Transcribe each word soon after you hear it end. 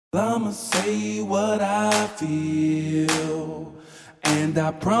I'ma say what I feel, and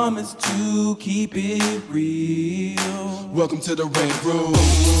I promise to keep it real. Welcome to the Red Room.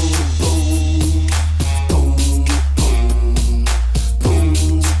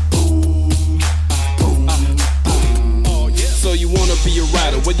 So you wanna be a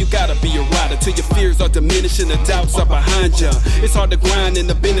rider? Well, you gotta be a rider till your fears are diminishing, the doubts are behind ya. It's hard to grind in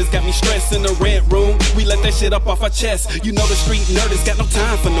the business, got me stressed in the rent room. We let that shit up off our chest. You know the street nerd has got no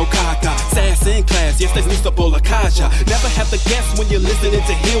time for no caca. Sass in class, yes, that's Mr. Bolakaja. Never have to guess when you're listening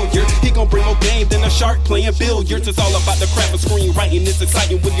to Hilliard. He gon' bring more game than a shark playing billiards. It's all about the craft of screenwriting. It's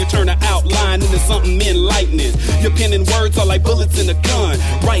exciting when you turn an outline into something enlightening. Your pen and words are like bullets in a gun.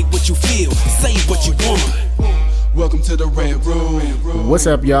 Write what you feel, say what you want. Welcome to the Red Room. What's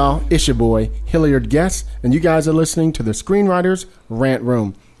up, y'all? It's your boy, Hilliard Guest, and you guys are listening to the Screenwriters Rant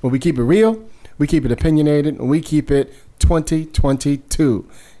Room, where we keep it real, we keep it opinionated, and we keep it 2022.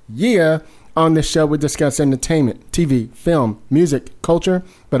 Yeah, on this show we discuss entertainment, TV, film, music, culture,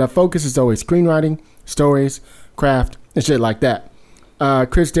 but our focus is always screenwriting, stories, craft, and shit like that.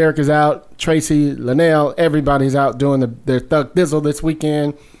 Chris Derrick is out, Tracy, Linnell, everybody's out doing their Thug Dizzle this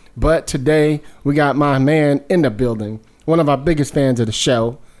weekend. But today, we got my man in the building, one of our biggest fans of the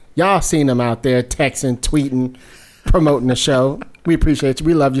show. Y'all seen him out there texting, tweeting, promoting the show. We appreciate you.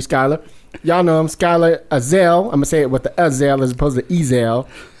 We love you, Skylar. Y'all know him, Skylar Azell. I'm going to say it with the Azell as opposed to Ezel.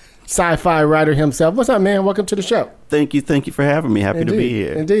 Sci-fi writer himself. What's up, man? Welcome to the show. Thank you for having me. Happy to be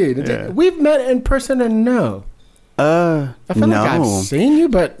here. Indeed. Yeah. We've met in person or no? I feel no. like I've seen you,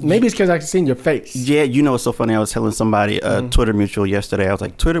 but maybe it's because I've seen your face. Yeah, you know, it's so funny. I was telling somebody, Twitter mutual yesterday. I was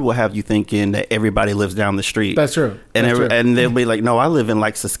like, Twitter will have you thinking that everybody lives down the street. That's true. And they'll be like, no, I live in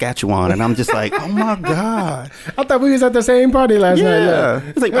like Saskatchewan. And I'm just like, oh my God. I thought we was at the same party last night. Yeah.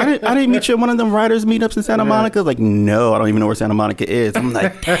 It's like, I didn't meet you at one of them writers meetups in Santa Monica. Like, no, I don't even know where Santa Monica is. I'm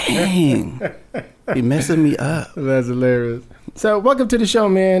like, dang. You're messing me up. That's hilarious. So welcome to the show,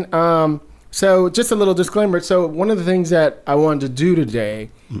 man. So just a little disclaimer. So one of the things that I wanted to do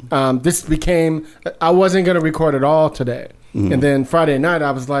today, this became, I wasn't going to record it all today. Mm-hmm. And then Friday night,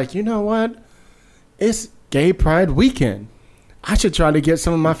 I was like, you know what? It's Gay Pride weekend. I should try to get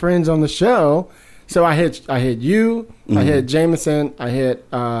some of my friends on the show. So I hit you, I hit Jameson, I hit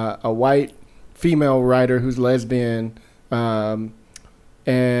a white female writer who's lesbian, and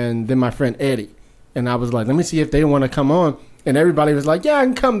then my friend Eddie. And I was like, let me see if they want to come on. And everybody was like, yeah, I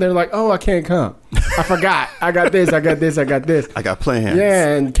can come. They're like, oh, I can't come. I forgot. I got this. I got plans.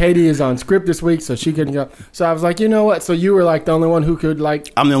 Yeah, and Katie is on script this week, so she couldn't go. So I was like, you know what? So you were like the only one who could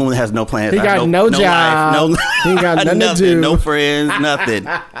like. I'm the only one that has no plans. He got no job. He ain't got nothing to do. No friends, nothing.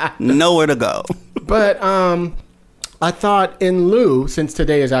 Nowhere to go. But I thought in lieu, since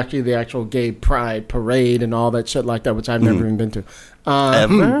today is actually the actual Gay Pride parade and all that shit like that, which I've never even been to.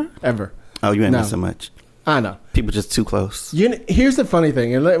 Ever. Oh, you ain't missing much. I know. People just too close. Here's the funny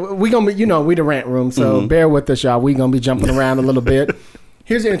thing. And we going to be, we the Rant Room, so bear with us, y'all. We going to be jumping around a little bit.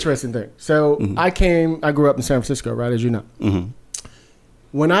 Here's the interesting thing. So I grew up in San Francisco, right, as you know. Mm-hmm.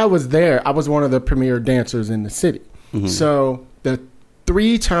 When I was there, I was one of the premier dancers in the city. Mm-hmm. So the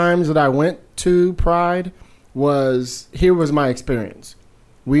 3 times that I went to Pride here was my experience.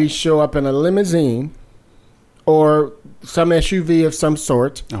 We show up in a limousine or some SUV of some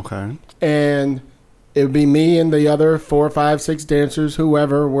sort. Okay. And it would be me and the other 4, 5, 6 dancers,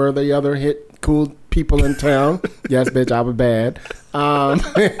 whoever were the other hit cool people in town. Yes, bitch, I was bad.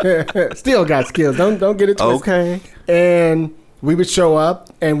 Still got skills. Don't get it twisted. Okay. And we would show up,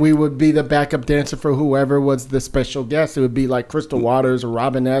 and we would be the backup dancer for whoever was the special guest. It would be like Crystal Waters or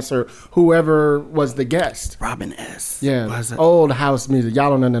Robin S. or whoever was the guest. Robin S. Yeah. Old house music.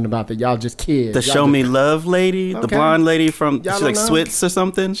 Y'all don't know nothing about that. Y'all just kids. The Show Me Love lady? Okay. The blonde lady from she's like Switz or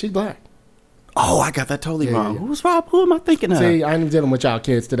something? She's black. Oh, I got that totally wrong. Yeah. Who's Rob? Who am I thinking of? See, I ain't dealing with y'all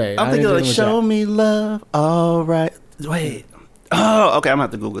kids today. I'm thinking like Show Me Love. All right. Wait. Oh, okay. I'm going to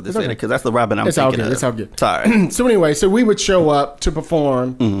have to Google this later because that's the Robin I'm thinking of. It's all good. Sorry. So anyway, we would show up to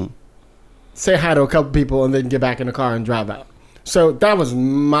perform, say hi to a couple people, and then get back in the car and drive out. So that was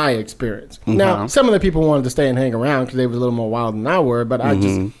my experience. Mm-hmm. Now, some of the people wanted to stay and hang around because they were a little more wild than I were, but I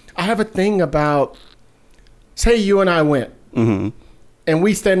have a thing about, say you and I went. Mm-hmm. And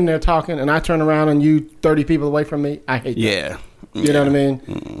we standing there talking, and I turn around and you 30 people away from me. I hate that. Yeah. You know what I mean?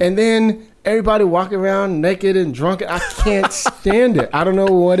 Mm. And then everybody walking around naked and drunk. I can't stand it. I don't know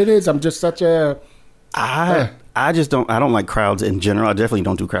what it is. I'm just such a... I don't like crowds in general. I definitely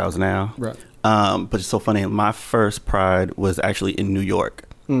don't do crowds now. Right. But it's so funny. My first Pride was actually in New York.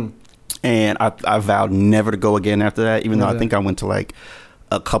 Mm. And I vowed never to go again after that, even though I think I went to like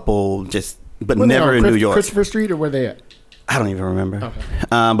a couple but never in New York. Christopher Street, or where they at? I don't even remember. Okay.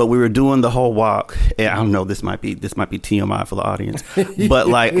 But we were doing the whole walk, and I don't know. This might be TMI for the audience, but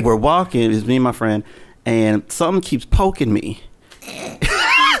like we're walking. It's me and my friend, and something keeps poking me.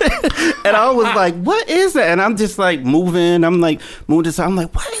 And I was like, what is that? And I'm just like moving. I'm like moving to side. I'm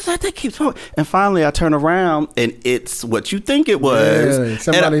like, what is that keeps poking? And finally I turn around and it's what you think it was. Really?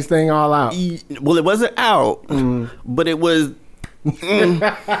 Somebody's thing all out. Well, it wasn't out, but it was.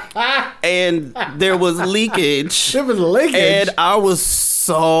 And there was leakage. There was leakage. And I was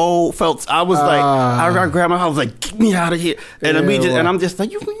like, I grabbed my house, I was like, get me out of here. And and I'm just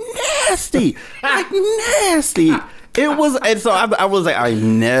like, you nasty. Like nasty. It was, and so I was like,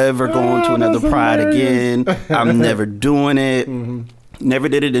 I'm never going to another Pride again. I'm never doing it. Never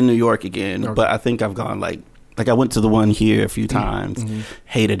did it in New York again. Okay. But I think I've gone like I went to the one here a few times.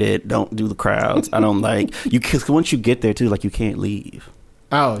 Hated it. Don't do the crowds. I don't like you, because once you get there too, like you can't leave.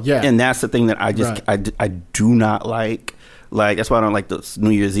 Oh yeah. And that's the thing that I just I do not like. Like that's why I don't like the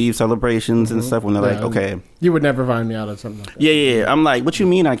New Year's Eve celebrations and stuff when they're like, okay, you would never find me out of something like that. Yeah. I'm like, what you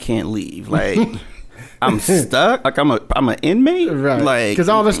mean I can't leave? Like. I'm stuck. Like I'm an inmate. Right. Like because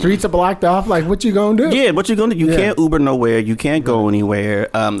all the streets are blocked off. Like what you gonna do? Yeah, what you gonna do? You can't Uber nowhere. You can't go anywhere.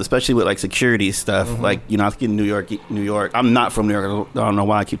 Especially with like security stuff. Like I think in New York. I'm not from New York. I don't know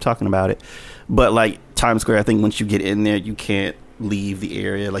why I keep talking about it. But like Times Square, I think once you get in there, you can't leave the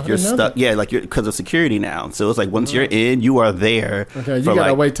area. Like you're stuck. Yeah, like you're because of security now. So it's like once you're in, you are there. Okay, you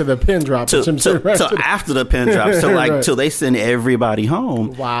gotta wait till the pin drop. So after the pin drop. So like till they send everybody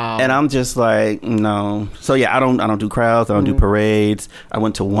home. Wow. And I'm just like, no. So yeah, I don't do crowds. I don't do parades. I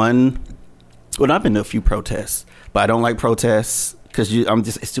went to one. Well, I've been to a few protests, but I don't like protests. Because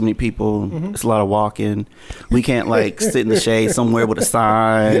it's too many people. It's a lot of walking. We can't like sit in the shade somewhere with a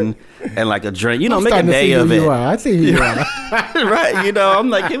sign and like a drink. Make a day of it. I see who you are. Right. I'm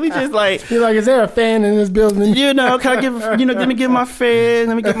like, can we just like? You're like, is there a fan in this building? Can I give? Let me get my fan.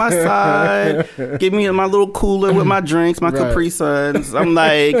 Let me get my side. Give me my little cooler with my drinks, my Capri Suns. I'm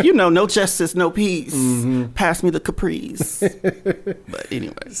like, no justice, no peace. Pass me the Capris. But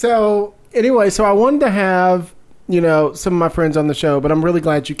anyway. So I wanted to have. Some of my friends on the show, but I'm really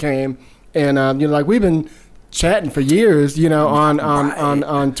glad you came. And like we've been chatting for years,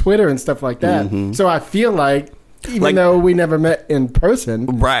 on Twitter and stuff like that. So I feel like even though we never met in person,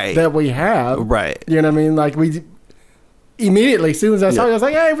 that we have, You know what I mean? Like we immediately, as soon as I saw you, I was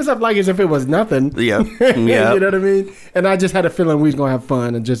like, "Hey, what's up?" Like as if it was nothing. Yeah, You know what I mean? And I just had a feeling we was gonna have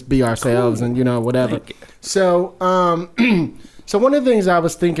fun and just be ourselves, and whatever. So, so one of the things I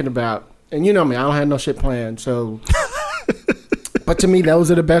was thinking about. And you know me, I don't have no shit planned. So, but to me,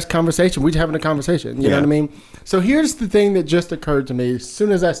 those are the best conversations. We're just having a conversation. You know what I mean? So here's the thing that just occurred to me as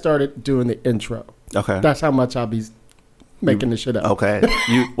soon as I started doing the intro. Okay. That's how much I'll be making this shit up. Okay.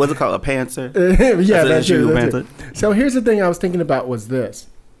 What's it called? A pantser? Yeah, that's it. So here's the thing I was thinking about was this.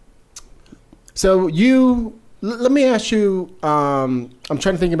 So let me ask you, I'm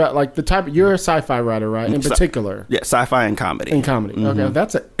trying to think about like the type, you're a sci-fi writer, right? In particular. Yeah, sci-fi and comedy. Okay,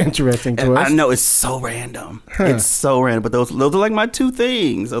 that's an interesting twist. I know, it's so random. It's so random, but those are like my two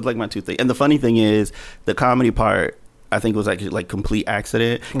things. And the funny thing is, the comedy part, I think it was like complete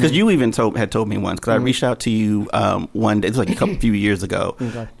accident. Because you even had told me once, because I reached out to you one day, it was like a few years ago,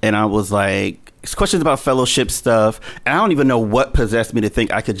 and I was like, questions about fellowship stuff, and I don't even know what possessed me to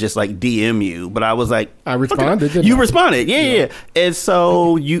think I could just like DM you, but I was like, I responded. You responded, yeah. And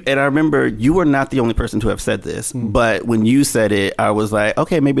so and I remember you were not the only person to have said this, but when you said it, I was like,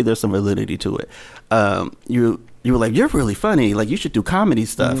 okay, maybe there's some validity to it. You were like, you're really funny. Like, you should do comedy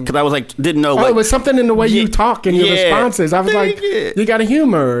stuff. Because I was like, didn't know. It was something in the way you talk and your responses. I was like, you got a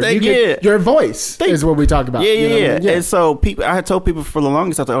humor. Your voice is what we talk about. Yeah. And so I had told people for the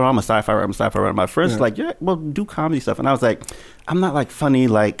longest, I was like, I'm a sci-fi writer. My friends were like, well, do comedy stuff. And I was like, I'm not like funny,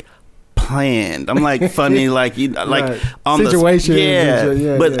 like planned. I'm like funny, like on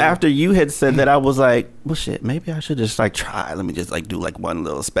situations. But after you had said that, I was like, well, shit, maybe I should just like try. Let me just like do like one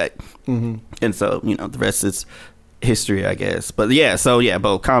little spec. And so, the rest is history, I guess. But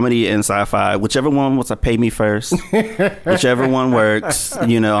both comedy and sci-fi, whichever one wants to pay me first, whichever one works.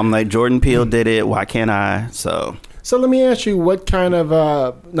 I'm like, Jordan Peele did it, why can't I? So let me ask you, what kind of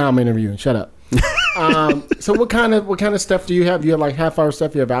now I'm interviewing, shut up. So what kind of stuff do you have? You have like half-hour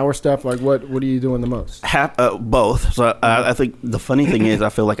stuff, you have hour stuff, like what are you doing the most? Both. So I think the funny thing is I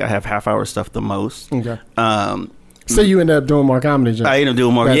feel like I have half-hour stuff the most. Okay. So you end up doing more comedy. I end up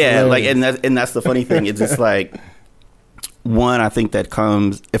doing more. Like and that's the funny thing. It's just like, one, I think that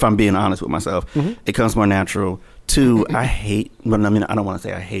comes, if I'm being honest with myself, it comes more natural. Two, I don't want to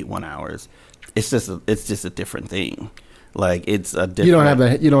say I hate 1 hours. It's just a different thing. Like it's a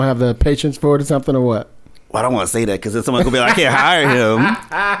different. You don't have the patience for it or something, or what? Well, I don't want to say that because then someone could be like, I can't hire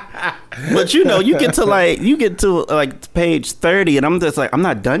him. But you get to like page 30, and I'm just like, I'm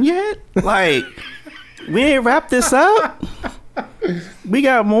not done yet. Like, we ain't wrapped this up. We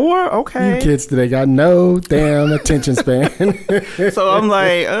got more. Okay, you kids today got no damn attention span. So I'm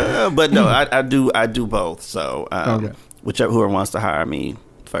like, but no, I do both. So okay. Whoever wants to hire me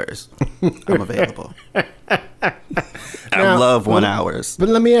first, I'm available. I love 1 hours. But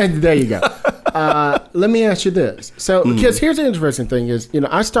let me ask, there you go. Let me ask you this. So, because here's the interesting thing is,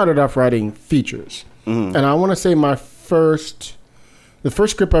 I started off writing features. And I want to say the first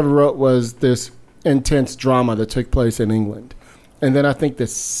script I ever wrote was this intense drama that took place in England. And then I think the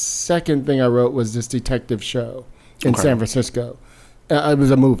second thing I wrote was this detective show in San Francisco. It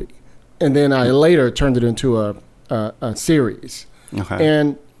was a movie. And then I later turned it into a series. Okay.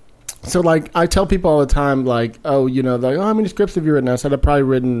 And so, like, I tell people all the time, like, oh, like, how many scripts have you written? I said, I've probably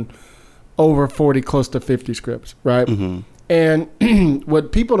written over 40, close to 50 scripts, right? Mm-hmm. And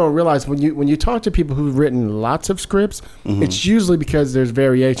what people don't realize, when you talk to people who've written lots of scripts, it's usually because there's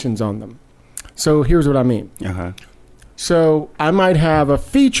variations on them. So here's what I mean. Uh-huh. So I might have a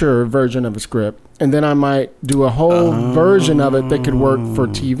feature version of a script, and then I might do a whole version of it that could work for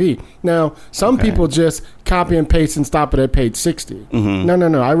TV. Now, some people just copy and paste and stop it at page 60.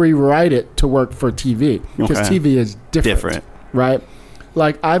 No. I rewrite it to work for TV because TV is different. Right?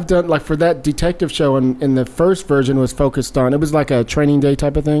 Like, I've done, like, for that detective show, in the first version was focused on, it was like a training day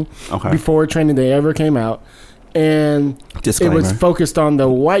type of thing before Training Day ever came out. And Disclaimer. It was focused on the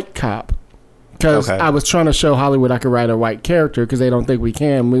white cop. Because I was trying to show Hollywood I could write a white character because they don't think we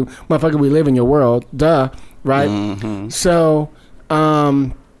can. Motherfucker, we live in your world. Duh. Right? Mm-hmm. So,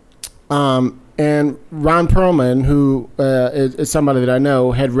 and Ron Perlman, who is somebody that I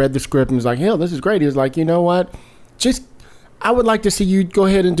know, had read the script and was like, hell, this is great. He was like, you know what? I would like to see you go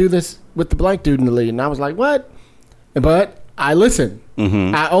ahead and do this with the black dude in the lead. And I was like, what? But I listen.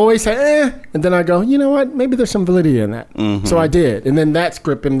 I always say, and then I go, you know what? Maybe there's some validity in that. So I did. And then that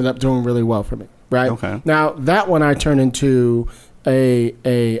script ended up doing really well for me, right? Okay. Now, that one I turned into I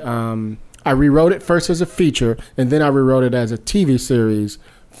rewrote it first as a feature, and then I rewrote it as a TV series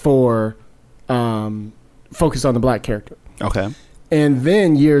for focused on the black character. Okay. And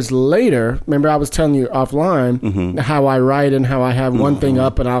then years later, remember I was telling you offline how I write and how I have one thing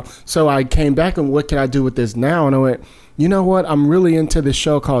up, and so I came back and what can I do with this now? And I went, you know what? I'm really into this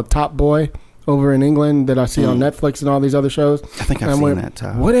show called Top Boy over in England that I see on Netflix and all these other shows. I think I've seen that,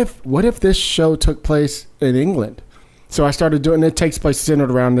 Top. What if this show took place in England? So I started doing it. Takes place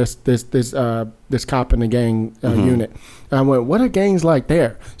centered around this cop in the gang unit. And I went, what are gangs like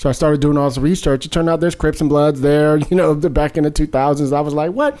there? So I started doing all this research. It turned out there's Crips and Bloods there. Back in the 2000s. I was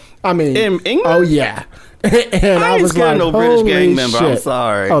like, what? I mean, in England? Oh yeah. And I was like, no British gang member. I'm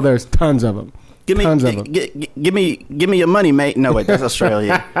sorry. Oh, there's tons of them. Tons of them. Give me your money, mate. No, wait, that's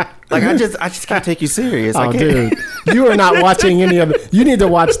Australia. Like I just can't take you serious. Oh, dude, you are not watching any of it. You need to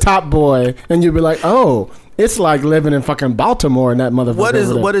watch Top Boy, and you'll be like, oh. It's like living in fucking Baltimore and that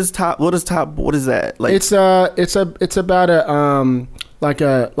motherfucker. What is top? What is that? Like it's about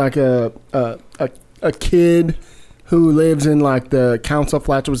a kid who lives in like the council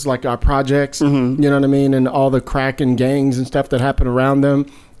flats, which is like our projects. You know what I mean, and all the crack and gangs and stuff that happen around them.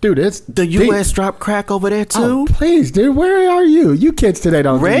 Dude, it's the U.S. drop crack over there too. Oh, please, dude, where are you? You kids today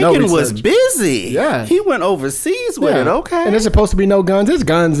don't. Reagan was busy. Yeah, he went overseas with it. Okay, and there's supposed to be no guns. There's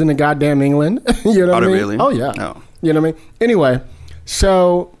guns in the goddamn England. You know what I mean? Really? Oh yeah. No. You know what I mean? Anyway,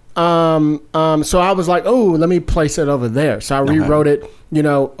 so so I was like, oh, let me place it over there. So I rewrote it,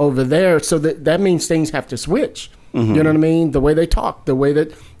 over there. So that means things have to switch. You know what I mean? The way they talk, the way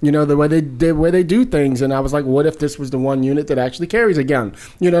that, the way they do things. And I was like, what if this was the one unit that actually carries a gun?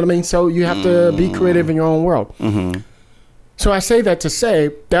 You know what I mean? So you have to be creative in your own world. So I say that to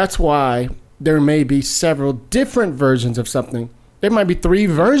say that's why there may be several different versions of something. There might be 3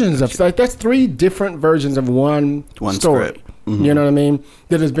 versions of something. That's 3 different versions of one story. You know what I mean?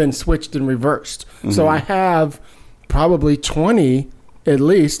 That has been switched and reversed. So I have probably 20 at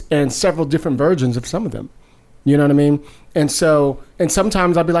least and several different versions of some of them. You know what I mean? And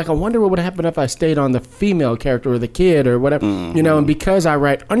sometimes I'll be like, I wonder what would happen if I stayed on the female character or the kid or whatever, and because I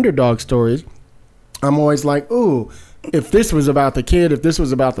write underdog stories, I'm always like, ooh, if this was about the kid, if this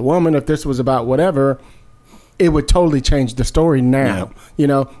was about the woman, if this was about whatever, it would totally change the story now.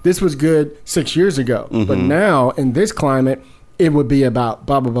 Yeah. This was good 6 years ago, but now in this climate, it would be about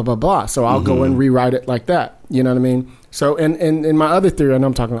blah, blah, blah, blah, blah. So I'll go and rewrite it like that. You know what I mean? So, and my other theory, I know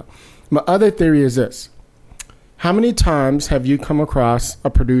I'm talking about, my other theory is this. How many times have you come across a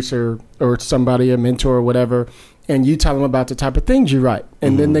producer or somebody, a mentor or whatever, and you tell them about the type of things you write,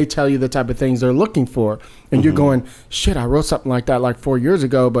 and then they tell you the type of things they're looking for, and you're going, shit, I wrote something like that like 4 years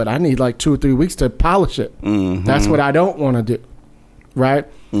ago, but I need like 2 or 3 weeks to polish it. That's what I don't want to do, right?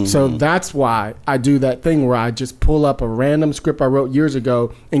 So that's why I do that thing where I just pull up a random script I wrote years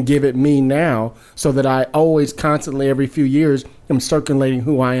ago and give it me now, so that I always constantly every few years am circulating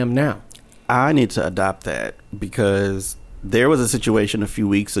who I am now. I need to adopt that, because there was a situation a few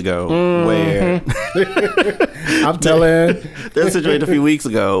weeks ago where I'm telling. there's a situation a few weeks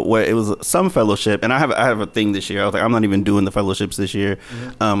ago where it was some fellowship, and I have a thing this year. I was like, I'm not even doing the fellowships this year,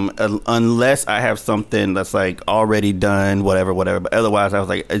 unless I have something that's like already done, whatever. But otherwise, I was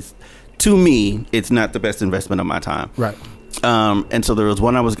like, to me, it's not the best investment of my time. Right. And so there was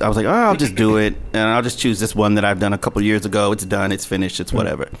one I was like, oh, I'll just do it, and I'll just choose this one that I've done a couple years ago. It's done. It's finished. It's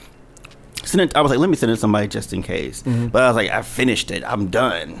whatever. I was like, let me send it to somebody just in case. But I was like, I finished it. I'm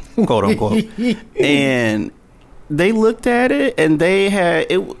done, quote unquote. And they looked at it, and they had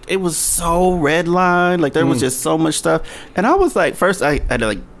it was so redlined. Like there was just so much stuff. And I was like, first I had to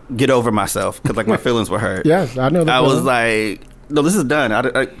like get over myself, because like my feelings were hurt. Yes, I know that. I was like, no, this is done.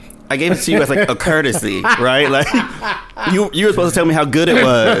 I gave it to you as like a courtesy, right? Like you were supposed to tell me how good it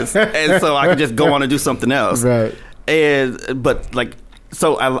was, and so I could just go on and do something else. Right. But like.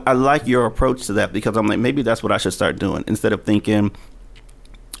 So I like your approach to that, because I'm like, maybe that's what I should start doing, instead of thinking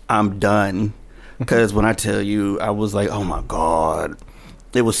I'm done. Because when I tell you, I was like, oh my God,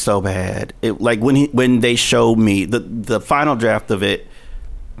 it was so bad. It like when they showed me the final draft of it,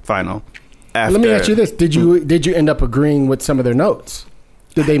 after, let me ask you this: Did you end up agreeing with some of their notes?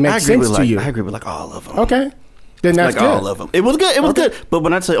 Did they make sense to you? I agree with like all of them. Okay, then that's like good. All of them. It was good. It was good. But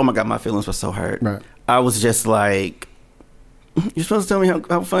when I tell you, oh my God, my feelings were so hurt. Right. I was just like, you're supposed to tell me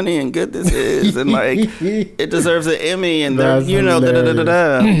how funny and good this is, and like it deserves an Emmy, and da.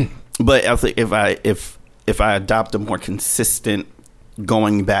 But I think if I adopt a more consistent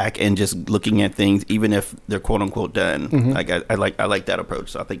going back and just looking at things, even if they're quote unquote done, like I like that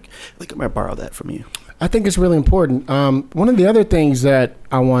approach. So I think I might borrow that from you. I think it's really important. One of the other things that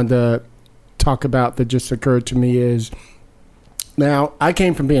I wanted to talk about that just occurred to me is, now I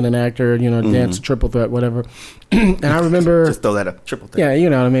came from being an actor, dance, triple threat, whatever. And I remember just throw that up, triple threat. Yeah, you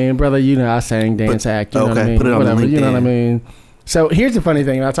know what I mean, brother. I sang, dance, act. You know what I mean? Put it on whatever. LinkedIn. You know what I mean? So here's the funny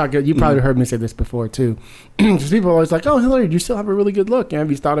thing. And you probably heard me say this before too. Because people are always like, "Oh, Hillary, you still have a really good look. Have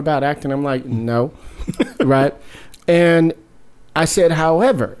you thought about acting?" I'm like, no, right? And I said,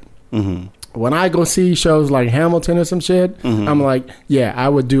 however, when I go see shows like Hamilton or some shit, I'm like, yeah, I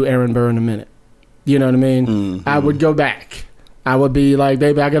would do Aaron Burr in a minute. You know what I mean? I would go back. I would be like,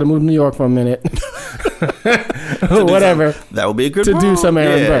 baby, I got to move to New York for a minute. Whatever. That would be a good to role. do some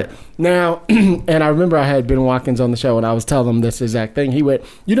Aaron Burr. Now, and I remember I had Ben Watkins on the show, and I was telling him this exact thing. He went,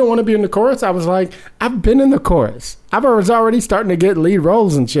 "You don't want to be in the chorus?" I was like, "I've been in the chorus. I was already starting to get lead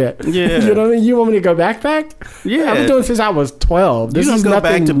roles and shit." Yeah. You know what I mean? You want me to go back? Yeah. I've been doing it since I was 12. This you is don't go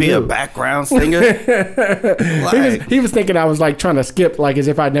nothing back to be new. a background singer. He was thinking I was like trying to skip, like as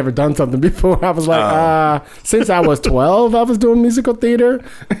if I'd never done something before. I was like, since I was 12, I was doing musical theater.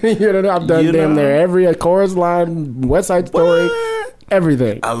 I've done damn near every chorus line, West Side Story,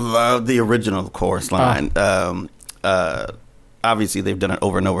 everything. I love the original chorus line. Obviously, they've done it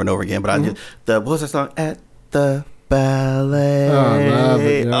over and over and over again. But what was that song? At the ballet. Oh, I love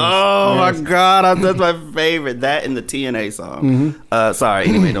it. Yes. Oh my God, that's my favorite. That and the TNA song. Sorry,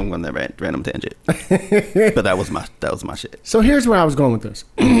 anyway, don't go on that random tangent. But that was my shit. So here's where I was going with this.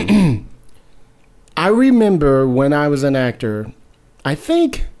 I remember when I was an actor, I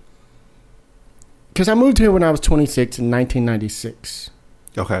think, because I moved here when I was 26 in 1996.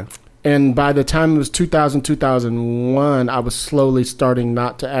 Okay. And by the time it was 2000, 2001, I was slowly starting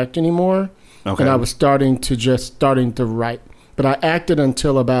not to act anymore. Okay. And I was starting to write. But I acted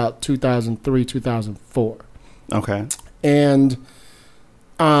until about 2003, 2004. Okay. And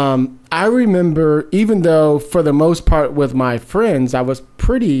I remember, even though for the most part with my friends, I was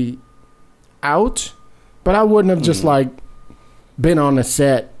pretty out, but I wouldn't have just like been on a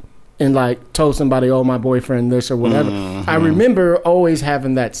set and like told somebody, "Oh, my boyfriend this or whatever." I remember always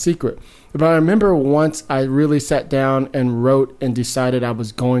having that secret. But I remember once I really sat down and wrote and decided I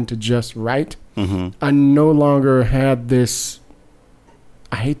was going to just write, I no longer had this,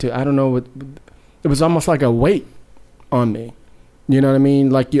 I don't know, it was almost like a weight on me. You know what I mean?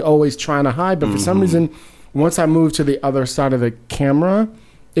 Like you're always trying to hide. But for some reason, once I moved to the other side of the camera,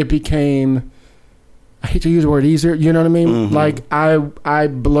 it became, I hate to use the word easier, you know what I mean? Like I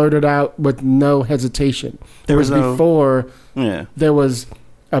blurted out with no hesitation. Before, there was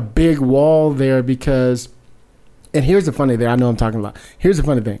a big wall there because, and here's the funny thing, I know I'm talking a lot. Here's the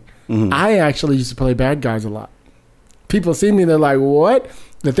funny thing. I actually used to play bad guys a lot. people see me, they're like, what?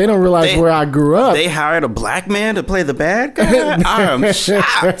 That they don't realize where I grew up. They hired a black man to play the bad guy? I am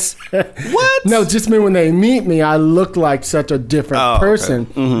shocked. What? No, just mean when they meet me, I look like such a different person.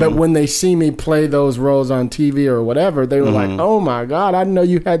 Okay. Mm-hmm. But when they see me play those roles on TV or whatever, they were like, oh my God, I didn't know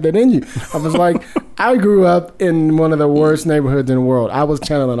you had that in you. I was like, I grew up in one of the worst neighborhoods in the world. I was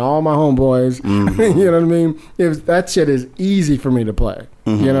channeling all my homeboys. You know what I mean? That shit is easy for me to play.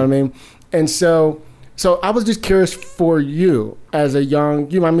 You know what I mean? And so I was just curious for you as a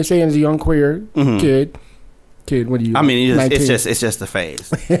young, you mind me saying, as a young queer kid, what do you? I mean, it's just a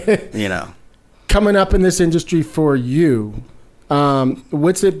phase, you know. Coming up in this industry for you,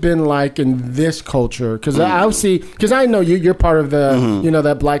 what's it been like in this culture? Because I know you're part of the, you know,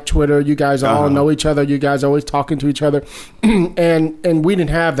 that Black Twitter. You guys all know each other. You guys are always talking to each other, and we didn't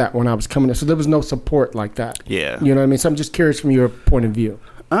have that when I was coming in, so there was no support like that. Yeah, you know what I mean. So I'm just curious from your point of view.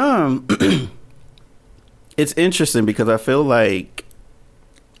 It's interesting because I feel like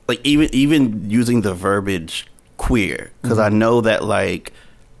even using the verbiage queer, because I know that like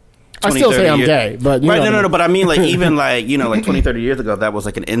 20, I still say I'm gay, but right, no, but I mean like even like, you know, like 20, 30 years ago that was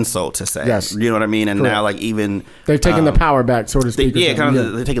like an insult to say. Yes. You know what I mean? And correct. Now like even they've taken the power back, so to speak. They're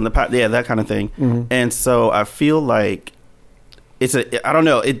taking the power, that kind of thing. And so I feel like I don't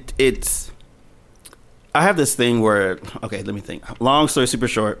know, it's I have this thing where, okay, let me think. Long story super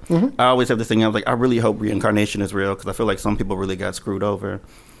short. I always have this thing. I was like, I really hope reincarnation is real because I feel like some people really got screwed over.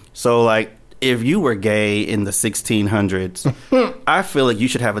 So, like, if you were gay in the 1600s, I feel like you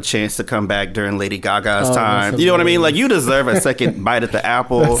should have a chance to come back during Lady Gaga's time. You know what I mean? Like, you deserve a second bite at the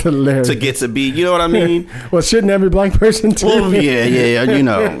apple to get to be. You know what I mean? Well, shouldn't every black person too? Well, yeah. You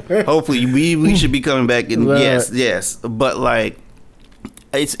know, hopefully we should be coming back. And yes. But like.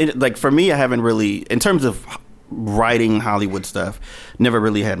 Like for me, I haven't really, in terms of writing Hollywood stuff, never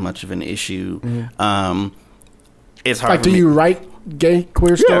really had much of an issue. It's hard. Like, do you write gay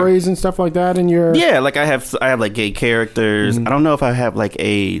queer stories and stuff like that in your? Yeah, like I have like gay characters. I don't know if I have like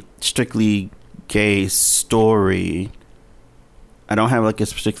a strictly gay story. I don't have like a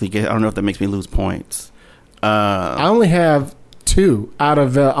strictly gay. I don't know if that makes me lose points. I only have 2 out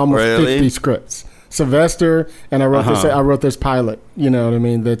of almost 50 scripts. Sylvester and I wrote this pilot, you know what I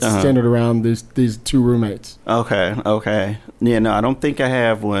mean, that's centered around these 2 roommates. Okay. Yeah, no, I don't think I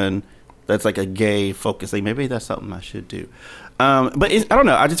have one that's like a gay focus. Like maybe that's something I should do. But I don't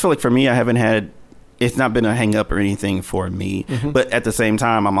know. I just feel like for me, it's not been a hang up or anything for me. But at the same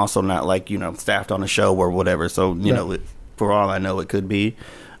time, I'm also not like, you know, staffed on a show or whatever. So, you know, for all I know, it could be.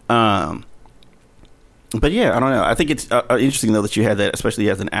 But yeah, I don't know. I think it's interesting though that you had that, especially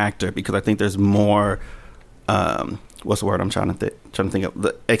as an actor, because I think there's more. What's the word I'm trying to think of?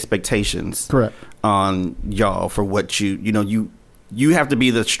 The expectations, correct, on y'all for what you know. You have to be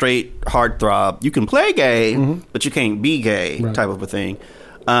the straight heartthrob. You can play gay, but you can't be gay, type of a thing.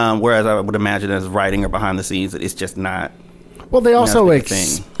 Whereas I would imagine as writing or behind the scenes, that it's just not. Well, they also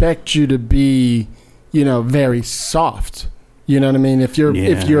expect you to be, you know, very soft. You know what I mean? If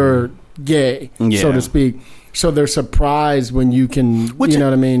you're gay, so to speak, so they're surprised when you can, you know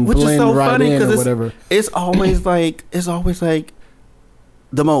what I mean, which blend is so right funny, in or whatever. It's always like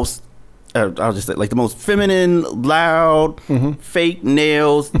the most. I'll just say like the most feminine, loud, fake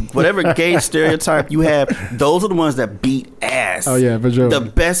nails, whatever gay stereotype you have. Those are the ones that beat ass. Oh yeah, for sure. The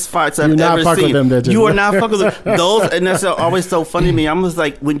best fights I've ever seen. You are not fucking with those, and that's always so funny to me. I'm just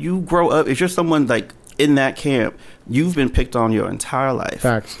like, when you grow up, if you're someone like in that camp, you've been picked on your entire life.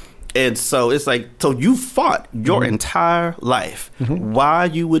 Facts. And so it's like, so you fought your entire life. Why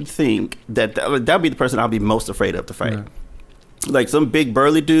you would think that'd be the person I'll be most afraid of to fight? Yeah. Like some big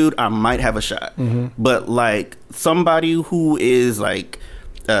burly dude, I might have a shot. But like somebody who is like,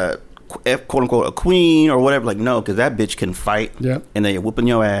 quote unquote, a queen or whatever, like no, because that bitch can fight. Yep. And they're whooping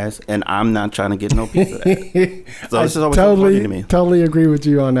your ass, and I'm not trying to get no piece of that. So this is always totally, so funny to me. Totally agree with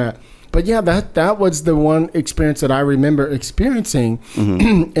you on that. But yeah, that was the one experience that I remember experiencing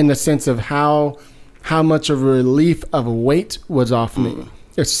in the sense of how much of a relief of a weight was off me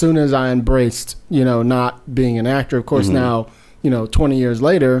as soon as I embraced, you know, not being an actor. Of course, now, you know, 20 years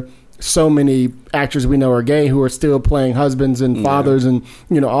later, so many actors we know are gay who are still playing husbands and fathers and,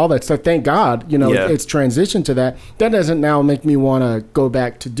 you know, all that stuff. Thank God, you know, it's transitioned to that. That doesn't now make me want to go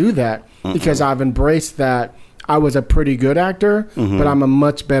back to do that because I've embraced that. I was a pretty good actor, but I'm a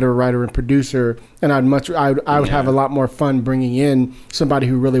much better writer and producer, and I would have a lot more fun bringing in somebody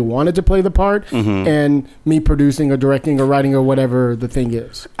who really wanted to play the part, and me producing or directing or writing or whatever the thing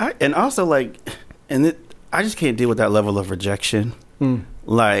is. And also, like, I just can't deal with that level of rejection.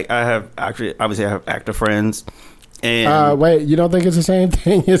 Like, I have actor friends, And wait, you don't think it's the same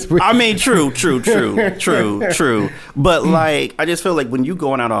thing as we? I mean, true. But like, I just feel like when you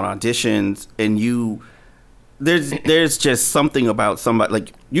going out on auditions and there's just something about somebody,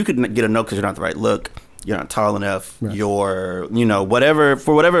 like you could get a no because you're not the right look, you're not tall enough, right. You're, whatever,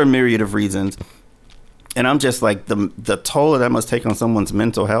 for whatever myriad of reasons. And I'm just like, the toll that must take on someone's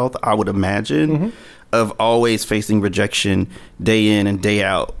mental health, I would imagine, of always facing rejection day in and day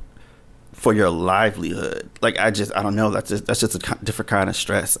out for your livelihood. Like, I don't know. That's just a different kind of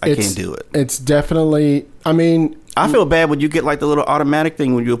stress. I can't do it. It's definitely, I mean, I feel bad when you get like the little automatic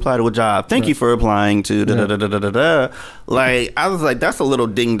thing when you apply to a job. Thank you for applying to da-da-da-da-da-da. Like, I was like, that's a little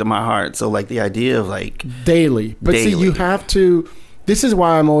ding to my heart. So like the idea of like daily. But see, you have to, this is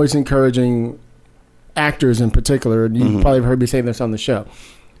why I'm always encouraging actors in particular, and you probably have heard me say this on the show.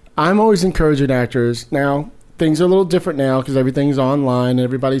 I'm always encouraging actors. Now, things are a little different now because everything's online and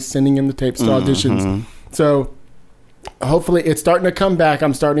everybody's sending in the tapes to auditions. So hopefully it's starting to come back.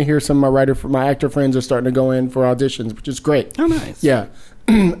 I'm starting to hear some of my actor friends are starting to go in for auditions, which is great. Oh, nice. Yeah.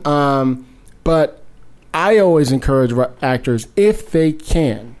 But I always encourage actors, if they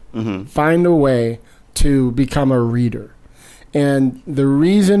can, find a way to become a reader. And the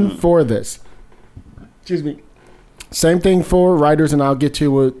reason for this, excuse me, same thing for writers, and I'll get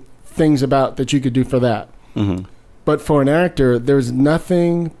to things about that you could do for that. But for an actor, there's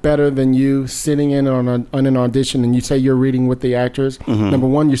nothing better than you sitting in on an audition and you say you're reading with the actors. Number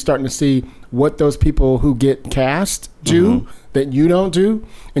one, you're starting to see what those people who get cast do that you don't do,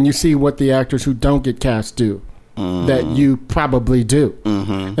 and you see what the actors who don't get cast do that you probably do,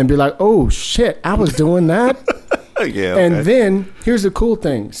 and be like, oh shit, I was doing that. Yeah. Okay. And then here's the cool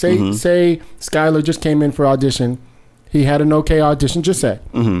thing: say Skylar just came in for audition, he had an okay audition. Just say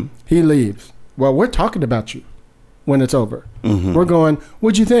he leaves. Well, we're talking about you when it's over. We're going,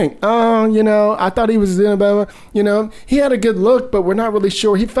 what'd you think? Oh, I thought he was in about, he had a good look, but we're not really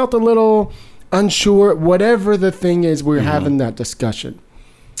sure. He felt a little unsure. Whatever the thing is, we're having that discussion.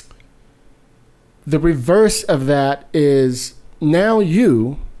 The reverse of that is now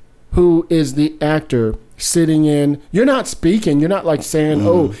you, who is the actor sitting in, you're not speaking. You're not like saying,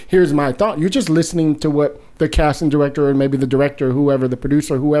 oh, here's my thought. You're just listening to what the casting director or maybe the director, whoever, the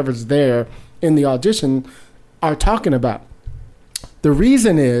producer, whoever's there in the audition are talking about. The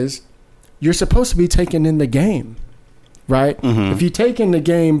reason is you're supposed to be taking in the game, right? If you take in the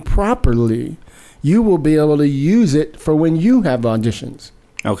game properly, you will be able to use it for when you have auditions.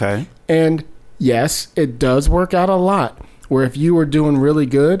 Okay. And yes, it does work out a lot where if you were doing really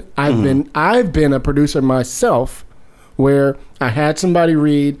good, I've been a producer myself where I had somebody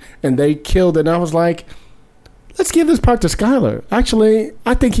read and they killed it and I was like, let's give this part to Skylar. Actually,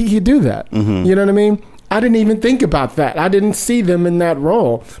 I think he could do that. You know what I mean? I didn't even think about that. I didn't see them in that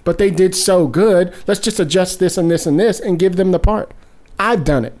role, but they did so good. Let's just adjust this and this and this and give them the part. I've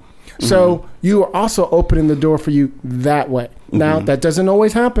done it. So you are also opening the door for you that way. Now, that doesn't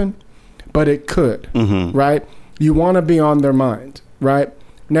always happen, but it could, right? You want to be on their mind, right?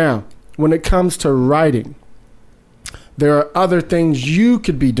 Now, when it comes to writing, there are other things you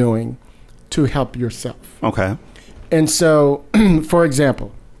could be doing to help yourself. Okay. And so, for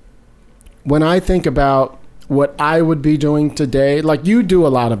example, when I think about what I would be doing today, like you do a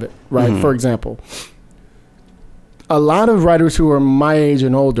lot of it, right? For example, a lot of writers who are my age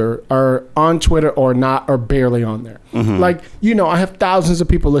and older are on Twitter or not, or barely on there. Like, I have thousands of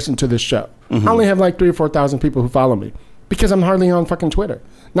people listen to this show. I only have like 3,000 or 4,000 people who follow me because I'm hardly on fucking Twitter.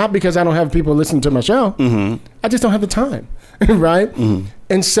 Not because I don't have people listen to my show. I just don't have the time, right?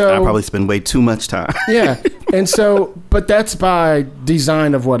 And so I probably spend way too much time. Yeah. And so, but that's by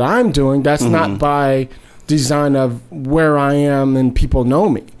design of what I'm doing. That's not by design of where I am and people know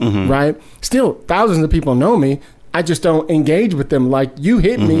me, right? Still, thousands of people know me. I just don't engage with them like you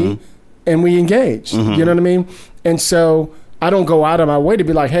hit me and we engage. You know what I mean? And so I don't go out of my way to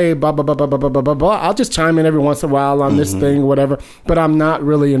be like, hey, blah, blah, blah, blah, blah, blah, blah, blah. I'll just chime in every once in a while on this thing, whatever, but I'm not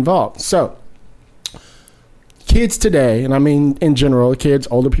really involved. So kids today, and I mean in general, kids,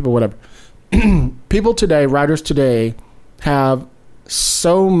 older people, whatever, people today, writers today have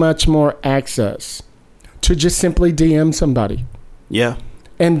so much more access to just simply DM somebody. Yeah.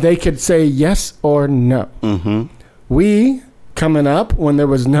 And they could say yes or no. We, coming up when there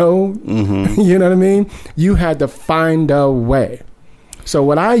was no, you know what I mean? You had to find a way. So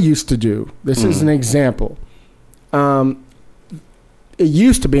what I used to do, this is an example. It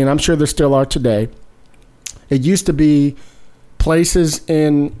used to be, and I'm sure there still are today, it used to be places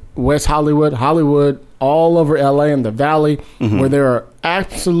in West Hollywood, all over LA and the Valley, where there are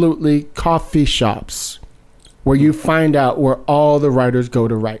absolutely coffee shops where you find out where all the writers go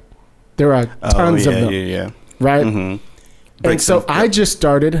to write. There are tons of them. right? Mm-hmm. And so I just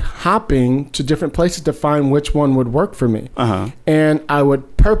started hopping to different places to find which one would work for me. And I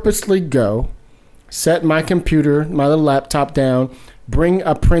would purposely go, set my computer, my little laptop down, bring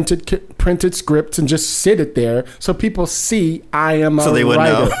a printed script and just sit it there so people see I am a they would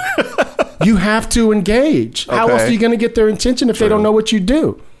writer. know. You have to engage. How else are you going to get their attention if they don't know what you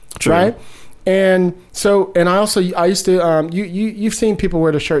do? True. Right? And so, and I used to, you've seen people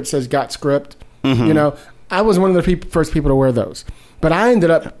wear the shirt that says "Got Script." You know, I was one of the first people to wear those. But I ended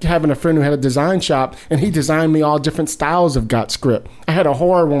up having a friend who had a design shop, and he designed me all different styles of Got Script. I had a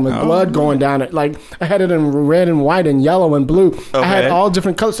horror one with blood going down it. Like, I had it in red and white and yellow and blue. I had all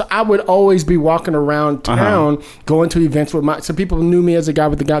different colors. So I would always be walking around town, going to events with so people knew me as a guy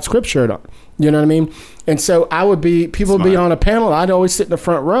with the Got Script shirt on. You know what I mean? And so people would be on a panel. I'd always sit in the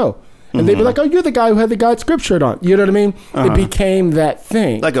front row. And they'd be like, "Oh, you're the guy who had the Got Script shirt on." You know what I mean? It became that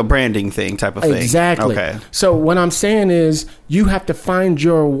thing. Like a branding thing type of thing. Exactly. Okay. So what I'm saying is you have to find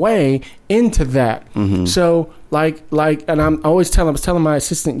your way into that. So like, and I was telling my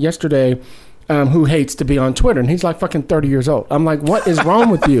assistant yesterday, who hates to be on Twitter, and he's like fucking 30 years old. I'm like, what is wrong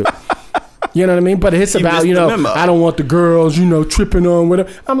with you? You know what I mean? But it's about, I don't want the girls, tripping on whatever.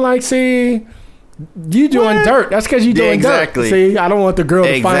 I'm like, see, you doing dirt. That's because you doing dirt. See, I don't want the girl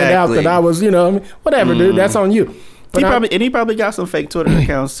to find out that I was, whatever, dude. That's on you. But he probably got some fake Twitter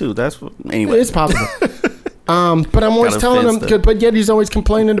accounts too. Anyway. It's possible. But I'm always telling him, but yet he's always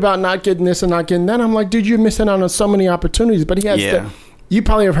complaining about not getting this and not getting that. I'm like, dude, you're missing out on so many opportunities. But he has you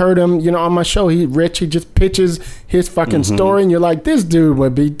probably have heard him, on my show. He just pitches his fucking story, and you're like, this dude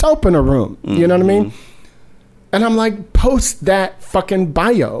would be dope in a room. You know what I mean? And I'm like, post that fucking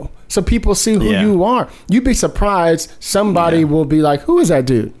bio so people see who you are. You'd be surprised somebody will be like, who is that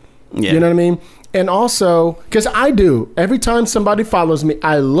dude? You know what I mean? And also, because I do, every time somebody follows me,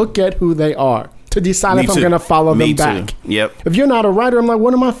 I look at who they are to decide if I'm going to follow them back. Yep. If you're not a writer, I'm like,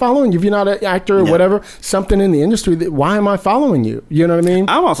 what am I following you? If you're not an actor or whatever, something in the industry, why am I following you? You know what I mean?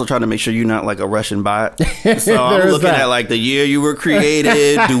 I'm also trying to make sure you're not like a Russian bot. So I'm looking at like the year you were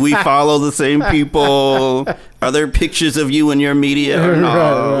created. Do we follow the same people? Are there pictures of you in your media or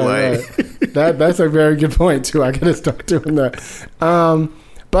no? Right. That's a very good point too. I got to start doing that.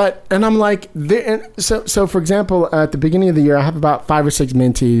 And I'm like, so for example, at the beginning of the year, I have about 5 or 6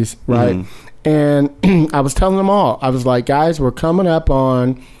 mentees, right? And I was telling them all, I was like, guys, we're coming up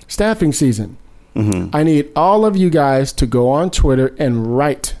on staffing season. I need all of you guys to go on Twitter and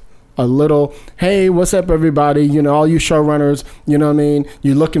write a little, hey, what's up, everybody? All you showrunners, you know what I mean?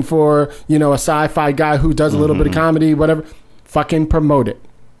 You're looking for, a sci-fi guy who does a little bit of comedy, whatever. Fucking promote it.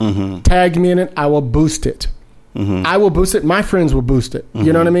 Tag me in it. I will boost it. I will boost it. My friends will boost it.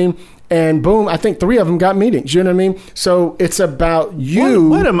 You know what I mean? And boom, I think 3 of them got meetings. You know what I mean? So it's about you.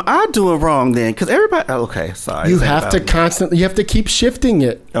 What am I doing wrong then? Because everybody. Okay, sorry. You have to constantly. You have to keep shifting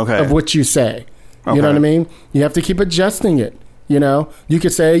it. Of what you say. You know what I mean? You have to keep adjusting it. You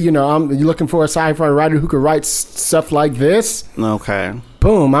could say, you're looking for a sci-fi writer who could write stuff like this. Okay.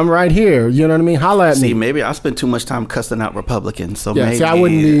 Boom, I'm right here. You know what I mean? Holla at me. See, maybe I spend too much time cussing out Republicans. So maybe. See, I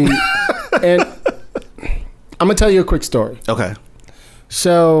wouldn't be. And I'm gonna tell you a quick story. Okay.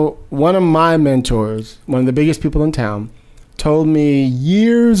 So one of my mentors, one of the biggest people in town, told me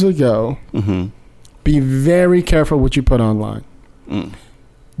years ago, be very careful what you put online.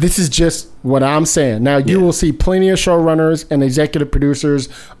 This is just what I'm saying. Now, you will see plenty of showrunners and executive producers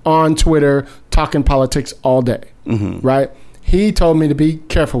on Twitter talking politics all day, right? He told me to be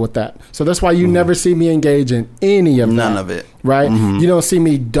careful with that. So that's why you never see me engage in any of that. None of it. Right? You don't see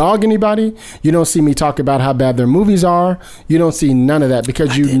me dog anybody. You don't see me talk about how bad their movies are. You don't see none of that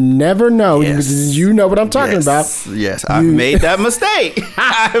because never know. You know what I'm talking about. Yes, I've made that mistake.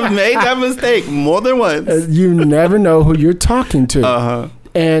 I've made that mistake more than once. You never know who you're talking to.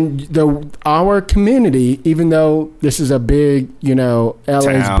 And our community, even though this is a big,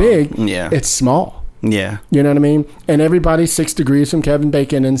 LA's big, it's small. Yeah. You know what I mean? And everybody's 6 degrees from Kevin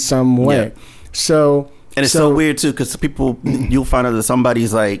Bacon in some way. Yeah. So. And it's so weird too, because you'll find out that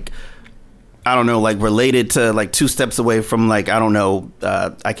somebody's like, I don't know, like related to like 2 steps away from like, I don't know,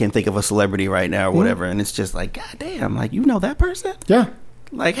 I can't think of a celebrity right now or whatever. And it's just like, God damn, like, you know that person? Yeah.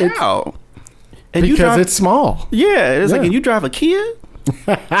 Like, how? And because it's small. Yeah. It's like, and you drive a Kia?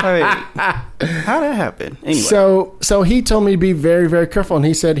 How'd that happen? Anyway. So he told me to be very, very careful. And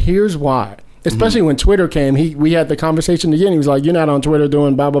he said, here's why. Especially when Twitter came, we had the conversation again. He was like, you're not on Twitter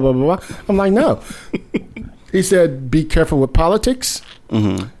doing blah, blah, blah, blah, blah. I'm like, no. He said, be careful with politics.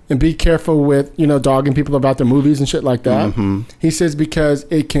 And and be careful with, dogging people about their movies and shit like that. He says because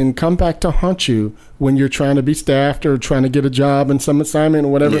it can come back to haunt you when you're trying to be staffed or trying to get a job in some assignment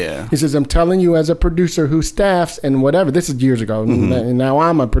or whatever. Yeah. He says, I'm telling you as a producer who staffs and whatever. This is years ago. And now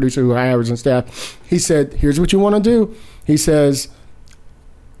I'm a producer who hires and staff. He said, here's what you want to do. He says,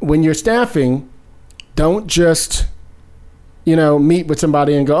 when you're staffing, don't just, meet with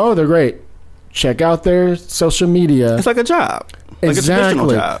somebody and go, oh, they're great. Check out their social media. It's like a job. Like exactly. a traditional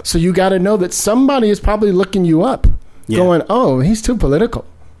job. So you got to know that somebody is probably looking you up, going, oh, he's too political.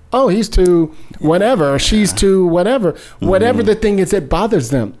 Oh, he's too whatever. Or she's too whatever. Whatever the thing is that bothers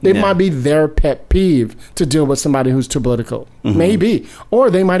them. It might be their pet peeve to deal with somebody who's too political. Maybe. Or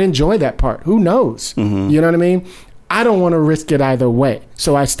they might enjoy that part. Who knows? You know what I mean? I don't want to risk it either way.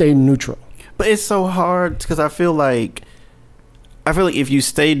 So I stay neutral. But it's so hard because I feel like if you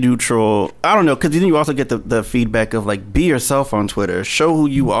stay neutral, I don't know, because then you also get the feedback of like, be yourself on Twitter, show who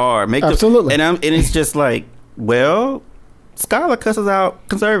you are, absolutely, and it's just like, well, Skylar cusses out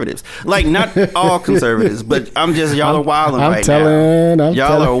conservatives, like not all conservatives, but I'm just y'all are wilding right now.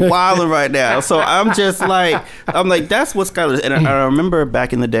 Y'all are wilding right now, so I'm like that's what Skylar is. And I remember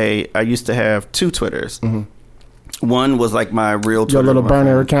back in the day, I used to have 2 Twitters. One was like my real Twitter. Your little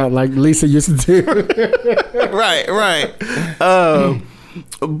burner account like Lisa used to do. Right.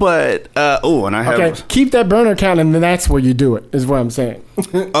 But and I have keep that burner account and then that's where you do it, is what I'm saying.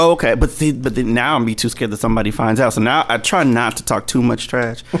 Okay, but then now I'm be too scared that somebody finds out. So now I try not to talk too much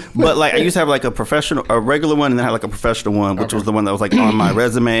trash. But like I used to have like a regular one, and then I had like a professional one, which was the one that was like on my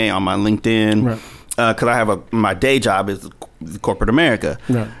resume, on my LinkedIn. Right. Because I have my day job is corporate America.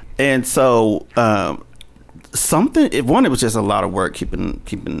 Right. And so it was just a lot of work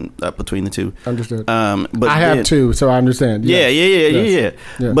keeping up between the two. Understood. But I have 2, so I understand. Yeah.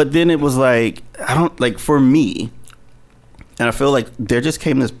 But then it was like, I don't like, for me, and I feel like there just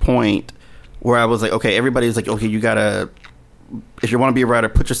came this point where I was like, okay, everybody's like, okay, you gotta, if you want to be a writer,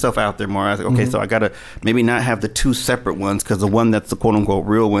 put yourself out there more. I was like, okay, so I gotta maybe not have the 2 separate ones, because the one that's the quote unquote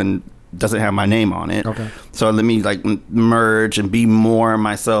real one doesn't have my name on it. Okay. So let me like merge and be more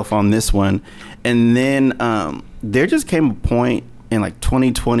myself on this one. And then there just came a point in like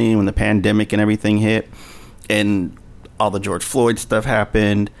 2020 when the pandemic and everything hit and all the George Floyd stuff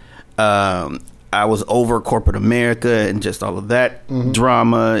happened. I was over corporate America and just all of that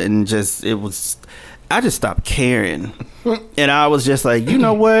drama, and I just stopped caring. And I was just like, you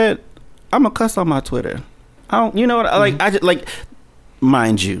know what? I'm gonna cuss on my Twitter. I just like,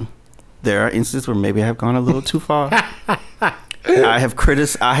 mind you, there are instances where maybe I've gone a little too far. I have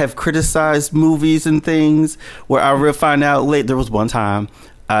criticized movies and things where I will find out late. There was one time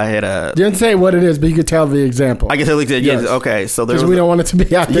I had You didn't say what it is, but you could tell the example. I can tell the example. Yes. Okay. So because we don't want it to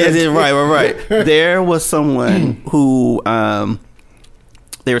be out there. Yeah, right. There was someone who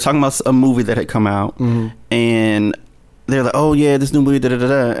they were talking about a movie that had come out, and they're like, oh yeah, this new movie,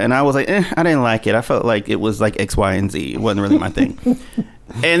 and I was like, I didn't like it. I felt like it was like X, Y, and Z. It wasn't really my thing.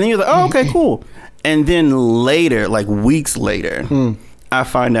 And then you're like, oh, okay, cool. And then later, like weeks later, I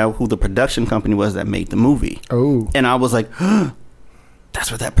find out who the production company was that made the movie. Oh. And I was like,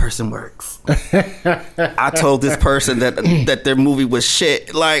 that's where that person works. I told this person that their movie was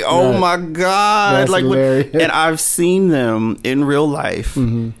shit. Like, oh my God. That's like, hilarious. And I've seen them in real life,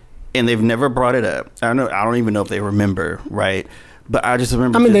 and they've never brought it up. I don't even know if they remember, right? But I just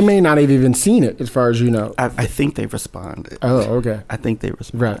remember. I mean, they may not have even seen it, as far as you know. I think they responded. Oh, okay. I think they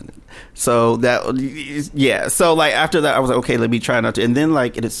responded. Right. So So like after that, I was like, okay, let me try not to. And then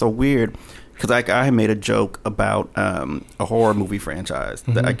like it is so weird because like I had made a joke about a horror movie franchise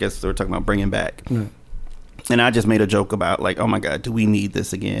that I guess they were talking about bringing back, and I just made a joke about like, oh my God, do we need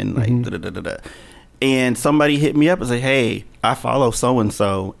this again? Like And somebody hit me up and say, hey, I follow so and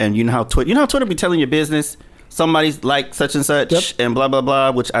so, and you know how Twitter be telling your business. Somebody's like such and such and blah, blah,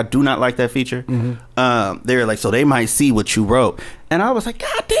 blah, which I do not like that feature. They're like, so they might see what you wrote. And I was like,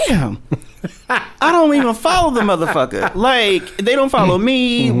 God damn. I don't even follow the motherfucker. Like, they don't follow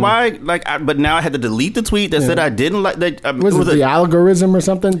me. Why? Like, but now I had to delete the tweet that said I didn't like that. Was it the algorithm or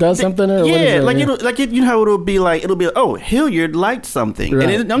something? Does something? Or yeah, like, you know how it'll be like, oh, Hilliard liked something. Right,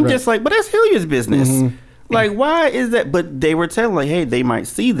 and I'm just like, but that's Hilliard's business. Like, why is that? But they were telling, like, hey, they might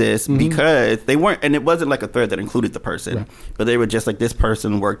see this because they weren't, and it wasn't like a thread that included the person, but they were just like, this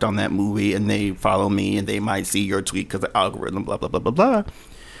person worked on that movie and they follow me and they might see your tweet because the algorithm, blah, blah, blah, blah, blah.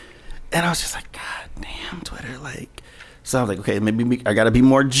 And I was just like, God damn, Twitter. Like, so I was like, okay, maybe I got to be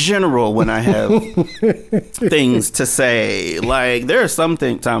more general when I have things to say. Like, there are some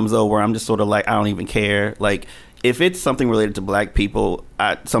times, though, where I'm just sort of like, I don't even care. Like, if it's something related to black people,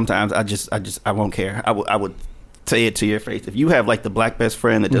 sometimes I won't care. I would say it to your face. If you have like the black best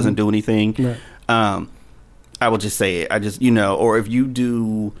friend that doesn't do anything, Right. I will just say it. I just, or if you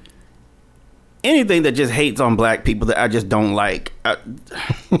do anything that just hates on black people that I just don't like.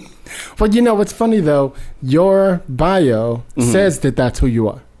 Well, what's funny though, your bio says that that's who you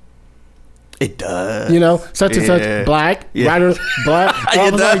are. It does. Such and such, black, writer, black. I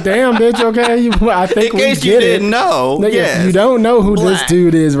was does. like, damn, bitch, okay. I think In we case get you it. didn't know, yes. You don't know who this Black.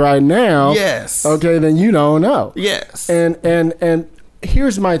 dude is right now. Yes. Okay, then you don't know. Yes. And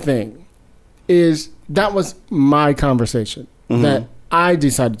here's my thing, is that was my conversation that I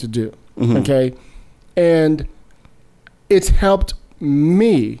decided to do. Okay, and it's helped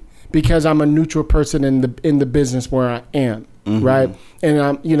me because I'm a neutral person in the business where I am, right? And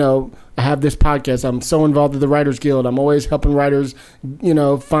I'm, I have this podcast. I'm so involved with the Writers Guild. I'm always helping writers,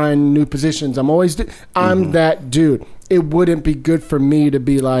 find new positions. I'm that dude. It wouldn't be good for me to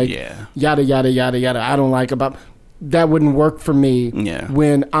be like, yada, yada, yada, yada. I don't like about that. Wouldn't work for me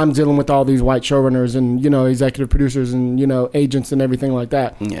when I'm dealing with all these white showrunners and, executive producers and, agents and everything like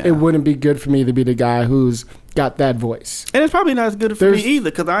that. Yeah. It wouldn't be good for me to be the guy who's got that voice. And it's probably not as good for me either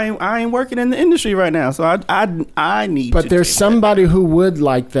because I ain't working in the industry right now. So I need But there's somebody who would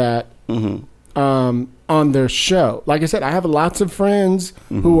like that on their show. Like I said, I have lots of friends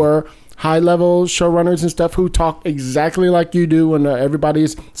who are high-level showrunners and stuff who talk exactly like you do when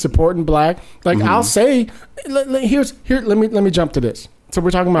everybody's supporting black. Like I'll say, let me jump to this. So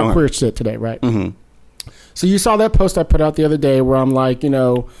we're talking about queer shit today, right? So you saw that post I put out the other day where I'm like,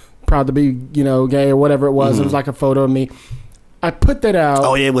 proud to be, gay or whatever it was. It was like a photo of me. I put that out.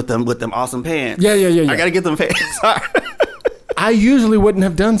 Oh yeah, with them awesome pants. Yeah. I gotta get them pants. Sorry. I usually wouldn't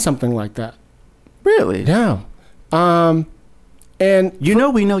have done something like that. Really? No. And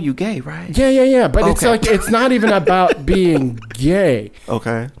we know you gay, right? Yeah. But it's like it's not even about being gay.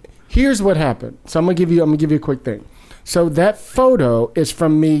 Okay. Here's what happened. So I'm gonna give you a quick thing. So that photo is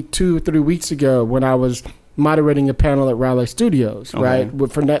from me 2-3 weeks ago when I was moderating a panel at Raleigh Studios, right,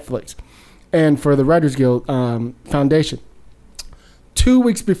 for Netflix, and for the Writers Guild Foundation. 2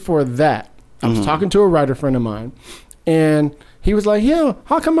 weeks before that, I was talking to a writer friend of mine, and he was like, "Yeah,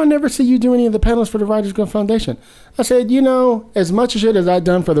 how come I never see you do any of the panels for the Writers Guild Foundation?" I said, as much shit as I've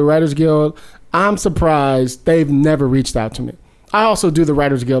done for the Writers Guild, I'm surprised they've never reached out to me. I also do the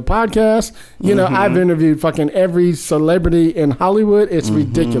Writers Guild podcast. I've interviewed fucking every celebrity in Hollywood. It's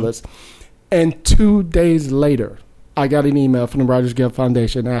ridiculous. And 2 days later, I got an email from the Writers Guild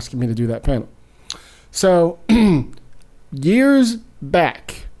Foundation asking me to do that panel. So years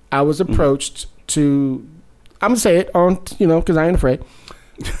back, I was approached to, I'm going to say it on, because I ain't afraid.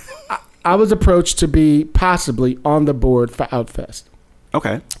 I was approached to be possibly on the board for Outfest.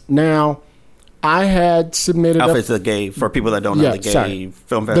 Okay. Now, I had submitted... Outfest is a gay, for people that don't know, the gay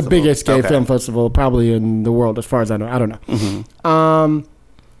film festival. The biggest gay film festival probably in the world, as far as I know. I don't know.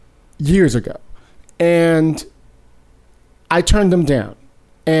 Years ago. And I turned them down.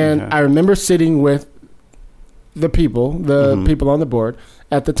 And I remember sitting with the people on the board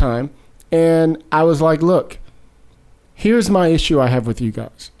at the time, and I was like, look, here's my issue I have with you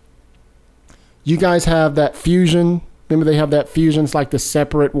guys. You guys have that fusion. Remember they have that fusion. It's like the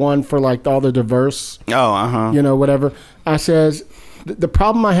separate one for like all the diverse. Oh, whatever. I says, the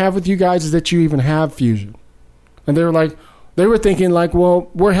problem I have with you guys is that you even have fusion. And they were thinking like,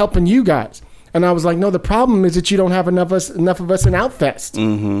 well, we're helping you guys. And I was like, no, the problem is that you don't have enough of us in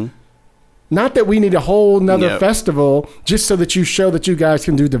Outfest. Not that we need a whole nother festival just so that you show that you guys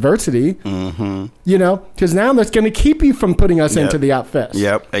can do diversity. Because now that's going to keep you from putting us into the Outfest.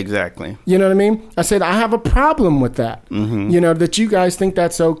 Yep, exactly. You know what I mean? I said, I have a problem with that. That you guys think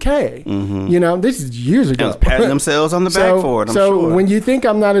that's okay. This is years ago. And patting themselves on the back for it, I'm sure. So when you think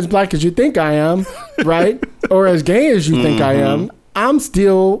I'm not as black as you think I am, right? Or as gay as you think I am, I'm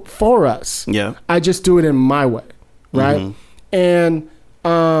still for us. Yeah. I just do it in my way, right? And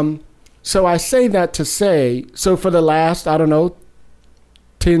so I say that to say, so for the last,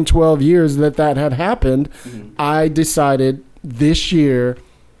 10, 12 years that had happened, I decided this year,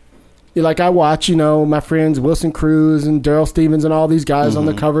 like I watch, my friends Wilson Cruz and Daryl Stevens and all these guys on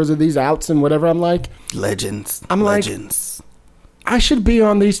the covers of these outs and whatever. I'm like, legends. Like, I should be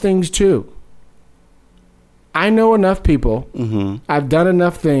on these things too. I know enough people. I've done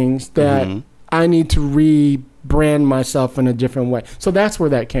enough things that I need to rebrand myself in a different way. So that's where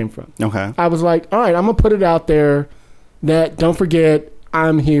that came from. Okay. I was like, all right, I'm going to put it out there that don't forget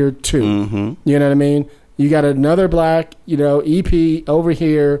I'm here too. You know what I mean? You got another black, EP over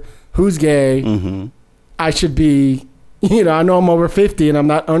here who's gay. I should be You know, I know I'm over 50 and I'm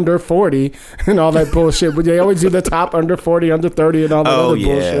not under 40 and all that bullshit. But they always do the top under 40, under 30 and all that other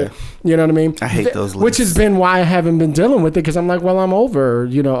bullshit. You know what I mean? I hate those lists. Which has been why I haven't been dealing with it, because I'm like, well, I'm over,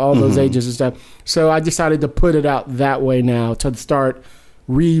 you know, all those ages and stuff. So I decided to put it out that way now, to start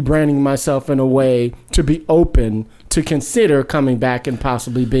rebranding myself in a way to be open to consider coming back and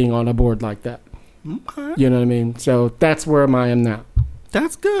possibly being on a board like that. Okay. You know what I mean? So that's where I am now.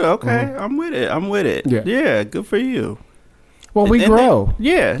 That's good. Okay. I'm with it. Yeah. Good for you. Well, we grow.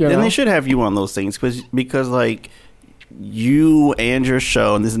 And they should have you on those things because like you and your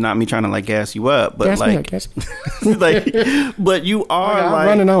show, and this is not me trying to like gas you up, but gas me. Like, but you are I'm like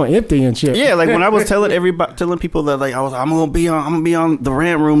running on empty and shit. Yeah, like when I was telling people that like I'm gonna be on the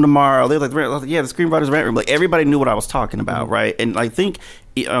rant room tomorrow. They're like, yeah, the Screenwriters Rant Room. Like everybody knew what I was talking about, right? And I think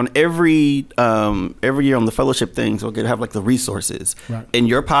on every year on the fellowship things, we'll have like the resources, right. And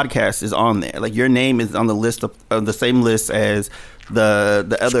your podcast is on there. Like your name is on the list of the same list as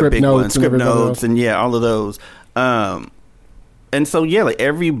the other Script big ones, Script Notes, else. and all of those. And so like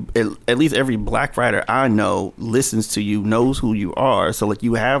at least every black writer I know listens to you, knows who you are. So like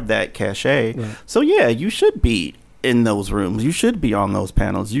you have that cachet. Right. So yeah, you should be in those rooms. You should be on those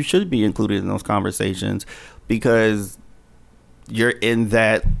panels. You should be included in those conversations because you're in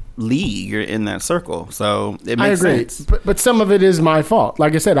that league. You're in that circle. So it makes sense. But some of it is my fault.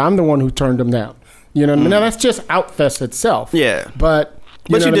 Like I said, I'm the one who turned them down. You know what I mean? Now that's just Outfest itself. Yeah. But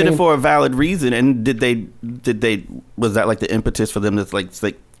you did it for a valid reason, and did they was that like the impetus for them to like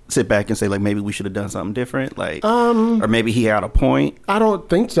sit back and say like maybe we should have done something different, like or maybe he had a point? I don't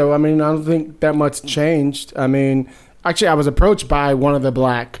think so. I mean, I don't think that much changed. I mean, actually, I was approached by one of the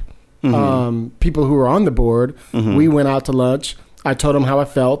black people who were on the board. We went out to lunch. I told him how I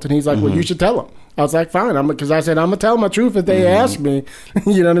felt, and he's like, "Well, you should tell them." I was like, "Fine," because I said I'm gonna tell my truth if they ask me.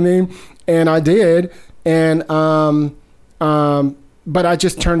 You know what I mean? And I did, and but I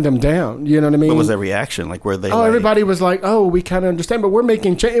just turned them down. You know what I mean? What was their reaction? Like, were they? Oh, everybody was like, "Oh, we kind of understand, but we're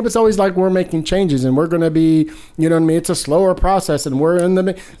making change." It was always like we're making changes, and we're going to be, you know what I mean? It's a slower process, and we're in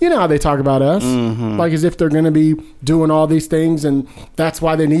the, you know how they talk about us, like as if they're going to be doing all these things, and that's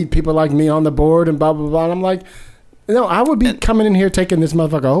why they need people like me on the board, and blah blah blah. And I'm like, no, I would be coming in here taking this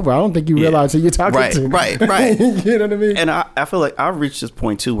motherfucker over. I don't think you realize who you're talking to. Right. You know what I mean? And I feel like I've reached this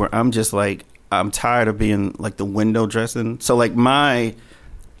point too where I'm just like, I'm tired of being like the window dressing. So like my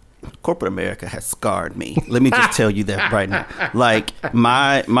corporate America has scarred me. Let me just tell you that right now. Like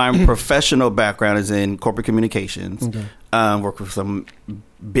my professional background is in corporate communications. Okay. Work with some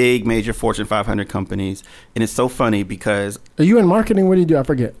big major Fortune 500 companies, and it's so funny because are you in marketing? What do you do? I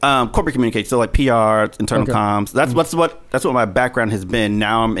forget. Corporate communications, so like PR, internal comms. That's what my background has been.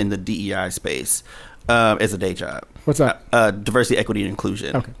 Now I'm in the DEI space as a day job. What's that? Diversity, equity, and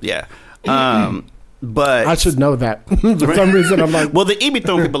inclusion. Okay. Yeah. But I should know that. For some reason, I'm like, well, the E be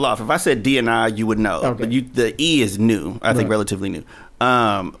throwing people off. If I said D&I, you would know. Okay. But the E is new. I think relatively new.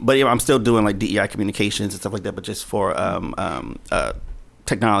 But yeah, I'm still doing like DEI communications and stuff like that, but just for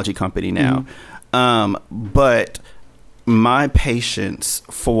technology company now. But my patience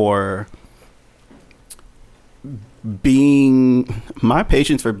for being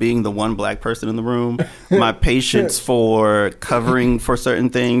the one black person in the room, my patience for covering for certain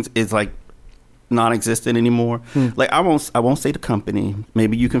things is like non-existent anymore. Like I won't say the company,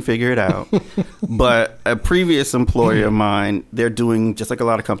 maybe you can figure it out. But a previous employer of mine, they're doing just like a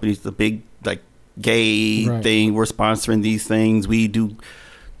lot of companies, the big like gay thing. We're sponsoring these things. We do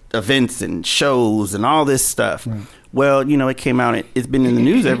events and shows and all this stuff. Well, you know, it came out, it's been in the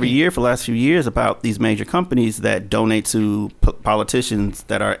news every year for the last few years about these major companies that donate to politicians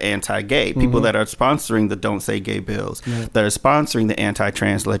that are anti-gay, people that are sponsoring the Don't Say Gay bills, that are sponsoring the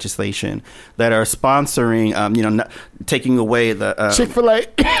anti-trans legislation, that are sponsoring, taking away the... Chick-fil-A.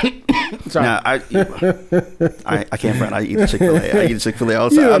 Sorry. Nah, I can't front. I eat Chick-fil-A. I eat Chick-fil-A all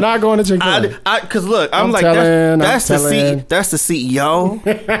the time. You're not going to Chick-fil-A. Because look, that's the CEO.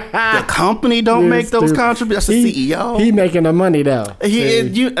 The company don't make those contributions. That's the CEO. He making the money though.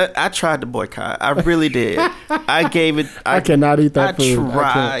 I tried to boycott. I really did. I gave it. I cannot eat that food. I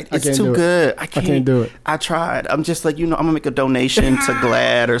tried. It's too good. I can't do it. I tried. I'm just like, I'm gonna make a donation to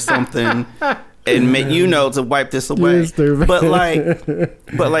GLAAD or something, and make to wipe this away. But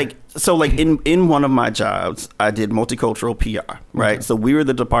in one of my jobs, I did multicultural PR. Right. Okay. So we were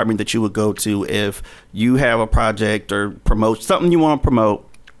the department that you would go to if you have a project or promote something you want to promote,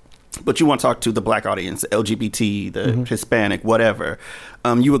 but you want to talk to the black audience, the LGBT, the Hispanic, whatever,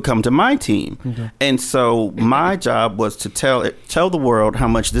 you would come to my team. Okay. And so my job was to tell the world how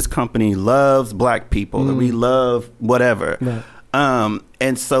much this company loves black people, that we love whatever. Right.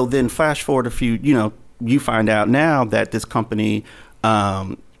 And so then flash forward a few, you find out now that this company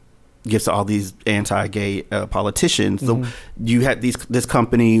gives to all these anti-gay politicians. So you had this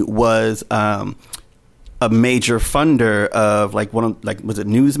company was a major funder of like was it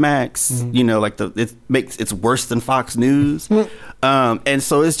Newsmax? You know, like it's worse than Fox News. And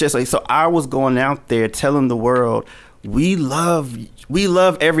so it's just like, so I was going out there telling the world, we love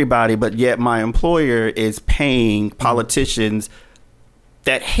everybody, but yet my employer is paying politicians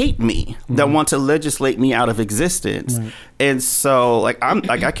that hate me, that want to legislate me out of existence. And so like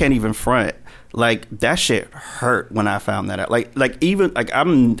I can't even front. Like that shit hurt when I found that out. Like even like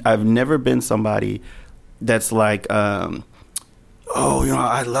I've never been somebody that's like, oh, you know,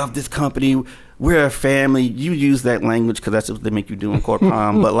 I love this company. We're a family. You use that language because that's what they make you do in Court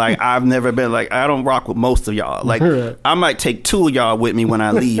Palm. But like, I've never been like, I don't rock with most of y'all. Like, I might take 2 of y'all with me when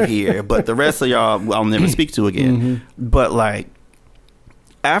I leave here, but the rest of y'all I'll never speak to again. But like,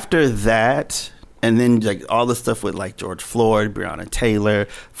 after that, and then like all the stuff with like George Floyd, Breonna Taylor,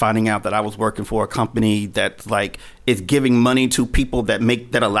 finding out that I was working for a company that like is giving money to people that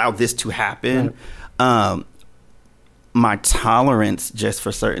allow this to happen. My tolerance just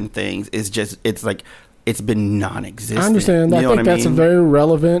for certain things is just, it's like, it's been non-existent. I understand. I think that's a very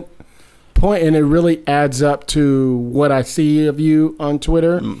relevant point, and it really adds up to what I see of you on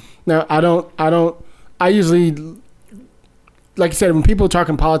Twitter. Now, I usually, like I said, when people are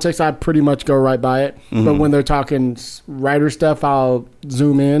talking politics, I pretty much go right by it. But when they're talking writer stuff, I'll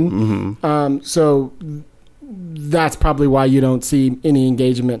zoom in. So that's probably why you don't see any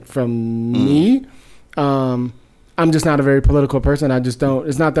engagement from me. I'm just not a very political person. I just don't.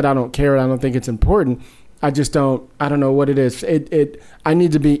 It's not that I don't care. I don't think it's important. I just don't. I don't know what it is. I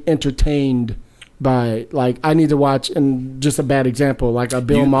need to be entertained by, like, I need to watch, and just a bad example, like a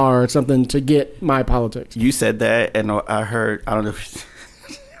Bill Maher or something to get my politics. You said that, and I heard, I don't know if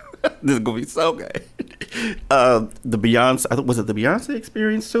this is gonna be so good. The Beyonce, I think, was it the Beyonce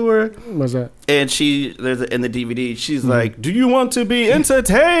Experience tour? What's that? And in the DVD, she's like, "Do you want to be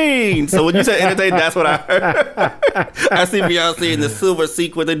entertained?" So when you said entertained, that's what I heard. I see Beyonce in the silver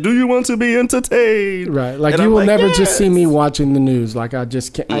sequin. And, "Do you want to be entertained?" Right, like, and you will never just see me watching the news. Like, I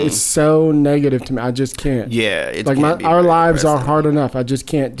just can't. It's so negative to me. I just can't. Yeah, it's like our lives are hard enough. I just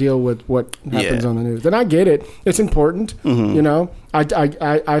can't deal with what happens on the news. And I get it. It's important. You know.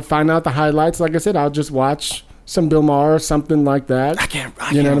 I find out the highlights. Like I said, I'll just watch some Bill Maher or something like that. I can't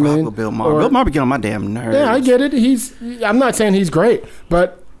rock with Bill Maher. Bill Maher be getting on my damn nerves. Yeah, I get it. I'm not saying he's great,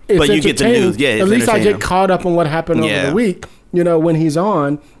 but it's you get the news. Yeah, at least I get caught up on what happened over the week. You know, when he's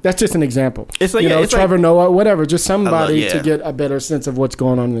on, that's just an example. It's like, it's Trevor Noah, whatever, just somebody to get a better sense of what's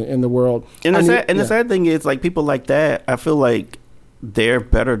going on in the world. And the sad thing is, like, people like that, I feel like they're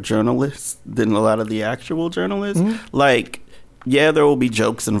better journalists than a lot of the actual journalists. Like, yeah, there will be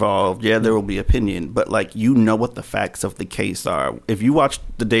jokes involved. Yeah, there will be opinion. But, like, you know what the facts of the case are. If you watch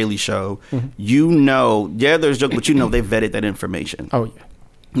The Daily Show, you know, there's jokes, but you know they vetted that information. Oh, yeah.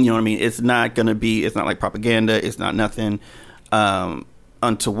 You know what I mean? It's not like propaganda. It's not nothing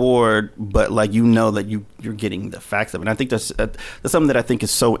untoward. But, like, you know that you're getting the facts of it. And I think that's something that I think is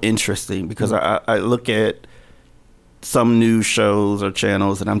so interesting, because I look at some news shows or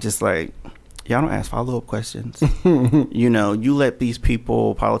channels and I'm just like, y'all don't ask follow-up questions. You know, you let these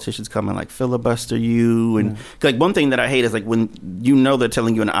politicians come and like filibuster you. And like, one thing that I hate is like when you know they're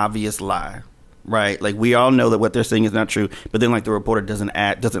telling you an obvious lie, right? Like, we all know that what they're saying is not true, but then like the reporter doesn't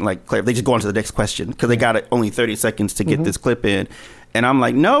like clarify. They just go on to the next question because they got only 30 seconds to get this clip in. And I'm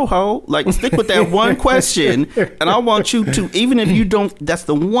like, no, ho, like, stick with that one question. And I want you to, even if you don't, that's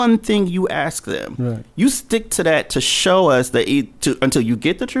the one thing you ask them. Right. You stick to that to show us that until you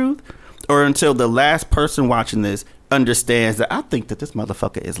get the truth, or until the last person watching this understands that I think that this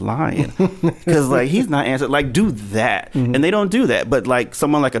motherfucker is lying, because like he's not answering. Like, do that, and they don't do that. But like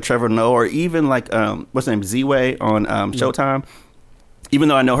someone like a Trevor Noah, or even like what's her name, Z-Way on Showtime. Even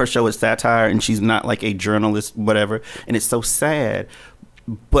though I know her show is satire and she's not like a journalist, whatever, and it's so sad,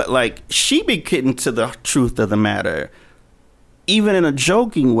 but like she be getting to the truth of the matter, even in a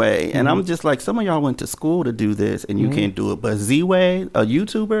joking way. And I'm just like, some of y'all went to school to do this and you can't do it. But Z-Way, a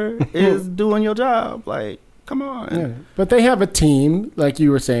YouTuber, is doing your job. Like, come on. Yeah. But they have a team, like you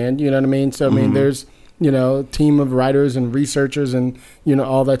were saying, you know what I mean? So, I mean, there's, you know, a team of writers and researchers and, you know,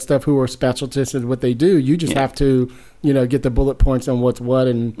 all that stuff who are specialists in what they do. You just have to, you know, get the bullet points on what's what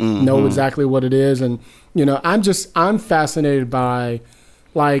and know exactly what it is. And, you know, I'm fascinated by,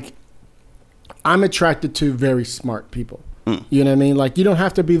 like, I'm attracted to very smart people. You know what I mean? Like, you don't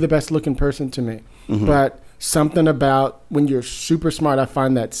have to be the best looking person to me, but something about when you're super smart, I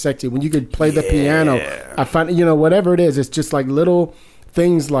find that sexy. When you could play the piano, I find, you know, whatever it is, it's just like little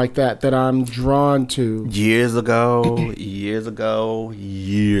things like that I'm drawn to? Years ago. You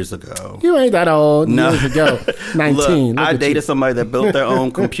ain't that old. No. Years ago. 19. Look, I dated somebody that built their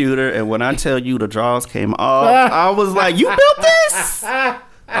own computer, and when I tell you the drawers came off, I was like, "You built this?"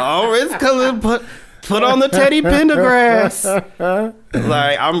 Oh, it's because put on the Teddy Pendergrass.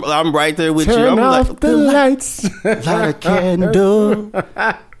 Like I'm right there with Turn you. I'm off like, the lights. light a candle.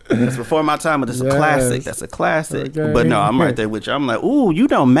 That's before my time, but it's a classic. That's a classic. Okay. But no, I'm right there with you. I'm like, ooh, you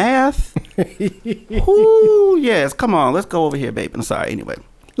know math. Ooh, yes. Come on, let's go over here, babe. I'm sorry. Anyway,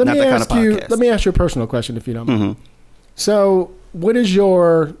 Let not me that kind ask of you. podcast. Let me ask you a personal question, if you don't mind. Mm-hmm. So,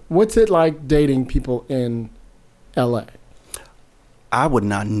 what's it like dating people in LA? I would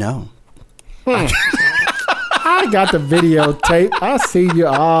not know. I got the videotape. I see you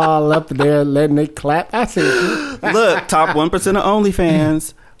all up there letting it clap. I see you. Look, top 1% of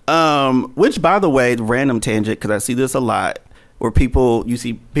OnlyFans. Which, by the way, random tangent, because I see this a lot, where you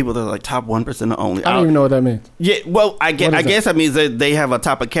see people that are like top 1% of Only. I don't even know what that means. Yeah, well, I guess that means that they have a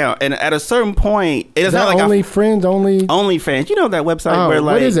top account, and at a certain point, it's Is not that like OnlyFans? You know that website Oh, where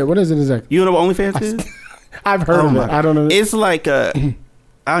like what is it? What is it exactly? You know what OnlyFans is? I've heard of it. I don't know. It's like I don't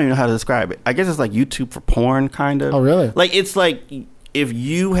even know how to describe it. I guess it's like YouTube for porn, kind of. Oh, really? Like it's like if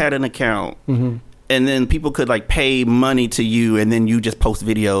you had an account. Mm-hmm. And then people could like pay money to you, and then you just post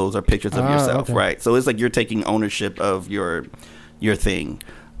videos or pictures of yourself, okay. right? So it's like you're taking ownership of your thing.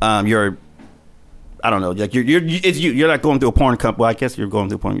 I don't know, like you're not going through a porn company. Well, I guess you're going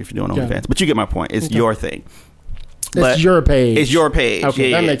through porn if you're doing OnlyFans, but you get my point. It's your thing. It's your page. It's your page.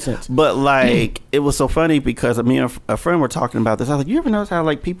 Okay, yeah, that makes sense. But like, it was so funny because me and a friend were talking about this. I was like, you ever notice how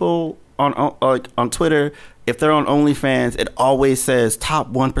like people on Twitter, if they're on OnlyFans, it always says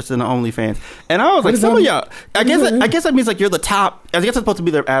top 1% of OnlyFans. And I was like, some of y'all, I guess that means like you're the top. I guess it's supposed to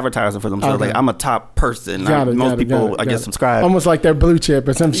be their advertising for themselves. Okay. Like I'm a top person. Most people, I guess, subscribe. Almost like they're blue chip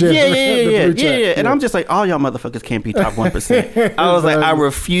or some shit. Yeah. And I'm just like, all y'all motherfuckers can't be top 1%. I was like, I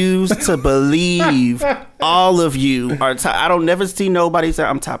refuse to believe all of you are top. I don't never see nobody say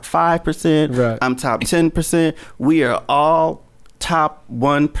I'm top 5%. Right. I'm top 10%. We are all top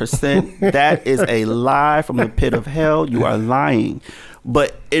 1%. That is a lie from the pit of hell. You are lying.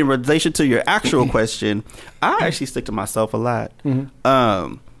 But in relation to your actual question, I actually stick to myself a lot.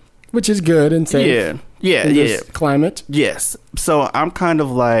 Mm-hmm. Which is good and safe. Yeah. This climate. Yes. So I'm kind of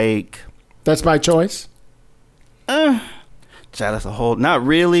like, that's by choice. Child, that's a whole. Not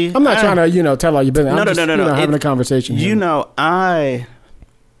really. I'm not trying to tell all your business. No. Having a conversation.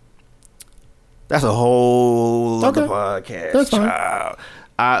 That's a whole other podcast. That's fine. Child.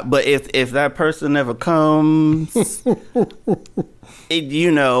 But if that person never comes,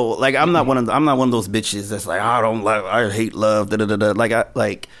 like I'm not one of those bitches that's like I hate love. Da, da, da, da.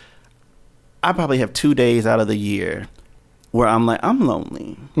 Like I probably have 2 days out of the year where I'm like I'm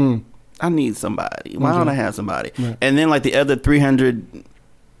lonely. I need somebody. Why don't I have somebody? Right. And then like the other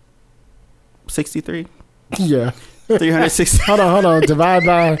 363. Yeah. 360. Hold on. Divide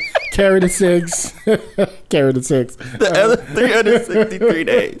by carry the 6. Carry the 6. The other 363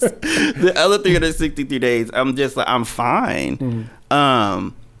 days. The other 363 days, I'm just like I'm fine. Mm-hmm.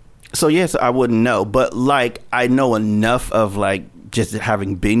 So yes, I wouldn't know, but like I know enough of like just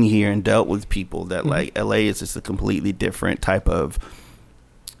having been here and dealt with people that like LA is just a completely different type of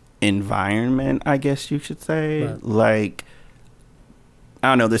environment, I guess you should say. Right. Like I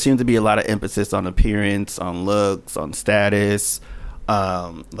don't know, there seems to be a lot of emphasis on appearance, on looks, on status.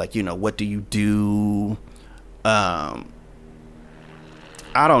 Like, what do you do? I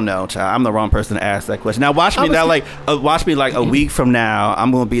don't know, child. I'm the wrong person to ask that question. Now watch me like a week from now,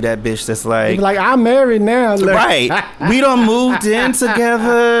 I'm gonna be that bitch that's like I'm married now. Right. We done moved in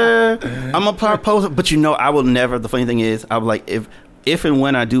together. I'm a propose, but I will never. The funny thing is, I'm like if and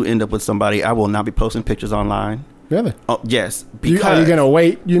when I do end up with somebody, I will not be posting pictures online. Really? Oh, yes. Because are you gonna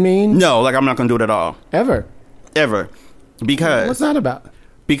wait? You mean? No, like I'm not gonna do it at all. Ever. Because what's that about?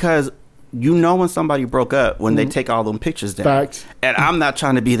 Because when somebody broke up when they take all them pictures down. Facts. And I'm not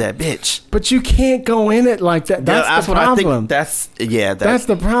trying to be that bitch. But you can't go in it like that. That's the problem. That's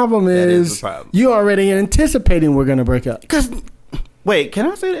the problem. That is the problem. You already anticipating we're gonna break up. Because wait, can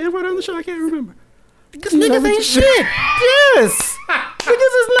I say the N-word on the show? I can't remember. Because niggas ain't shit. Yes.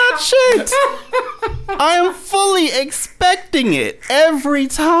 Niggas is not shit. I am fully expecting it every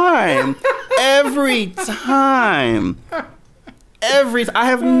time. I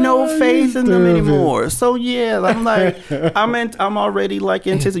have no faith in them anymore. So yeah, I'm like, I'm already like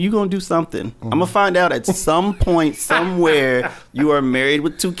anticipating. You're gonna do something. I'm gonna find out at some point somewhere you are married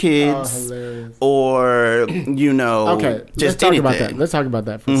with 2 kids, or Okay, just talk about that. Let's talk about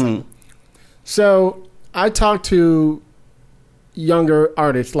that for a second. So I talked to younger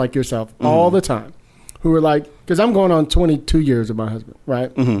artists like yourself all the time who are like, because I'm going on 22 years with my husband,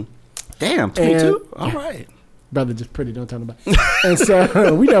 right? Mm-hmm. Damn, 22? All right. Brother, just pretty, don't tell nobody. And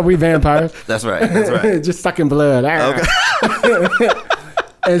so we know we vampires. That's right. That's right. Just sucking blood. Okay.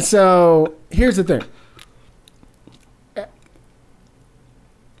 And so here's the thing.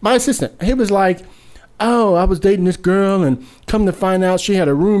 My assistant, he was like, oh, I was dating this girl and come to find out she had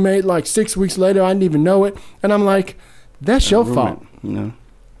a roommate like 6 weeks later. I didn't even know it. And I'm like, that's your fault. No.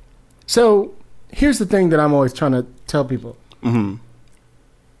 So here's the thing that I'm always trying to tell people. Mm-hmm.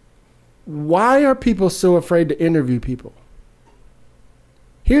 Why are people so afraid to interview people?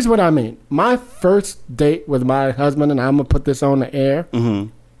 Here's what I mean. My first date with my husband, and I'm going to put this on the air,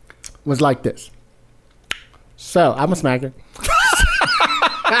 was like this. So, I'm a smacker.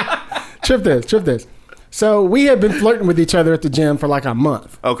 Trip this. So, we had been flirting with each other at the gym for like a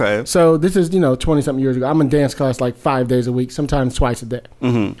month. Okay. So, this is, 20-something years ago. I'm in dance class like 5 days a week, sometimes twice a day.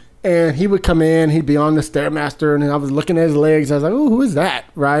 Mm-hmm. And he would come in, he'd be on the Stairmaster, and I was looking at his legs. I was like, oh, who is that?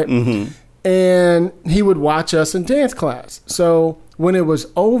 Right? Mm-hmm. And he would watch us in dance class. So when it was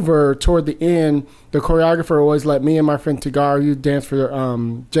over toward the end, the choreographer always let me and my friend Tigar, who danced for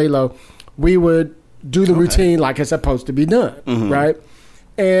J-Lo, we would do the routine like it's supposed to be done, right?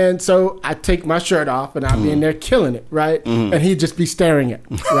 And so I'd take my shirt off, and I'd be in there killing it, right? And he'd just be staring at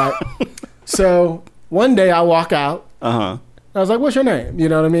me, right? So one day I walk out. I was like, what's your name? You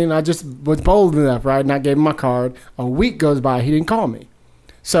know what I mean? I just was bold enough, right? And I gave him my card. A week goes by. He didn't call me.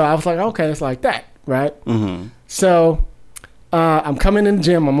 So I was like, okay, it's like that, right? Mm-hmm. So I'm coming in the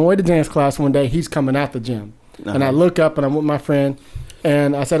gym. I'm on my way to dance class one day. He's coming out the gym. And I look up, and I'm with my friend.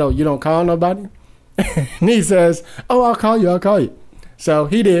 And I said, oh, you don't call nobody? And he says, oh, I'll call you. So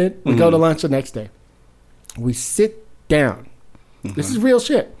he did. We go to lunch the next day. We sit down. This is real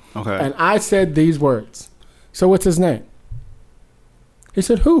shit. Okay. And I said these words. So what's his name? He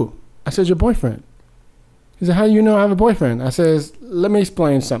said, who? I said, your boyfriend. He said, how do you know I have a boyfriend? I says, let me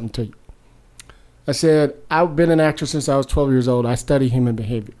explain something to you. I said, I've been an actor since I was 12 years old. I study human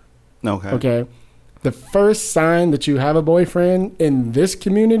behavior. Okay. The first sign that you have a boyfriend in this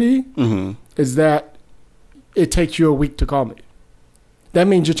community is that it takes you a week to call me. That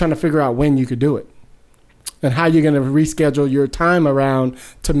means you're trying to figure out when you could do it and how you're going to reschedule your time around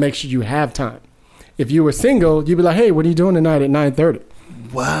to make sure you have time. If you were single, you'd be like, hey, what are you doing tonight at 9:30?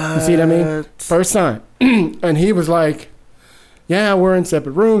 What? You see what I mean? First sign. And he was like, yeah, we're in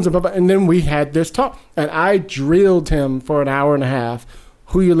separate rooms. And then we had this talk. And I drilled him for an hour and a half.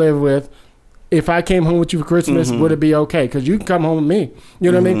 Who you live with. If I came home with you for Christmas, would it be okay? Because you can come home with me.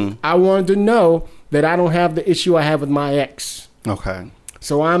 You know what I mean? I wanted to know that I don't have the issue I have with my ex. Okay.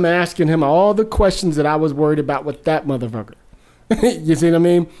 So I'm asking him all the questions that I was worried about with that motherfucker. You see what I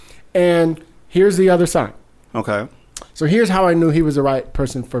mean? And here's the other sign. Okay. So here's how I knew he was the right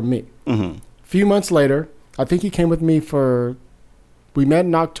person for me. A few months later, I think he came with me we met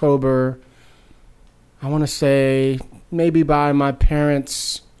in October. I want to say maybe by my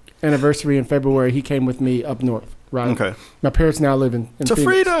parents' anniversary in February, he came with me up north, right? Okay. My parents now live in to Phoenix.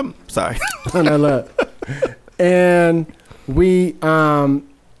 Freedom. Sorry. And I love. And we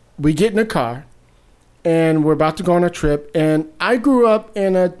get in a car. And we're about to go on a trip. And I grew up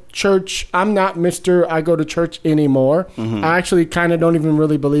in a church. I'm not Mr. I go to church anymore. I actually kind of don't even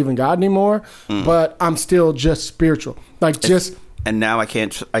really believe in God anymore. But I'm still just spiritual. And now I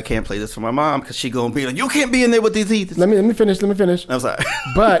can't play this for my mom because she gonna be like, you can't be in there with these heathens. Let me finish. I'm sorry.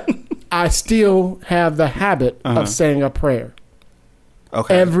 But I still have the habit of saying a prayer.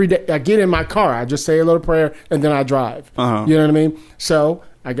 Okay. Every day. I get in my car. I just say a little prayer and then I drive. You know what I mean? So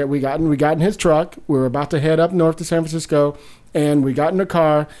we got in his truck. We were about to head up north to San Francisco, and we got in the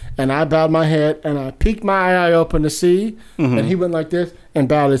car, and I bowed my head, and I peeked my eye open to see, and he went like this and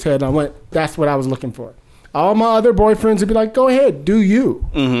bowed his head, and I went, that's what I was looking for. All my other boyfriends would be like, go ahead, do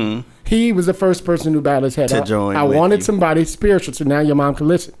you. He was the first person who bowed his head. I wanted somebody spiritual, so now your mom can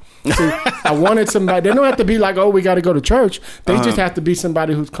listen. See, I wanted somebody. They don't have to be like, oh, we got to go to church. They just have to be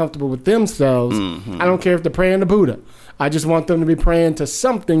somebody who's comfortable with themselves. I don't care if they're praying to Buddha. I just want them to be praying to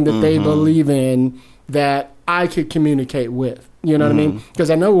something that they believe in that I could communicate with. You know what I mean? Because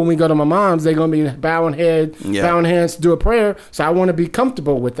I know when we go to my mom's, they're going to be bowing hands to do a prayer. So I want to be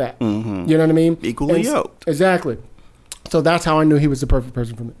comfortable with that. You know what I mean? Equally yoked. Exactly. So that's how I knew he was the perfect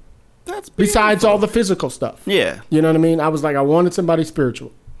person for me. That's beautiful. Besides all the physical stuff. Yeah. You know what I mean? I was like, I wanted somebody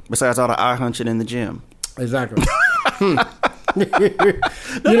spiritual. Besides all the eye hunching in the gym. Exactly. You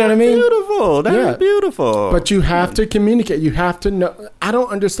know what I mean? Beautiful. That is beautiful. But you have to communicate. You have to know. I don't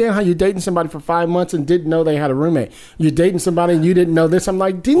understand how you're dating somebody for 5 months and didn't know they had a roommate. You're dating somebody and you didn't know this. I'm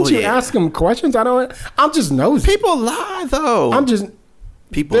like, didn't you ask them questions? I'm just nosy. People lie though.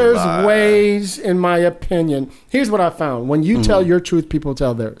 There's ways, in my opinion. Here's what I found. When you tell your truth, people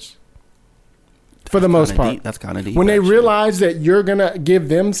tell theirs. For the most part. That's kind of deep. When they realize that you're going to give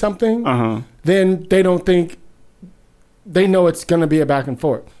them something, then they don't think, they know it's going to be a back and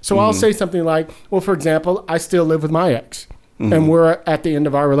forth. So I'll say something like, well, for example, I still live with my ex and we're at the end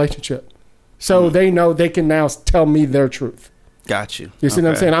of our relationship. So they know they can now tell me their truth. Got you. You see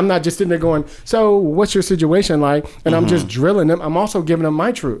what I'm saying? I'm not just sitting there going, so what's your situation like? And I'm just drilling them. I'm also giving them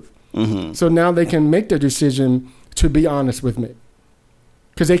my truth. So now they can make the decision to be honest with me.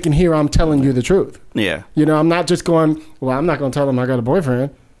 Because they can hear I'm telling you the truth. Yeah. You know, I'm not just going, well, I'm not going to tell them I got a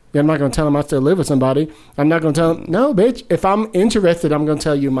boyfriend. I'm not going to tell them I still live with somebody. I'm not going to tell them, no, bitch. If I'm interested, I'm going to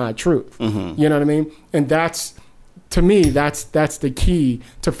tell you my truth. You know what I mean? And that's, to me, that's the key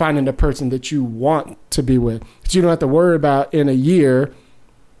to finding the person that you want to be with. Because you don't have to worry about in a year,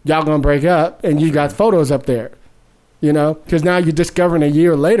 y'all going to break up and you got photos up there. You know? Because now you're discovering a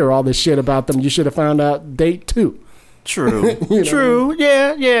year later all this shit about them. You should have found out date 2. True. True.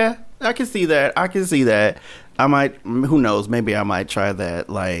 Yeah. I can see that. I might, who knows, maybe I might try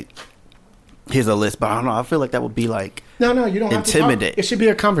that, like, here's a list, but I don't know. I feel like that would be like, no, you don't have to talk. It should be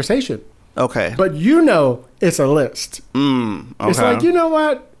a conversation. Okay. But you know it's a list. Okay. It's like, you know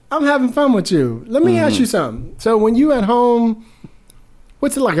what? I'm having fun with you. Let me ask you something. So when you at home,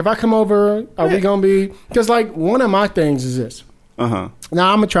 what's it like? If I come over, are we going to be, because like one of my things is this. Now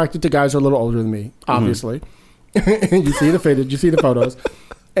I'm attracted to guys who are a little older than me, obviously. You see the footage, you see the photos,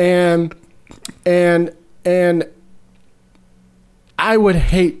 and I would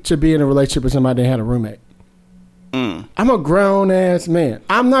hate to be in a relationship with somebody that had a roommate. I'm a grown ass man.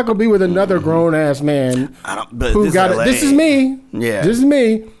 I'm not gonna be with another grown ass man who got it. This is me. Yeah, this is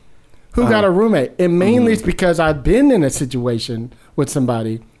me who got a roommate, and mainly it's because I've been in a situation with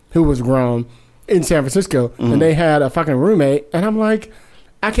somebody who was grown in San Francisco, and they had a fucking roommate, and I'm like,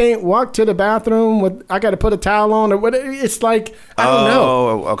 I can't walk to the bathroom I got to put a towel on or what. It's like, I don't know.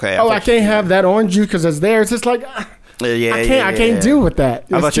 Oh, okay. I can't have that on juice because it's there. It's just like, I can't deal with that.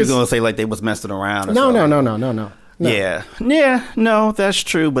 I thought you were going to say like they was messing around or No. Yeah. No, that's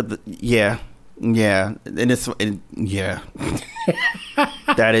true. But yeah. And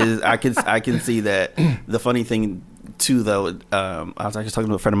that is, I can see that. The funny thing too, though, I was actually talking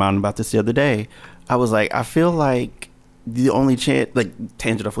to a friend of mine about this the other day. I was like, I feel like the only chance, like,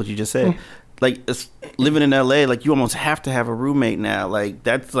 tangent off what you just said, like, living in LA, like, you almost have to have a roommate now. Like,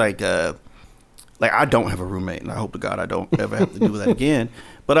 that's like I don't have a roommate, and I hope to God I don't ever have to do that again.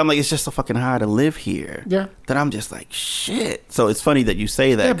 But I'm like, it's just so fucking hard to live here. Yeah. That I'm just like, shit. So it's funny that you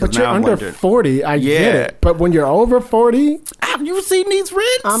say that. Yeah, but you're under 40. I get it. But when you're over 40, have you seen these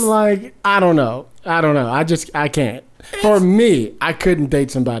rents? I'm like, I don't know. I can't. For me, I couldn't date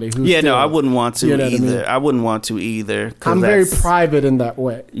somebody who's I wouldn't want to either. I wouldn't want to either. I'm very private in that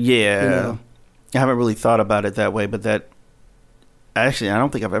way. Yeah. You know? I haven't really thought about it that way, but actually, I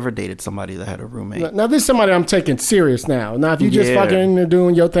don't think I've ever dated somebody that had a roommate. Now, this is somebody I'm taking serious now. Now, if you just fucking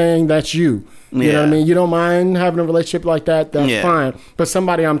doing your thing, that's you. You know what I mean? You don't mind having a relationship like that, that's fine. But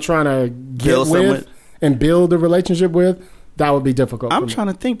somebody I'm trying to get with and build a relationship with, that would be difficult. I'm trying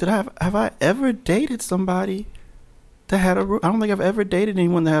to think that have I ever dated somebody that had I don't think I've ever dated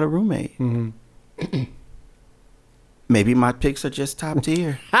anyone that had a roommate. Maybe my picks are just top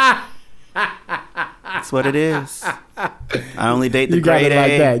tier. That's what it is. I only date the grade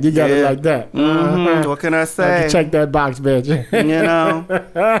A. You got it like that. What can I say? Check that box, bitch. You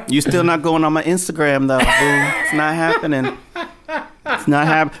know, you still not going on my Instagram though, boo. It's not happening. It's not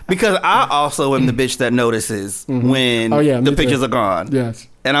happening because I also am the bitch that notices when the pictures are gone. Yes,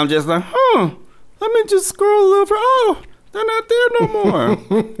 and I'm just like, let me just scroll over. Oh, they're not there no more.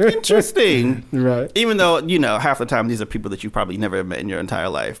 Interesting. Right. Even though, you know, half the time these are people that you probably never met in your entire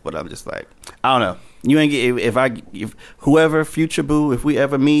life. But I'm just like, I don't know. You ain't get, if whoever, future boo, if we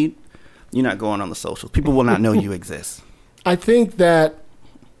ever meet, you're not going on the socials. People will not know you exist. I think that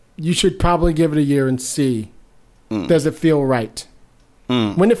you should probably give it a year and see. Does it feel right?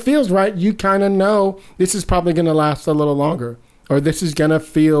 When it feels right, you kind of know this is probably going to last a little longer. Or this is going to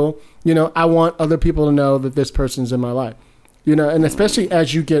feel, you know, I want other people to know that this person's in my life. You know, and especially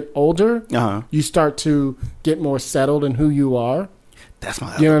as you get older, you start to get more settled in who you are. That's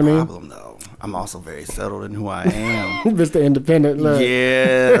my other problem, though. I'm also very settled in who I am. Mr. Independent. Look.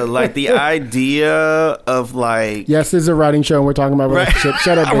 Yeah, like the idea of like... Yes, this is a writing show and we're talking about relationships.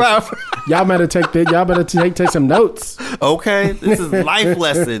 Shut up, bitch. Y'all better take some notes. Okay, this is life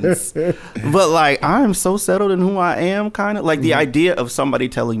lessons. But like, I'm so settled in who I am, kind of like the idea of somebody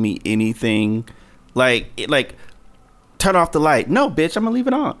telling me anything, like turn off the light. No, bitch, I'm gonna leave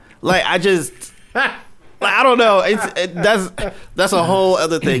it on. Like, I just, like, I don't know. That's a whole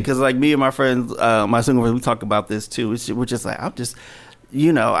other thing, because like me and my friends, my single friends, we talk about this too. We're just like, I've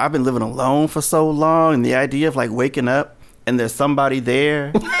been living alone for so long, and the idea of like waking up and there's somebody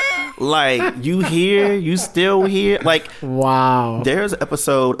there. Like, you still here. Like, wow. There's an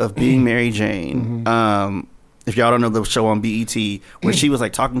episode of Being Mary Jane. If y'all don't know the show on BET, where she was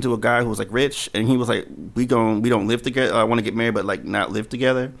like talking to a guy who was like rich, and he was like, we don't live together. I want to get married, but like not live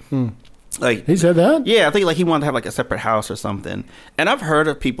together. Like, he said that? Yeah, I think like he wanted to have like a separate house or something. And I've heard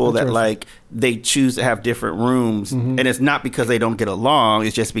of people that like they choose to have different rooms, and it's not because they don't get along.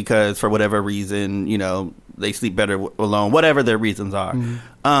 It's just because for whatever reason, they sleep better alone, whatever their reasons are.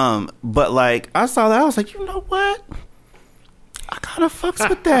 But like, I saw that, I was like, you know what? I kind of fucks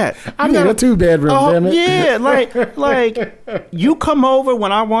with that. I need a 2-bedroom, damn it. Yeah, like you come over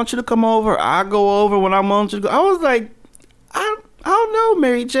when I want you to come over. I go over when I want you to go. I was like, I don't know,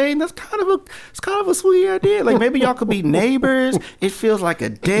 Mary Jane. That's kind of a sweet idea. Like, maybe y'all could be neighbors. It feels like a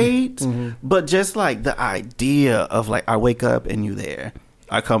date, but just like the idea of like, I wake up and you there.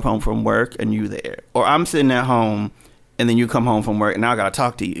 I come home from work and you there, or I'm sitting at home and then you come home from work and now I gotta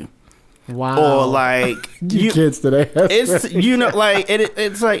talk to you. Wow. Or like you kids today. It's like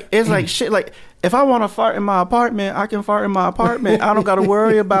it's like shit. Like, if I want to fart in my apartment, I can fart in my apartment. I don't got to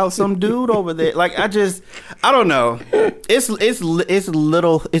worry about some dude over there. Like, I don't know. It's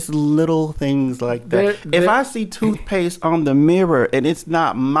little things like that. If I see toothpaste on the mirror and it's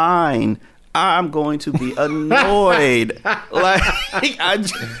not mine, I'm going to be annoyed. Like,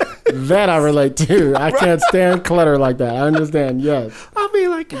 that I relate to. I can't stand clutter like that. I understand. Yes. I'll be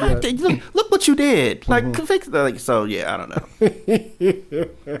like, God, look what you did. Like, fix that. Like, so yeah, I don't know.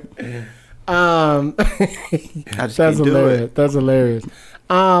 That's hilarious. That's hilarious.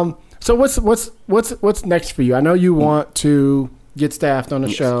 So what's next for you? I know you want to get staffed on a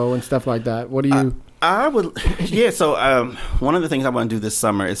show and stuff like that. What do you? I would, yeah. So one of the things I want to do this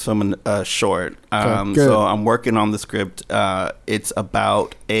summer is film a short. So I'm working on the script. It's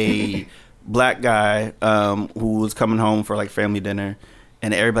about a black guy who was coming home for like family dinner,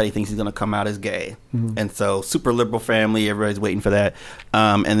 and everybody thinks he's gonna come out as gay. And so super liberal family, everybody's waiting for that.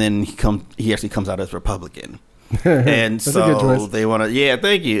 And then he actually comes out as Republican. And so they want to, yeah,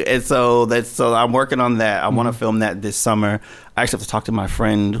 thank you. And so I'm working on that. I want to film that this summer. I actually have to talk to my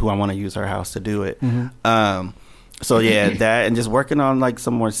friend who I want to use her house to do it. So yeah, that, and just working on like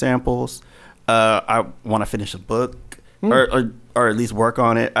some more samples. I want to finish a book or at least work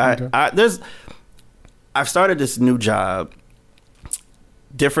on it. I've started this new job.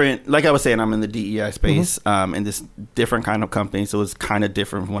 Different, like I was saying, I'm in the DEI space, in this different kind of company, so it's kind of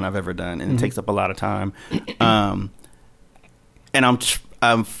different from what I've ever done, and it takes up a lot of time. And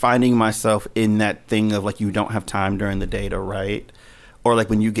I'm finding myself in that thing of like, you don't have time during the day to write, or like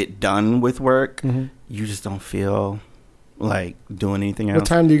when you get done with work, you just don't feel like doing anything else. What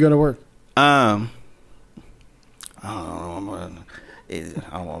time do you go to work? I don't know.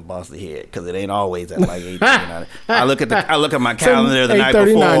 I don't want to boss the head because it ain't always at like 8:39. I look at my calendar the night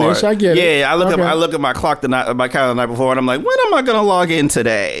before. I get it. Yeah, I look at my clock my calendar the night before, and I'm like, when am I gonna log in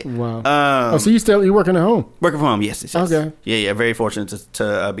today? Wow. So you're working at home? Working from home, yes. Okay. Yeah. Very fortunate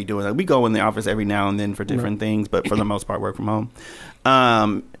to be doing that. We go in the office every now and then for different things, but for the most part, work from home.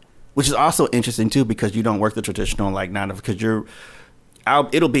 Which is also interesting too, because you don't work the traditional like 9 to 5, because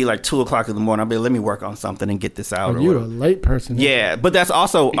it'll be like 2:00 in the morning. I'll be like, let me work on something and get this out. You're a late person. Yeah, but that's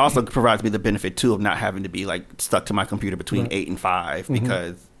also provides me the benefit too of not having to be like stuck to my computer between 8 and 5,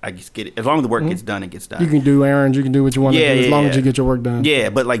 because I just get it. As long as the work gets done, it gets done. You can do errands. You can do what you want to do as long as you get your work done. Yeah,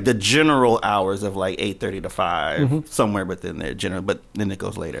 but like the general hours of like 8:30 to 5, somewhere within there, general. But then it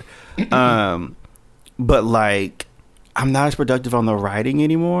goes later. But like, I'm not as productive on the writing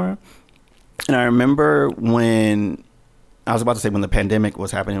anymore. And I remember when I was about to say when the pandemic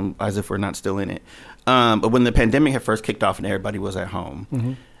was happening, as if we're not still in it. But when the pandemic had first kicked off and everybody was at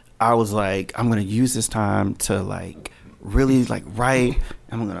home, I was like, I'm going to use this time to like really like write.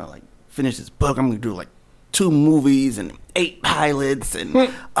 I'm going to like finish this book. I'm going to do like 2 movies and 8 pilots and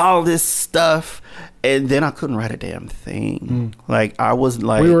all this stuff. And then I couldn't write a damn thing. Like, I was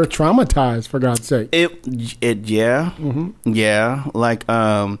like, we were traumatized, for God's sake. Yeah. Like,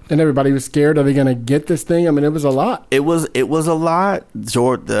 and everybody was scared. Are they going to get this thing? I mean, it was a lot. It was a lot.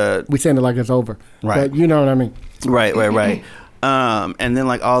 We saying it like it's over, right? But you know what I mean. Right. And then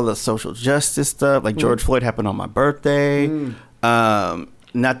like all the social justice stuff, like George Floyd happened on my birthday.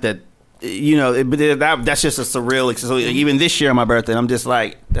 Not that that's just a surreal. So even this year on my birthday, I'm just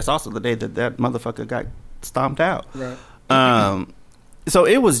like, that's also the day that motherfucker got stomped out. Right. So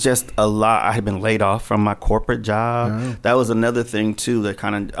it was just a lot. I had been laid off from my corporate job. Oh. That was another thing too. That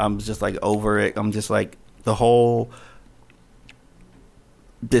kind of, I'm just like over it. I'm just like the whole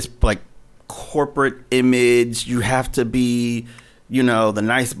this like corporate image. You have to be, the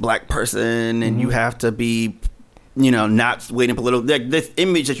nice black person, and you have to be, not waiting political. Like this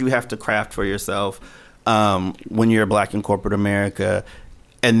image that you have to craft for yourself when you're black in corporate America.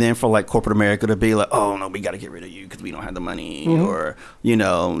 And then for like corporate America to be like, oh no, we got to get rid of you because we don't have the money, or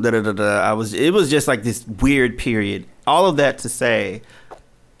It was just like this weird period. All of that to say,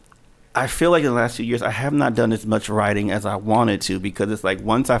 I feel like in the last few years I have not done as much writing as I wanted to, because it's like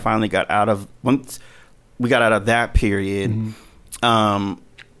once we got out of that period, now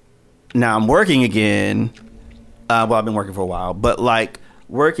I'm working again. Well, I've been working for a while, but like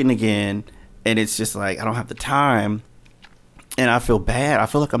working again, and it's just like I don't have the time. And I feel bad. I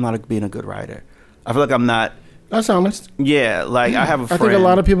feel like I'm not being a good writer. I feel like I'm not. That's honest. Yeah, like I have a friend. I think a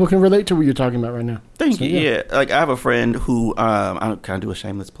lot of people can relate to what you're talking about right now. Thank you. Yeah, like I have a friend who I kind of do a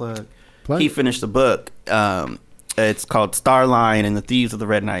shameless plug. He finished a book. It's called Starline and the Thieves of the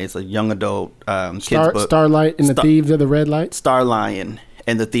Red Night. It's a young adult kids book. Starlight and the Thieves of the Red Light. Starlion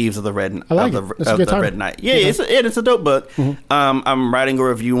and the Thieves of the Red I like the Red Night. Yeah, it's a dope book. I'm writing a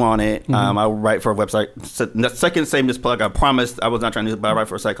review on it. I write for a website. The second shameless plug. I promised I was not trying to, but I write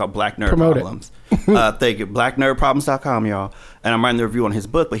for a site called Black Nerd Problems. Thank you, blacknerdproblems.com, y'all. And I'm writing the review on his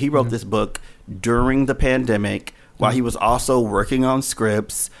book. But he wrote this book during the pandemic while he was also working on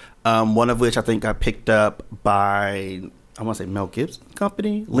scripts. One of which I think got picked up by, I want to say Mel Gibson's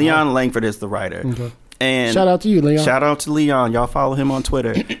company. Leon Langford is the writer. Okay. And shout out to you, Leon. Shout out to Leon. Y'all follow him on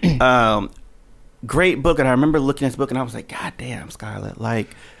Twitter. Great book. And I remember looking at his book and I was like, God damn, Scarlett.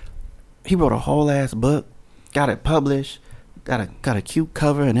 Like, he wrote a whole ass book, got it published, got a cute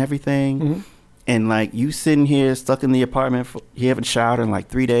cover and everything. And like, you sitting here stuck in the apartment, you haven't showered in like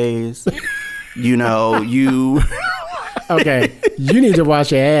 3 days. Okay, you need to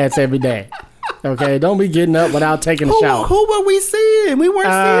wash your ass every day. Okay, don't be getting up without taking a shower. Who were we seeing? We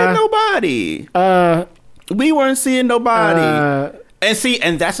weren't seeing nobody. We weren't seeing nobody.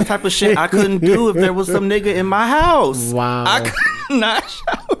 And that's the type of shit I couldn't do if there was some nigga in my house. Wow. I could not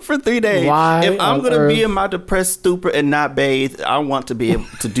shower for 3 days. Why if I'm going to be in my depressed stupor and not bathe, I want to be able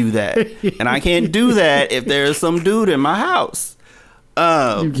to do that. And I can't do that if there's some dude in my house.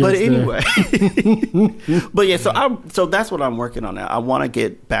 But anyway. But yeah, so that's what I'm working on now. I want to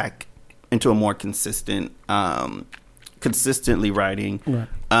get back into a more consistently writing. Right.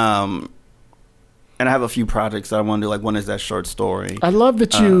 And I have a few projects that I want to do. Like one is that short story. I love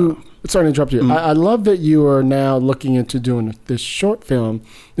that you. Sorry to interrupt you. I love that you are now looking into doing this short film,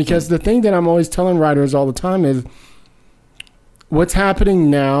 because the thing that I'm always telling writers all the time is what's happening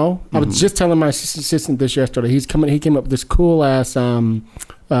now. I was just telling my assistant this yesterday. He came up with this cool ass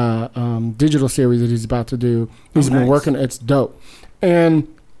digital series that he's about to do. He's been working. It's dope, and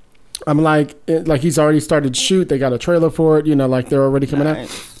I'm like he's already started to shoot. They got a trailer for it. Like they're already coming out.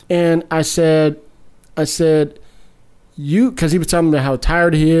 And I said, because he was telling me how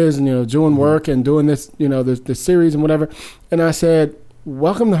tired he is, and doing work and doing this, this series and whatever. And I said,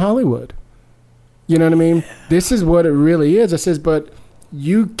 welcome to Hollywood. You know what I mean? This is what it really is. I says, but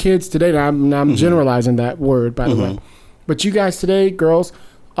you kids today, and I'm generalizing that word, by the way, but you guys today, girls,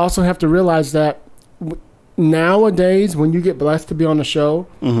 also have to realize that nowadays, when you get blessed to be on a show,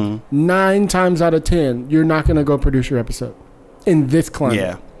 9 times out of 10, you're not going to go produce your episode in this climate.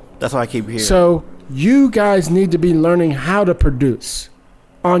 Yeah, that's what I keep hearing. So you guys need to be learning how to produce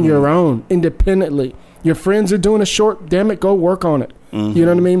on your own, independently. Your friends are doing a short, damn it, go work on it. You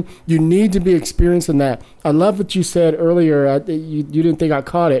know what I mean? You need to be experienced in that. I love what you said earlier. You didn't think I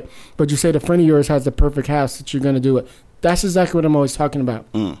caught it, but you said a friend of yours has the perfect house that you're going to do it. That's exactly what I'm always talking about.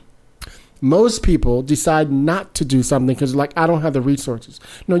 Most people decide not to do something because I don't have the resources.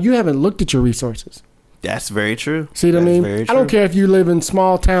 No, you haven't looked at your resources. That's very true. See what I mean? I don't care if you live in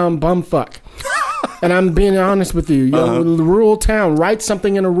small town bumfuck. And I'm being honest with you. Rural town. Write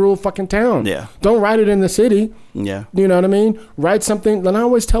something in a rural fucking town. Yeah. Don't write it in the city. Yeah. You know what I mean? Write something. And I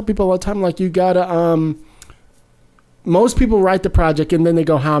always tell people all the time, like, you gotta, most people write the project and then they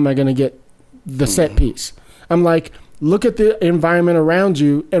go, how am I going to get the set piece? I'm like, look at the environment around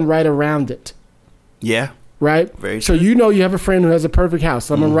you and write around it. Yeah. Right? Very true. So you have a friend who has a perfect house.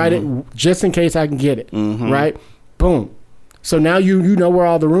 So I'm going to write it just in case I can get it. Right? Boom. So now you know where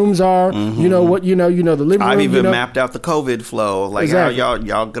all the rooms are. You know what the living room. I've even mapped out the COVID flow. Like how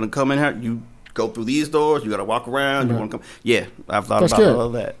y'all gonna come in here. You go through these doors. You got to walk around. You want to come. Yeah, I've thought That's about good. all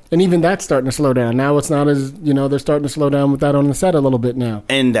of that. And even that's starting to slow down. Now it's not as, they're starting to slow down with that on the set a little bit now.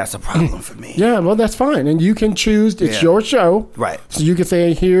 And that's a problem for me. Yeah, well, that's fine. And you can choose. It's your show. Right. So you can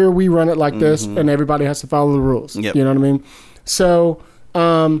say, here, we run it like this, and everybody has to follow the rules. Yep. You know what I mean? So,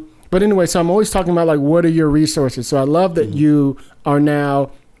 but anyway, so I'm always talking about, like, what are your resources? So I love that you are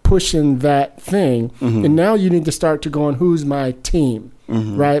now pushing that thing. And now you need to start to go on who's my team,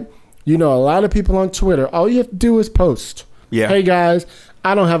 right? A lot of people on Twitter, all you have to do is post. Yeah. Hey, guys,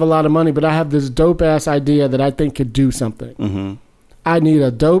 I don't have a lot of money, but I have this dope-ass idea that I think could do something. I need a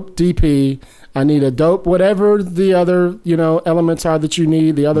dope DP. I need a dope whatever the other, elements are that you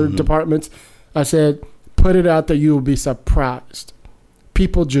need, the other departments. I said, put it out there. You will be surprised.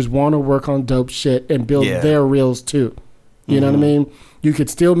 People just want to work on dope shit and build their reels too. You know what I mean? You could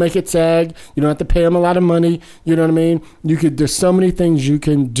still make it SAG. You don't have to pay them a lot of money. You know what I mean? There's so many things you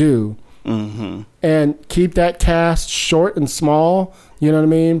can do. And keep that cast short and small. You know what I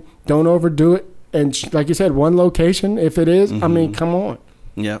mean? Don't overdo it. And like you said, one location, if it is, I mean, come on.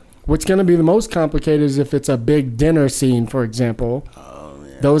 Yep. What's going to be the most complicated is if it's a big dinner scene, for example. Oh,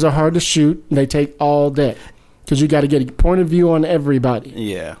 yeah. Those are hard to shoot. They take all day because you got to get a point of view on everybody.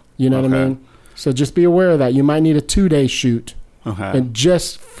 Yeah. You know what I mean? So just be aware of that. You might need a 2-day shoot. And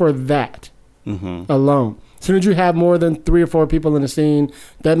just for that alone. As soon as you have more than 3 or 4 people in the scene,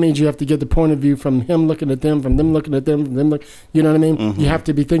 that means you have to get the point of view from him looking at them, from them looking at them, from them you know what I mean? You have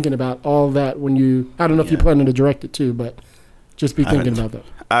to be thinking about all that when you, I don't know if you're planning to direct it too, but just be thinking about that.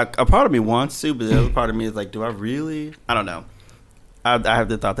 A part of me wants to, but the other part of me is like, do I really? I don't know. I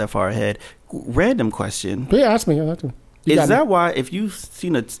haven't thought that far ahead. Random question. But yeah, ask me. Is that why if you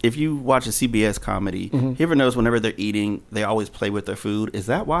watch a CBS comedy, you ever notice whenever they're eating, they always play with their food? Is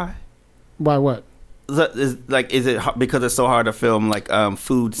that why? Why what? Is it because it's so hard to film like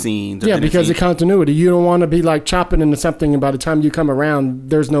food scenes? Yeah, because of continuity. You don't want to be like chopping into something, and by the time you come around,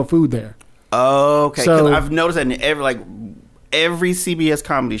 there's no food there. Oh, okay. So I've noticed that in every CBS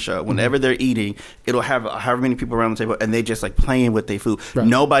comedy show, whenever they're eating, it'll have however many people around the table, and they just like playing with their food. Right.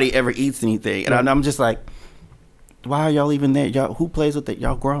 Nobody ever eats anything, and I'm just like, why are y'all even there? Y'all, who plays with it?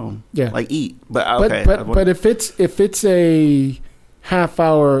 Y'all grown. Yeah. Like eat. But okay. But if it's a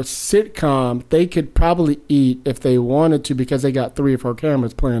half-hour sitcom, they could probably eat if they wanted to because they got 3 or 4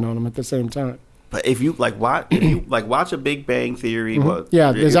 cameras playing on them at the same time. But if you watch a Big Bang Theory,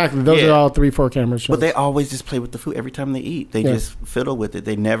 exactly. Those are all 3, 4 camera shows. But they always just play with the food every time they eat. They just fiddle with it.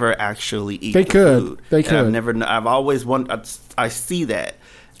 They never actually eat. They could. Food. They could. I've always wanted. I see that.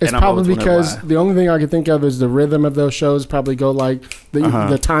 It's probably because the only thing I can think of is the rhythm of those shows probably go like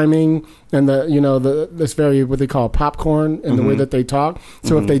the timing and this very what they call popcorn and the way that they talk.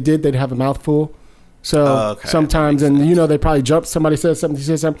 So if they did, they'd have a mouthful. So sometimes, and they probably jump. Somebody says something, he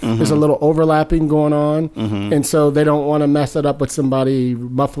says something. There's a little overlapping going on, and so they don't want to mess it up with somebody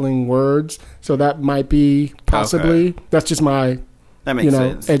muffling words. So that might be possibly. That's just my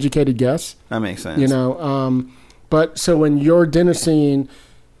sense. Educated guess. That makes sense. But so in your dinner scene,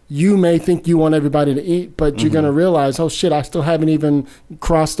 you may think you want everybody to eat, but you're going to realize, oh shit, I still haven't even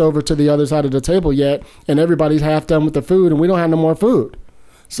crossed over to the other side of the table yet, and everybody's half done with the food, and we don't have no more food.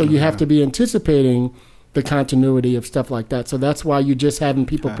 So you have to be anticipating the continuity of stuff like that. So that's why you're just having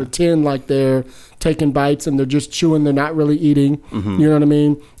people pretend like they're taking bites and they're just chewing, they're not really eating. You know what I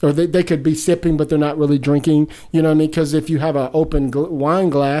mean? Or they could be sipping, but they're not really drinking. You know what I mean? Because if you have an open wine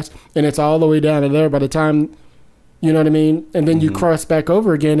glass and it's all the way down to there, by the time... You know what I mean? And then you cross back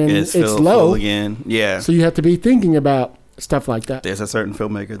over again and it's low again. Yeah. So you have to be thinking about stuff like that. There's a certain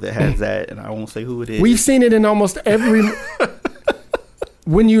filmmaker that has that, and I won't say who it is. We've seen it in almost every...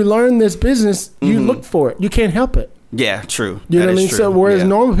 When you learn this business, you look for it. You can't help it. Yeah, true. You know what I mean? True. So whereas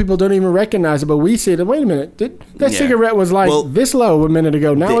normal people don't even recognize it, but we see it. Wait a minute. That cigarette was like this low a minute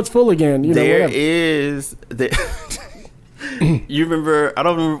ago. Now it's full again. You remember? I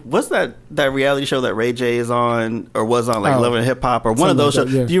don't remember. What's that reality show that Ray J is on or was on, like Love and Hip Hop or one of those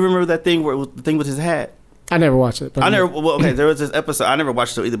shows? Do you remember that thing where it was the thing with his hat? I never watched it. There was this episode. I never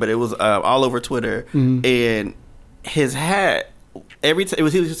watched it either, but it was all over Twitter, and his hat. Every time it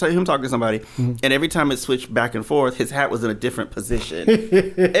was him talking to somebody, and every time it switched back and forth, his hat was in a different position.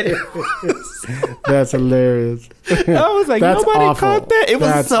 That's hilarious. I was like, nobody awful. caught that. It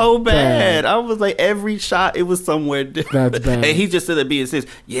was so bad. I was like, every shot, it was somewhere different. That's bad. And he just said that being says,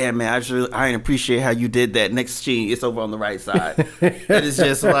 yeah, man, I appreciate how you did that. Next scene, it's over on the right side. And it's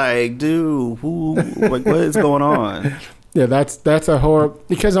just like, dude, what is going on? Yeah, that's a horror,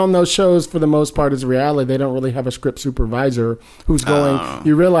 because on those shows, for the most part, it's reality. They don't really have a script supervisor who's going.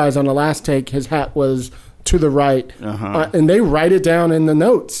 You realize on the last take, his hat was to the right, and they write it down in the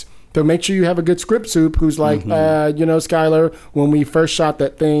notes. So make sure you have a good script soup who's like, Skylar, when we first shot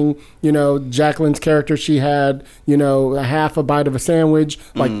that thing, Jacqueline's character, she had, a half a bite of a sandwich.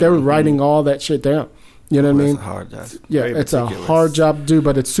 Like they were writing all that shit down. You know what I mean? It's a hard job to do,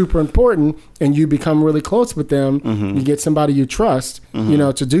 but it's super important. And you become really close with them. You get somebody you trust,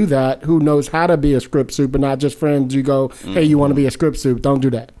 to do that, who knows how to be a script soup, but not just friends. You go, hey, you want to be a script soup? Don't do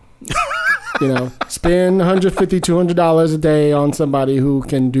that. Spend $150, $200 a day on somebody who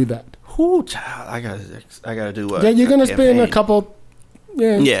can do that. Whoo, child, I gotta do what? Yeah, you're gonna spend a couple.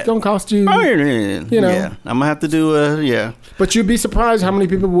 Yeah, it's gonna cost you. Yeah, I'm gonna have to do But you'd be surprised how many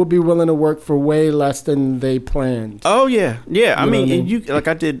people would be willing to work for way less than they planned. Oh yeah. I mean, and you like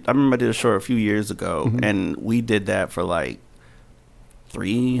I remember I did a short a few years ago, and we did that for like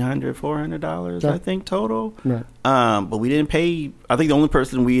 $300, $400, I think total. Right. But we didn't pay. I think the only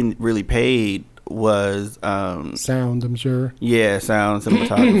person we really paid was sound. I'm sure. Yeah, sound,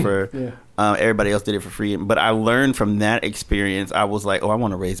 cinematographer. Everybody else did it for free. But I learned from that experience. I was like, I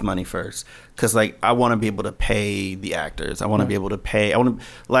want to raise money first, because like I want to be able to pay the actors. I want to be able to pay.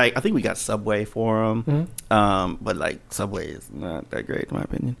 I think we got Subway for them. But like Subway is not that great in my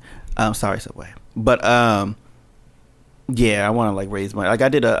opinion. Sorry, Subway. But yeah, I want to like raise money. Like I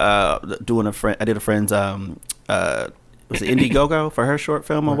did a friend's was it Indiegogo for her short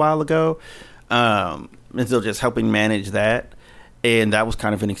film a while ago. And so just helping manage that. And that was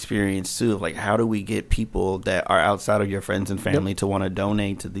kind of an experience too of like, how do we get people that are outside of your friends and family to want to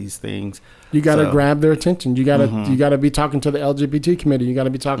donate to these things? You got to grab their attention. You got to be talking to the LGBT committee. You got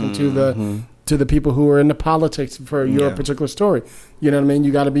to be talking to the people who are into politics for your particular story. You know what I mean?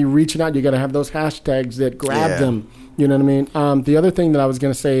 You got to be reaching out. You got to have those hashtags that grab them. You know what I mean? The other thing that I was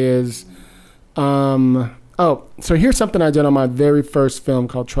going to say is, so here's something I did on my very first film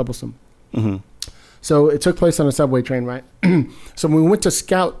called Troublesome. So it took place on a subway train, right? So when we went to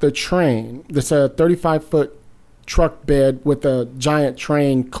scout the train, this a 35-foot truck bed with a giant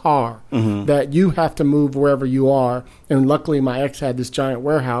train car that you have to move wherever you are. And luckily my ex had this giant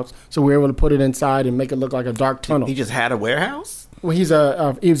warehouse, so we were able to put it inside and make it look like a dark tunnel. He just had a warehouse? Well, he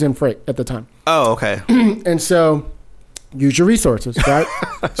was in freight at the time. Oh, okay. And so use your resources, right?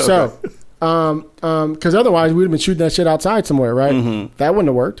 Okay. So because otherwise we'd have been shooting that shit outside somewhere, right? That wouldn't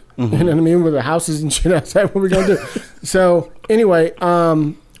have worked. You know what I mean? With the houses and shit outside, what are we gonna do? So anyway,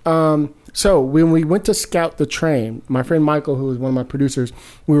 so when we went to scout the train, my friend Michael, who was one of my producers,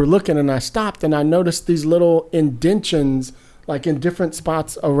 we were looking, and I stopped and I noticed these little indentions like in different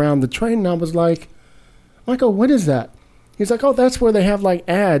spots around the train, and I was like, Michael, what is that? He's like, oh, that's where they have like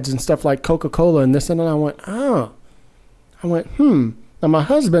ads and stuff like Coca-Cola and this and that. I went, Now, my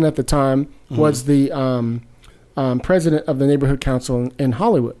husband at the time was the president of the neighborhood council in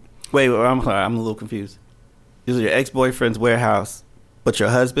Hollywood. Wait, I'm sorry. I'm a little confused. This is your ex-boyfriend's warehouse, but your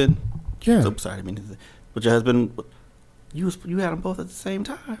husband? Yeah. Oops, sorry. But your husband, you had them both at the same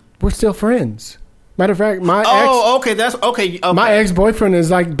time. We're still friends. Matter of fact, okay. That's okay. My ex-boyfriend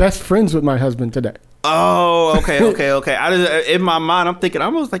is like best friends with my husband today. Oh, okay. In my mind, I'm thinking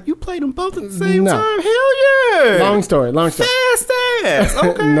almost like you played them both at the same time. Hell yeah! Long story. Fast ass.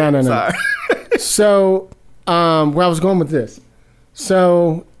 Okay. No. Sorry. So, where I was going with this.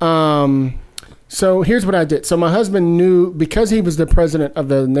 So here's what I did. So my husband knew, because he was the president of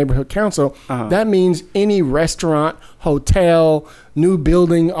the neighborhood council, that means any restaurant, hotel, new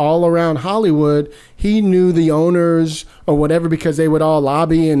building all around Hollywood, he knew the owners or whatever, because they would all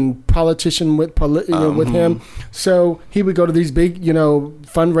lobby and politician with him. So he would go to these big,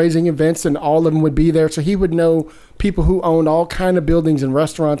 fundraising events, and all of them would be there. So he would know people who owned all kind of buildings and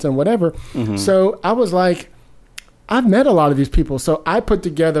restaurants and whatever. So I was like, I've met a lot of these people, so I put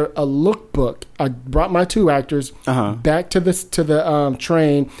together a lookbook. I brought my two actors back to the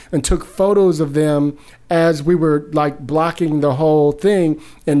train and took photos of them as we were like blocking the whole thing.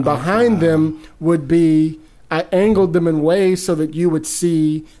 And behind them would be, I angled them in ways so that you would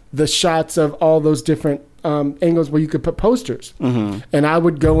see the shots of all those different angles where you could put posters. And I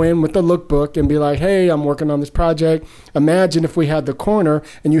would go in with the lookbook and be like, hey, I'm working on this project. Imagine if we had the corner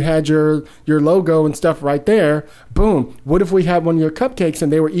and you had your logo and stuff right there. Boom. What if we had one of your cupcakes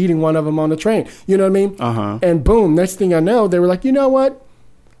and they were eating one of them on the train? You know what I mean? And boom, next thing I know, they were like, you know what?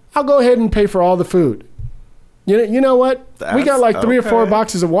 I'll go ahead and pay for all the food. You know what? We got like 3 or 4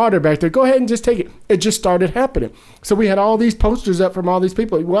 boxes of water back there. Go ahead and just take it. It just started happening. So we had all these posters up from all these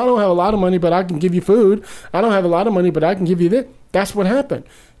people. Well, I don't have a lot of money, but I can give you food. I don't have a lot of money, but I can give you this. That's what happened.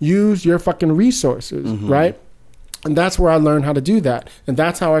 Use your fucking resources, right? And that's where I learned how to do that. And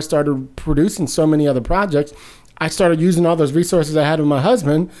that's how I started producing so many other projects. I started using all those resources I had with my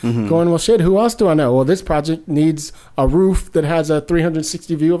husband, going, well, shit, who else do I know? Well, this project needs a roof that has a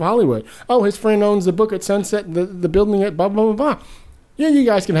 360 view of Hollywood. Oh, his friend owns the book at Sunset, the building at blah, blah, blah, blah. Yeah, you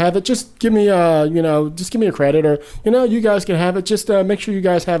guys can have it. Just give me just give me a credit, or, you guys can have it. Just make sure you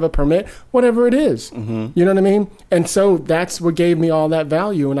guys have a permit, whatever it is. You know what I mean? And so that's what gave me all that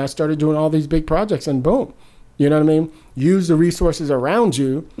value. And I started doing all these big projects, and boom, you know what I mean? Use the resources around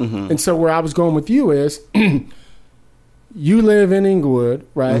you. And so where I was going with you is, you live in Inglewood,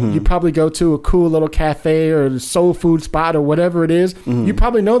 right? You probably go to a cool little cafe or soul food spot or whatever it is. You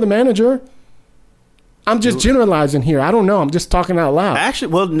probably know the manager. I'm just generalizing here. I don't know. I'm just talking out loud.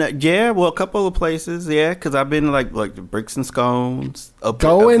 Actually, a couple of places, because I've been like the Bricks and Scones.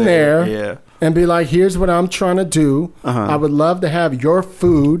 Go in there and be like, here's what I'm trying to do. I would love to have your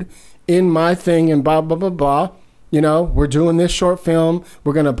food in my thing and blah, blah, blah, blah. We're doing this short film.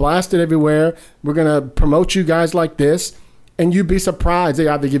 We're going to blast it everywhere. We're going to promote you guys like this. And you'd be surprised. They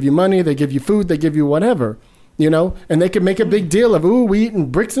either give you money, they give you food, they give you whatever. And they could make a big deal of, we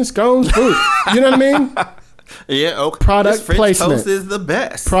eating Bricks and Scones food. You know what I mean? Yeah, okay. Product placement. Toast is the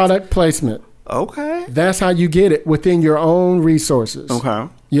best. Product placement. Okay. That's how you get it within your own resources. Okay.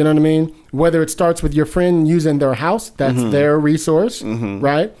 You know what I mean? Whether it starts with your friend using their house, that's their resource,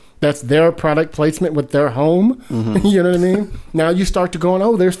 right? That's their product placement with their home. You know what I mean? Now you start to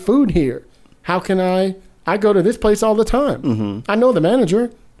going, there's food here. How can I go to this place all the time. I know the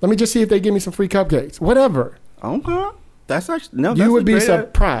manager. Let me just see if they give me some free cupcakes. Whatever. Okay. That's actually you would be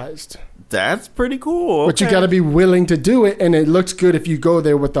surprised. That's pretty cool. But you got to be willing to do it, and it looks good if you go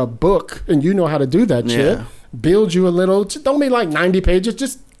there with a book and you know how to do that shit. Build you a little. Don't be like 90 pages,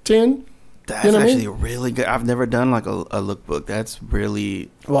 just 10. That's actually really good. I've never done like a lookbook. That's really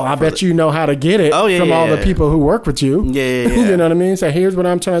well. I bet you know how to get it from all the people who work with you. Yeah. You know what I mean? So here's what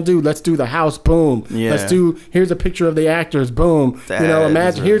I'm trying to do. Let's do the house. Boom. Yeah. Here's a picture of the actors. Boom.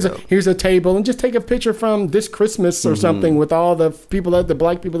 Imagine here's a table, and just take a picture from this Christmas or something with all the people at the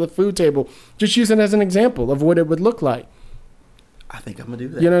black people at the food table. Just use it as an example of what it would look like. I think I'm gonna do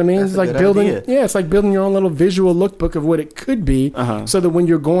that. You know what I mean? That's it's like building. Idea. Yeah, it's like building your own little visual lookbook of what it could be, so that when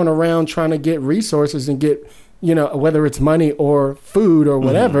you're going around trying to get resources and get, whether it's money or food or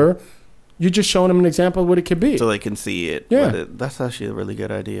whatever, you're just showing them an example of what it could be, so they can see it. Yeah, that's actually a really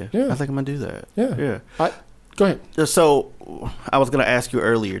good idea. Yeah, I think I'm gonna do that. Yeah. Go ahead. So I was gonna ask you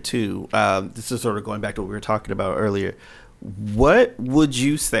earlier too. This is sort of going back to what we were talking about earlier. What would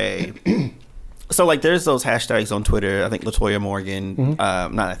you say? So, like, there's those hashtags on Twitter. I think Latoya Morgan, I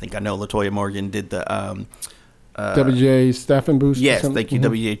know Latoya Morgan did the WGA Staffing Booth. Yes, thank you,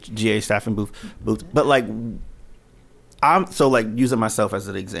 WGA Staffing Booth. But, like, I'm using myself as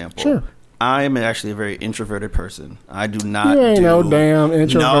an example. Sure. I am actually a very introverted person. I do not. You ain't no damn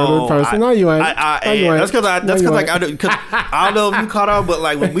introverted person. No, you ain't. That's because I don't know if you caught on, but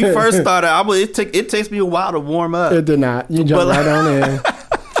like when we first started, it takes me a while to warm up. It did not. You jumped right on in.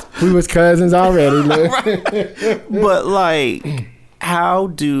 We was cousins already. Right. But like, I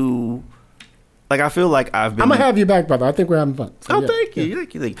feel like I've been. I'm gonna have you back, brother. I think we're having fun. So, thank you.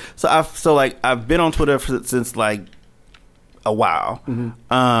 Thank you. So I've been on Twitter since like a while.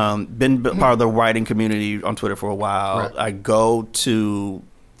 Been part of the writing community on Twitter for a while. Right. I go to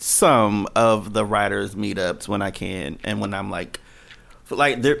some of the writers' meetups when I can, and when I'm like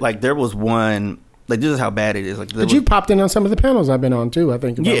there was one. Like, this is how bad it is. Like, but you popped in on some of the panels I've been on too, I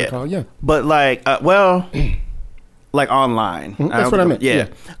think. If I recall. Yeah. But like, like online. That's what I meant. Yeah.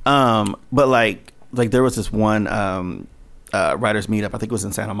 But like there was this one writers meetup. I think it was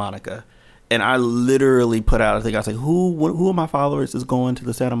in Santa Monica, and I literally put out. I was like, who of my followers is going to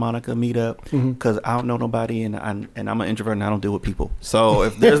the Santa Monica meetup? Because I don't know nobody, and I'm an introvert and I don't deal with people. So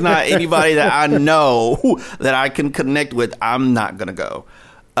if there's not anybody that I know that I can connect with, I'm not gonna go.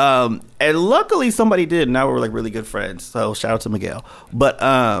 And luckily somebody did. Now we're like really good friends. So shout out to Miguel. But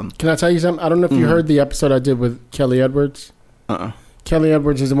can I tell you something? I don't know if you heard the episode I did with Kelly Edwards. Kelly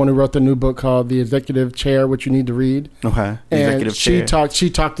Edwards is the one who wrote the new book called The Executive Chair, What You Need to Read. Okay. And she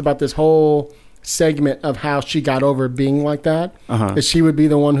talked about this whole segment of how she got over being like that. That she would be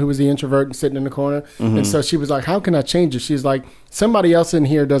the one who was the introvert and sitting in the corner. And so she was like, how can I change it? She's like, somebody else in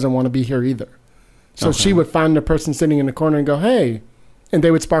here doesn't want to be here either. So she would find the person sitting in the corner and go, hey. And they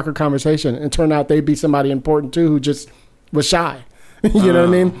would spark a conversation, and turn out they'd be somebody important too who just was shy. You know what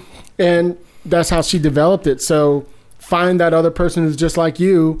I mean? And that's how she developed it. So find that other person who's just like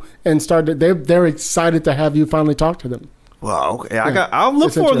you, and they're excited to have you finally talk to them. Well, okay, I'll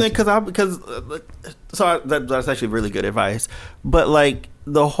look for them that's actually really good advice. But like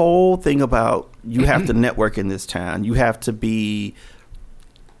the whole thing about you have to network in this town, you have to be.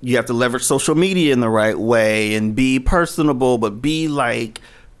 you have to leverage social media in the right way and be personable, but be like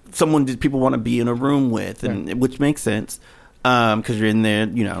someone that people want to be in a room with, and which makes sense because you're in there.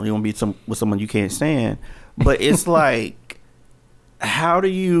 You know, you want to be with someone you can't stand. But it's like, how do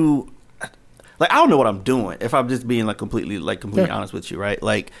you? Like, I don't know what I'm doing. If I'm just being completely honest with you, right?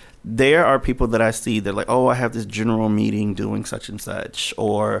 Like, there are people that I see that like, oh, I have this general meeting doing such and such,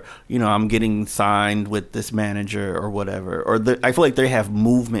 or you know, I'm getting signed with this manager or whatever, or I feel like they have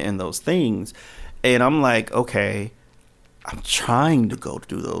movement in those things, and I'm like, okay, I'm trying to go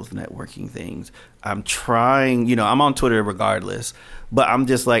do those networking things. I'm trying, you know, I'm on Twitter regardless, but I'm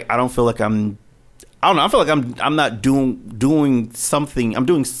just like, I don't feel like I don't know. I feel like I'm not doing something. I'm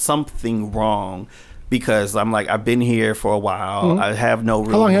doing something wrong because I'm like, I've been here for a while. Mm-hmm. I have no real.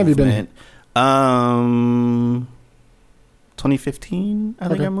 How long have you been here? 2015. I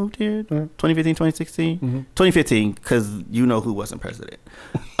think I moved here. 2015, 2016. Mm-hmm. 2015, because you know who wasn't president.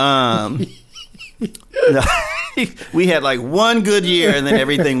 We had like one good year and then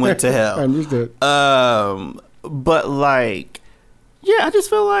everything went to hell. Understood. But like. Yeah, I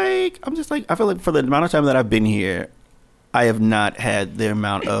feel like for the amount of time that I've been here, I have not had the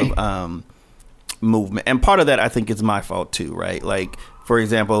amount of movement. And part of that, I think, is my fault too, right? Like, for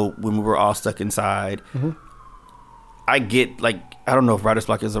example, when we were all stuck inside, mm-hmm. I get, like, I don't know if writer's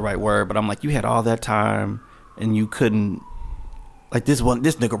block is the right word, but I'm like, you had all that time and you couldn't, like, this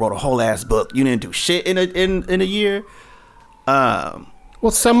nigga wrote a whole ass book. You didn't do shit in a year. Well,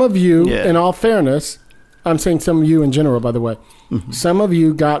 some of you, in all fairness, I'm saying some of you in general, by the way. Mm-hmm. Some of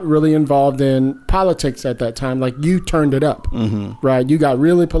you got really involved in politics at that time. Like, you turned it up, mm-hmm. right? You got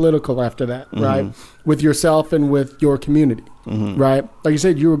really political after that, mm-hmm. right? With yourself and with your community, mm-hmm. right? Like you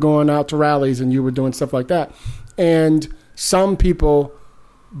said, you were going out to rallies and you were doing stuff like that. And some people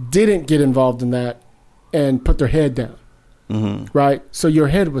didn't get involved in that and put their head down, mm-hmm. right? So your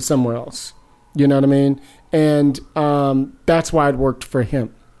head was somewhere else. You know what I mean? And that's why it worked for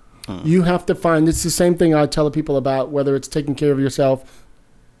him. You have to find, it's the same thing I tell people about, whether it's taking care of yourself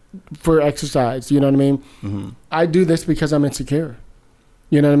for exercise, you know what I mean? Mm-hmm. I do this because I'm insecure.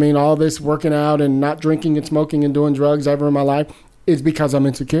 You know what I mean? All this working out and not drinking and smoking and doing drugs ever in my life is because I'm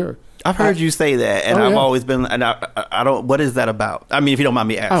insecure. I've heard you say that, and I've always been, and I don't, what is that about? I mean, if you don't mind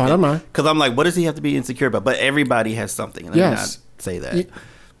me asking. Oh, I don't mind. Because I'm like, what does he have to be insecure about? But everybody has something, and I did not say that.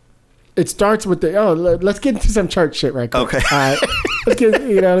 It starts with let's get into some church shit right quick. Okay. All right. Let's get,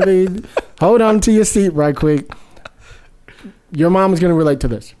 you know what I mean? Hold on to your seat right quick. Your mom is going to relate to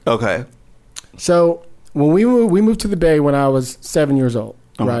this. Okay. So when we moved to the Bay when I was 7 years old,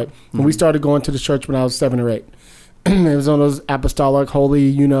 right? Mm-hmm. And we started going to the church when I was 7 or 8. It was on those apostolic,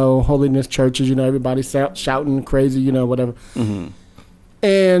 holy, holiness churches, everybody shouting crazy, whatever. Mm-hmm.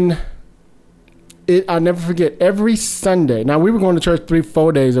 And I'll never forget, every Sunday. Now, we were going to church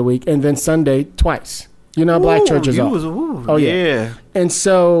 3-4 days a week, and then Sunday twice. Black churches are. Oh, yeah. And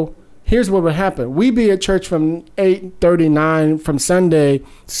so here's what would happen. We'd be at church from 8:39 from Sunday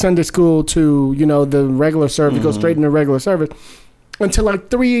school to, the regular service, mm-hmm. go straight into regular service, until like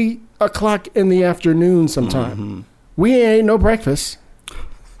 3 o'clock in the afternoon sometime. Mm-hmm. We ain't no breakfast.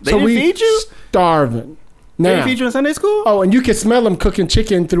 They didn't feed you? Starving. Now, they feed you in Sunday school? Oh, and you can smell them cooking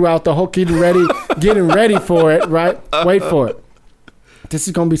chicken throughout the whole, getting ready for it, right? Wait for it. This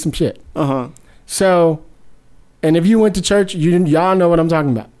is going to be some shit. Uh-huh. So, and if you went to church, y'all know what I'm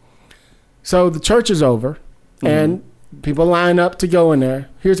talking about. So the church is over, mm-hmm. and people line up to go in there.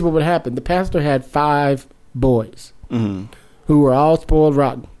 Here's what would happen. The pastor had 5 boys mm-hmm. who were all spoiled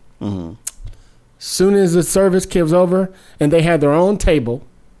rotten. Mm-hmm. Soon as the service was over, and they had their own table,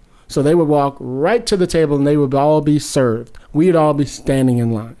 so they would walk right to the table and they would all be served. We'd all be standing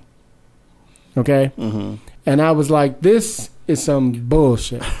in line. Okay? Mm-hmm. And I was like, this is some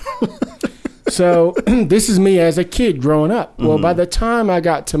bullshit. So this is me as a kid growing up. Mm-hmm. Well, by the time I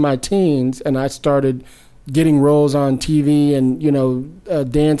got to my teens and I started getting roles on TV and,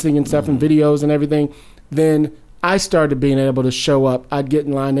 dancing and stuff mm-hmm. and videos and everything, then I started being able to show up. I'd get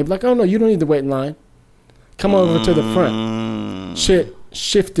in line. They'd be like, oh, no, you don't need to wait in line. Come over to the front. Shit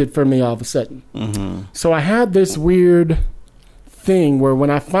shifted for me all of a sudden. Mm-hmm. So I had this weird thing where when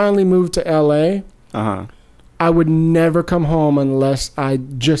I finally moved to LA, uh-huh. I would never come home unless I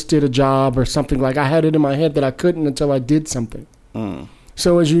just did a job or something. Like, I had it in my head that I couldn't until I did something. Mm.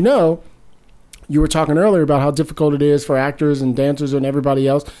 So as you know, you were talking earlier about how difficult it is for actors and dancers and everybody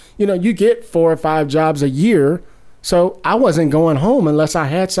else. You get 4 or 5 jobs a year. So I wasn't going home unless I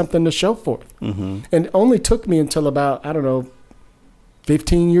had something to show for it. Mm-hmm. And it only took me until about,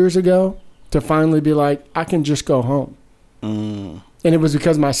 15 years ago to finally be like, I can just go home. Mm. And it was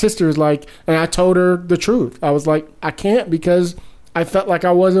because my sister was like, and I told her the truth. I was like, I can't because I felt like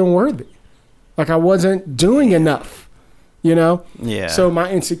I wasn't worthy. Like I wasn't doing enough, you know? Yeah. So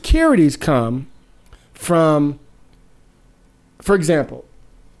my insecurities come from, for example,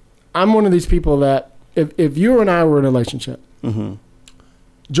 I'm one of these people that if you and I were in a relationship,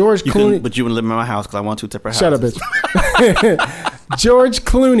 George Clooney. But you wouldn't live in my house because I want 2 separate houses. Shut up, bitch. George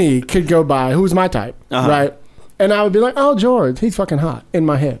Clooney could go by, who's my type, right? And I would be like, oh, George, he's fucking hot in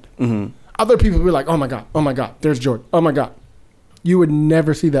my head. Other people would be like, oh my God, there's George. Oh my God. You would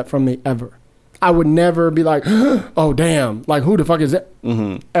never see that from me ever. I would never be like, oh, damn, like who the fuck is that?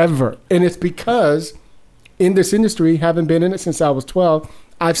 Ever. And it's because in this industry, having been in it since I was 12,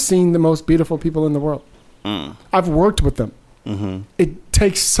 I've seen the most beautiful people in the world. I've worked with them. It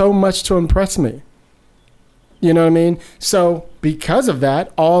takes so much to impress me. You know what I mean? So because of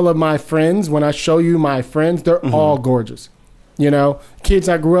that, all of my friends, when I show you my friends, they're all gorgeous. You know, kids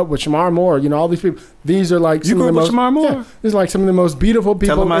I grew up with, Shamar Moore, you know, all these people. These are like some of the most. Shamar Moore? Yeah, these are like some of the most beautiful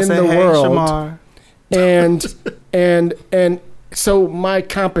people in the hey, world. Shamar. And so my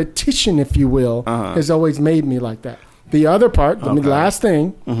competition, if you will, has always made me like that. The other part, the last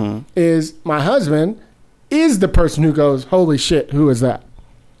thing, is my husband is the person who goes, holy shit, who is that?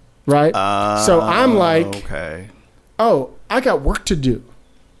 Right? So I'm like, oh, I got work to do.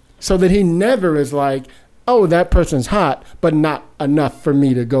 So that he never is like, oh, that person's hot, but not enough for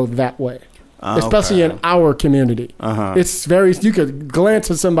me to go that way. Especially in our community. It's very, you could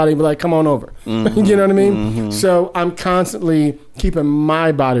glance at somebody and be like, come on over. You know what I mean? So I'm constantly keeping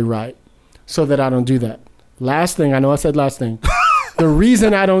my body right so that I don't do that. Last thing, I know I said last thing. The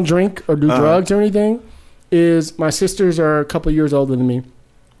reason I don't drink or do drugs or anything is my sisters are a couple years older than me.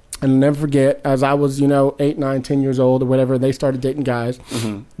 And I'll never forget, as I was, 8, 9, 10 years old or whatever, they started dating guys.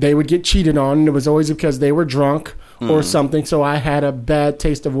 They would get cheated on, and it was always because they were drunk or something. So I had a bad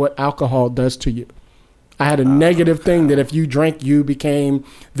taste of what alcohol does to you. I had a negative thing that if you drank, you became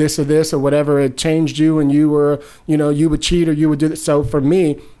this or whatever. It changed you, and you were, you would cheat or you would do this. So for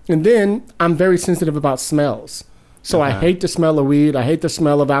me, and then I'm very sensitive about smells. So I hate the smell of weed. I hate the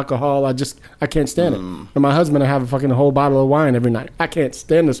smell of alcohol. I can't stand it. And my husband, I have a fucking whole bottle of wine every night. I can't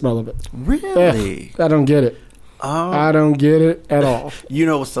stand the smell of it. Really? I don't get it. I don't get it at all. You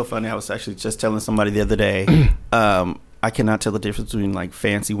know what's so funny? I was actually just telling somebody the other day, I cannot tell the difference between like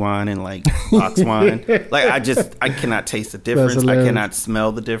fancy wine and like box wine. Like I cannot taste the difference. I cannot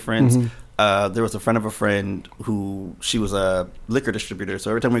smell the difference. There was a friend of a friend who she was a liquor distributor. So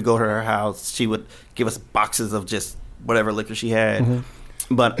every time we go to her house, she would give us boxes of just whatever liquor she had.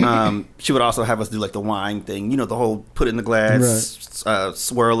 But she would also have us do like the wine thing, the whole put it in the glass,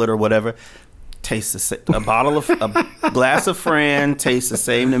 swirl it or whatever. Tastes the same. A glass of Fran tastes the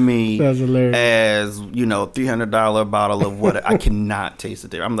same to me as $300 bottle of what I cannot taste it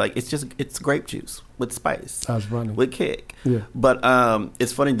there. I'm like, it's grape juice with spice. I was running with kick. Yeah. But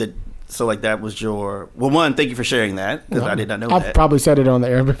it's funny that. So, like, that was your... Well, one, thank you for sharing that, because I did not know that. I've probably said it on the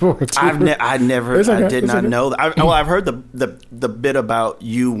air before, too. I did not know that. I've heard the bit about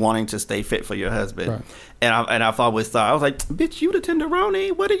you wanting to stay fit for your husband. Right. And I've always thought, I was like, bitch, you the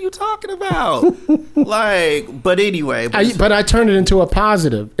tenderoni? What are you talking about? But anyway. But I turned it into a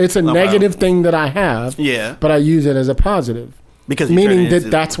positive. It's a negative thing that I have. Yeah. But I use it as a positive. Because meaning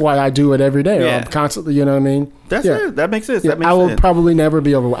that's why I do it every day. Yeah. I'm constantly, you know what I mean? That's it. That makes sense. Yeah, I will probably never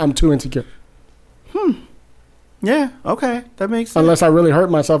be overweight. I'm too insecure. Yeah. Okay. That makes sense. Unless I really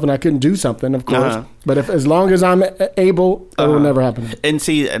hurt myself and I couldn't do something, of course. But as long as I'm able, it will never happen. And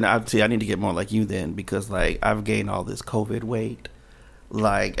I need to get more like you then, because like I've gained all this COVID weight,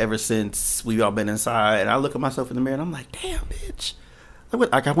 like ever since we've all been inside, and I look at myself in the mirror and I'm like, damn, bitch.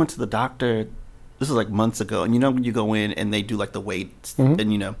 Like I went to the doctor. This was like months ago, and when you go in and they do like the weights, and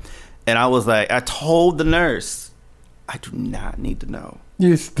and I was like, I told the nurse, I do not need to know.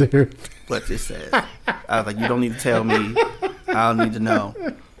 You stupid. What this says. I was like, you don't need to tell me. I don't need to know.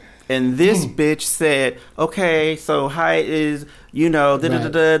 And this bitch said, okay, so height is,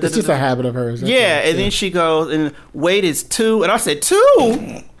 It's just a habit of hers. Yeah, and then she goes, and weight is 2, and I said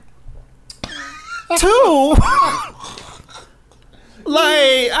 2. 2.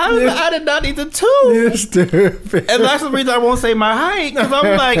 Like, I did not need the 2. You're stupid. And that's the reason I won't say my height. Because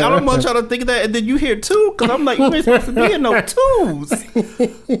I'm like, I don't want y'all to think of that. And then you hear 2. Because I'm like, you ain't supposed to be in no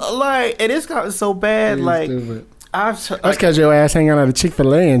 2s. Like, and it's gotten so bad. You're like, stupid. That's because your ass hang out at a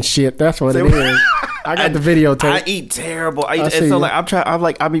Chick-fil-A and shit. That's what it is. I got the videotape. I eat terrible. And so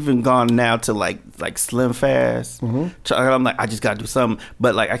like I'm even gone now to like Slim Fast. I'm like, I just gotta do something.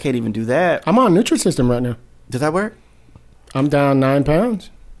 But like I can't even do that. I'm on Nutrisystem right now. Does that work? I'm down 9 pounds.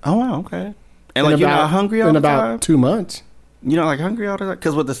 Oh wow, okay. And like you're not hungry all the time? In about 2 months. You're not like hungry all the time?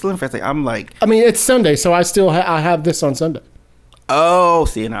 Because with the Slim Fast thing, I'm like... I mean, it's Sunday, so I still I have this on Sunday. Oh,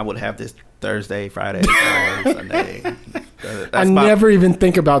 see, and I would have this Thursday, Friday, Saturday, Sunday. I never even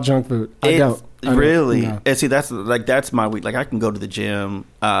think about junk food. I don't. Really? No. And see, that's my week. Like, I can go to the gym.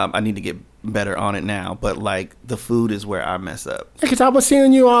 I need to get better on it now, but like the food is where I mess up. Because I was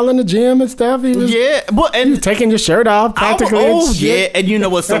seeing you all in the gym and stuff. And you taking your shirt off practically. And you know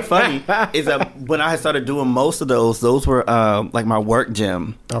what's so funny is that when I started doing most of those were like my work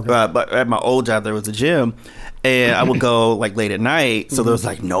gym. Okay. But at my old job there was a gym, and I would go like late at night, so there was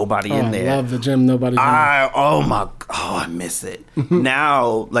like nobody in there. I love the gym. Nobody's in there. I miss it.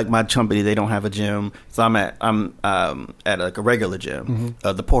 Now, like my company, they don't have a gym, so I'm at like a regular gym,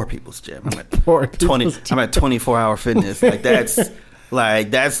 the poor people's gym. I'm at 24-hour fitness. Like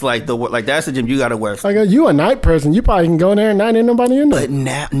that's the gym you gotta wear. Like you a night person, you probably can go in there and not ain't nobody in there. But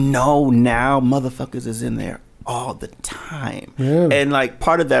now motherfuckers is in there all the time. Yeah. And like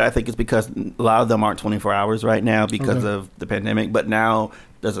part of that I think is because a lot of them aren't 24 hours right now because of the pandemic, but now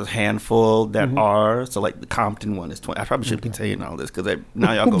there's a handful that are. So like the Compton one is 20. I probably shouldn't be telling all this because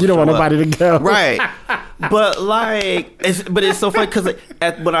now y'all go. You don't want nobody to go, right? But like, it's so funny because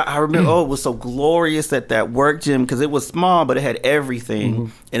when I remember, it was so glorious at that work gym because it was small, but it had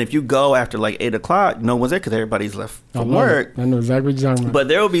everything. And if you go after like 8:00, no one's there because everybody's left from work. I know exactly what you're talking about. But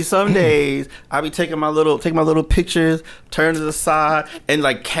there will be some days I'll be taking my little pictures, turn to the side, and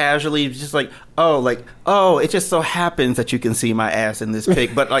like casually just like, it just so happens that you can see my ass in this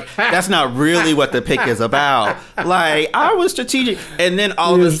pic, but like that's not really what the pic is about. Like I was strategic, and then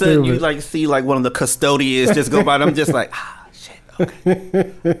all of a sudden you like see like one of the custodians just go by, and I'm just like, shit,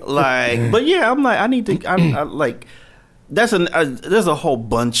 okay. Like, but yeah, I'm like, I like. There's a whole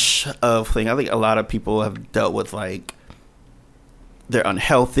bunch of things. I think a lot of people have dealt with like their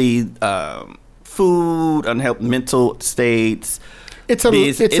unhealthy food, unhealthy mental states. It's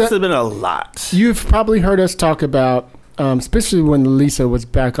been a lot. You've probably heard us talk about, especially when Lisa was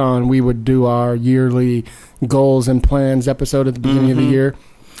back on, we would do our yearly goals and plans episode at the beginning of the year.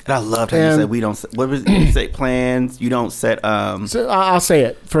 And I loved how you said we don't. What was you say? Plans. You don't set. So I'll say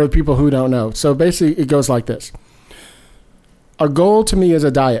it for the people who don't know. So basically, it goes like this. A goal to me is a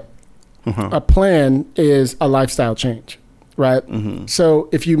diet. A plan is a lifestyle change, right? So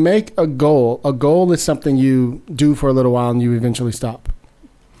if you make a goal is something you do for a little while and you eventually stop.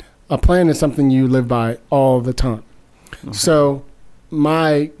 A plan is something you live by all the time. So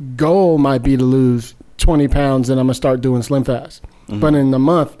my goal might be to lose 20 pounds and I'm going to start doing Slim Fast. But in a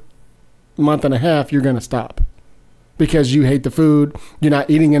month and a half, you're going to stop because you hate the food. You're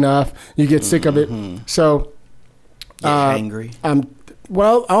not eating enough. You get sick of it. So angry.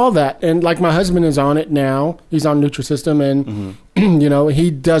 Well, all that. And like my husband is on it now. He's on Nutrisystem and,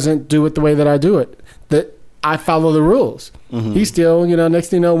 he doesn't do it the way that I do it. That I follow the rules. He still, next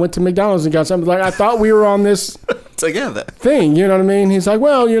thing you know, went to McDonald's and got something. Like, I thought we were on this together thing. You know what I mean? He's like,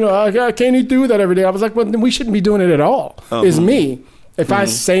 well, I can't eat through that every day. I was like, well, then we shouldn't be doing it at all. It's me. If I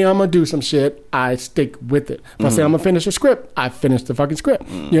say I'm going to do some shit, I stick with it. If I say I'm going to finish a script, I finish the fucking script.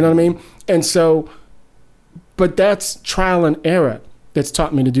 You know what I mean? And so, but that's trial and error that's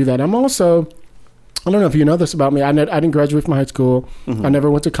taught me to do that. I'm also, I don't know if you know this about me. I didn't graduate from high school. I never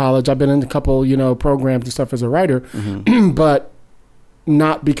went to college. I've been in a couple, programs and stuff as a writer, but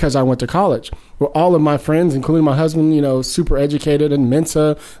not because I went to college. Well, all of my friends, including my husband, super educated and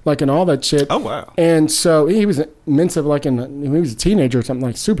Mensa, like, and all that shit. Oh, wow. And so he was Mensa, like, when he was a teenager or something,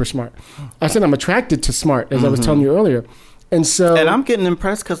 like, super smart. I said I'm attracted to smart, as I was telling you earlier. And I'm getting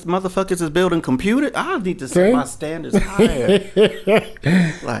impressed because motherfuckers is building computers. I need to set my standards higher.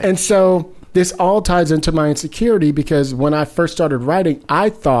 And so this all ties into my insecurity because when I first started writing, I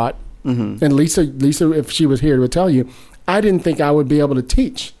thought, and Lisa, if she was here, would tell you, I didn't think I would be able to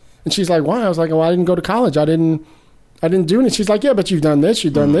teach. And she's like, why? I was like, well, I didn't go to college. I didn't do it. She's like, yeah, but you've done this,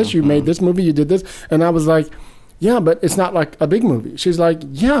 you made this movie, you did this. And I was like, yeah, but it's not like a big movie. She's like,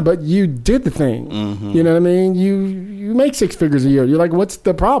 yeah, but you did the thing. You know what I mean? You make 6 figures a year. You're like, what's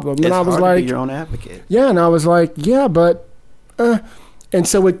the problem? And it's I was hard like, to be your own advocate. Yeah, and I was like, yeah, but, and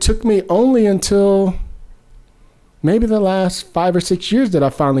so it took me only until maybe the last 5 or 6 years that I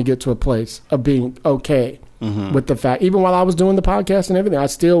finally get to a place of being okay with the fact. Even while I was doing the podcast and everything, I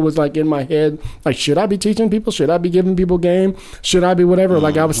still was like in my head, like, should I be teaching people? Should I be giving people game? Should I be whatever?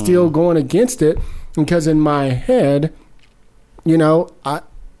 Like I was still going against it because in my head, I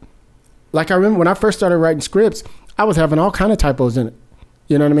remember when I first started writing scripts, I was having all kind of typos in it.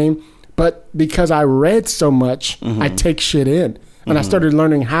 You know what I mean? But because I read so much, I take shit in. And I started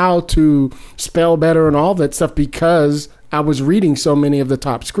learning how to spell better and all that stuff because I was reading so many of the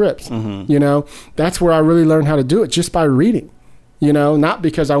top scripts. That's where I really learned how to do it, just by reading. You know, not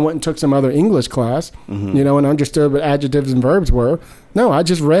because I went and took some other English class, you know, and understood what adjectives and verbs were. No, I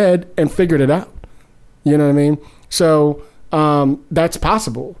just read and figured it out. You know what I mean? So that's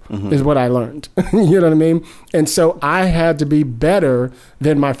possible is what I learned. You know what I mean? And so I had to be better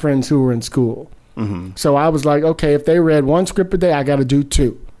than my friends who were in school. So I was like, okay, if they read one script a day, I got to do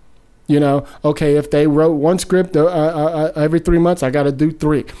 2. You know, okay, if they wrote one script every 3 months, I got to do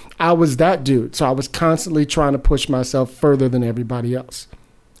 3. I was that dude. So I was constantly trying to push myself further than everybody else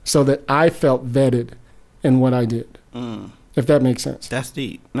so that I felt vetted in what I did, if that makes sense. That's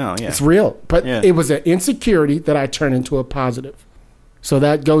deep. No, yeah. It's real. But it was an insecurity that I turned into a positive. So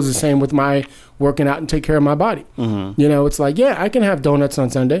that goes the same with my working out and take care of my body. You know, it's like, yeah, I can have donuts on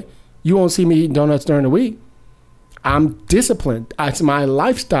Sunday. You won't see me eating donuts during the week. I'm disciplined. It's my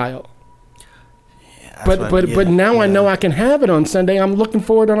lifestyle. But now I know I can have it on Sunday. I'm looking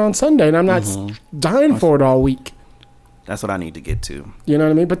forward to it on Sunday, and I'm not dying for it all week. That's what I need to get to. You know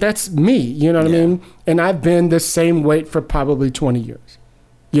what I mean? But that's me. You know what I mean? And I've been the same weight for probably 20 years.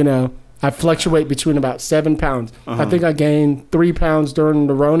 You know, I fluctuate between about 7 pounds. I think I gained 3 pounds during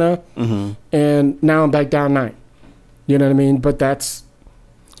the Rona, and now I'm back down 9. You know what I mean? But that's...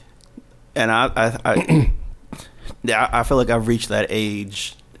 And I feel like I've reached that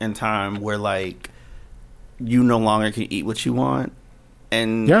age in time where, like, you no longer can eat what you want,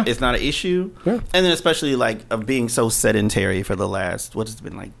 and it's not an issue. And then especially like of being so sedentary for the last, what has it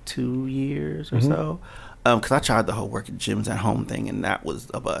been, like 2 years or so? Because I tried the whole working gyms at home thing, and that was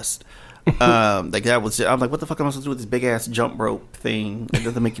a bust. Like that was, I was like, what the fuck am I supposed to do with this big ass jump rope thing? It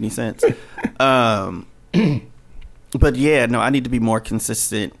doesn't make any sense. But yeah, no, I need to be more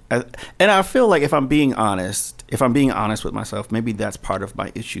consistent. And I feel like if I'm being honest with myself, maybe that's part of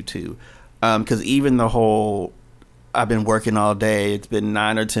my issue too. Because even the whole, I've been working all day, it's been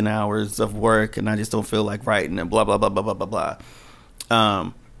 9 or 10 hours of work, and I just don't feel like writing and blah blah blah blah blah blah blah.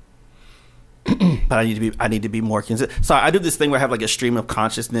 But I need to be more consistent. So I do this thing where I have like a stream of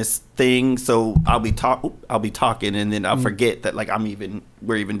consciousness thing. So I'll be talking, and then I'll forget that like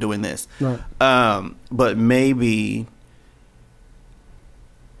we're even doing this. Right. But maybe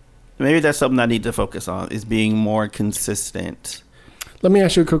that's something I need to focus on, is being more consistent. Let me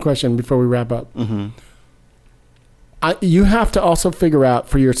ask you a quick question before we wrap up. You have to also figure out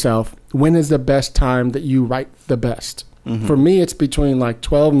for yourself, when is the best time that you write the best? For me, it's between like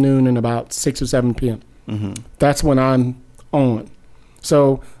 12 noon and about 6 or 7 p.m. That's when I'm on.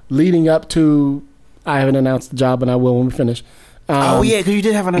 So leading up to, I haven't announced the job, and I will when we finish. Because you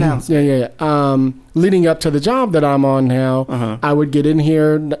did have an announcement. Yeah. Leading up to the job that I'm on now, I would get in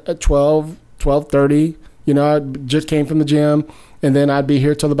here at 12, 12:30. You know, I just came from the gym, and then I'd be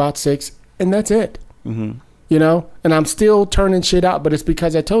here till about 6, and that's it. You know, and I'm still turning shit out, but it's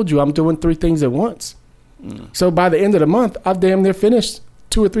because I told you I'm doing 3 things at once. So by the end of the month, I've damn near finished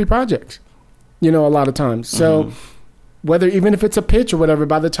 2 or 3 projects, you know, a lot of times. So even if it's a pitch or whatever,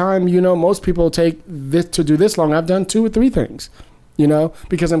 by the time, you know, most people take this to do this long, I've done 2 or 3 things, you know,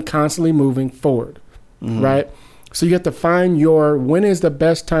 because I'm constantly moving forward, right? So you have to find when is the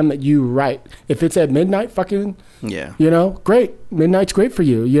best time that you write. If it's at midnight, you know, great. Midnight's great for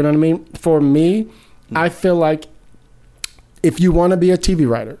you. You know what I mean? For me, I feel like if you want to be a TV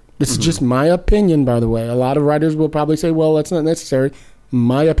writer, this is just my opinion, by the way. A lot of writers will probably say, well, that's not necessary.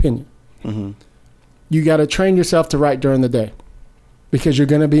 My opinion. You got to train yourself to write during the day, because you're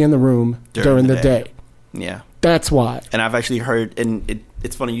going to be in the room during the day. Yeah. That's why. And I've actually heard, and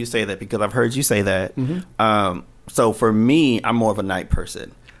it's funny you say that, because I've heard you say that. So for me, I'm more of a night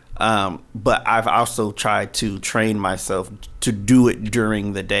person. But I've also tried to train myself to do it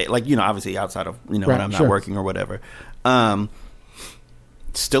during the day. Like, you know, obviously outside of, you know, when I'm not working or whatever.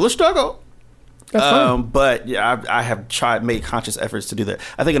 Still a struggle. That's fine. But yeah, I have made conscious efforts to do that.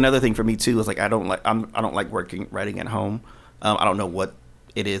 I think another thing for me too is like I don't like writing at home. I don't know what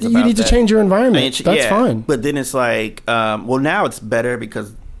it is. You need to change your environment. That's fine. But then it's like, well, now it's better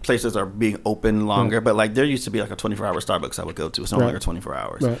because places are being open longer. But like there used to be like a 24-hour Starbucks I would go to. It's no longer 24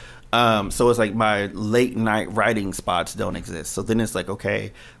 hours. Right. So it's like my late night writing spots don't exist. So then it's like,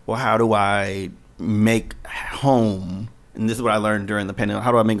 okay, well, how do I make home? And this is what I learned during the pandemic.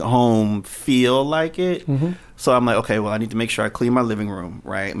 How do I make home feel like it? So I'm like, okay, well, I need to make sure I clean my living room,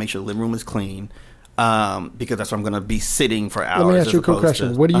 right? Make sure the living room is clean, because that's where I'm going to be sitting for hours. Let me ask you a quick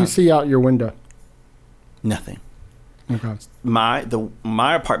question. What do you see out your window? Nothing. Okay. My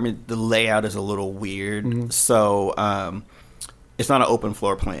apartment, the layout is a little weird. So it's not an open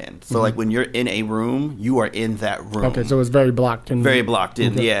floor plan. So like when you're in a room, you are in that room. Okay, so it's very blocked in. Very blocked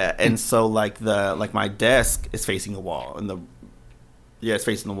in, yeah. And so like my desk is facing a wall, and Yeah, it's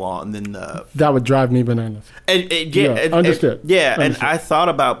facing the wall, and then that would drive me bananas. Understood. And I thought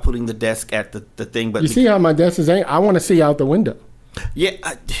about putting the desk at the thing, but you see how my desk is? I want to see out the window.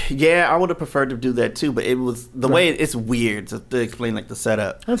 Yeah, I would have preferred to do that too, but it was the way it's weird to explain like the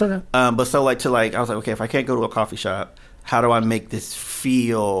setup. That's okay. But so I was like, okay, if I can't go to a coffee shop, how do I make this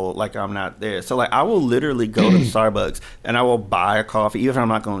feel like I'm not there? So like, I will literally go to Starbucks and I will buy a coffee, even if I'm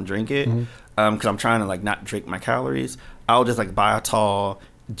not going to drink it, because I'm trying to like not drink my calories. I'll just like buy a tall,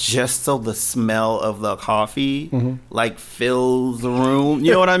 just so the smell of the coffee like fills the room.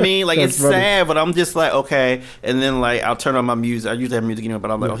 You know what I mean? Like it's funny. Sad, but I'm just like, okay. And then like I'll turn on my music. I usually have music in it,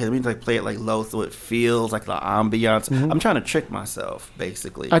 but I'm like, okay, let me like play it like low so it feels like the ambiance. I'm trying to trick myself,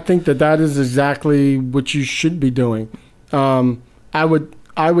 basically. I think that is exactly what you should be doing. I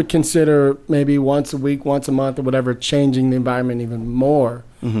would consider maybe once a week, once a month, or whatever, changing the environment even more.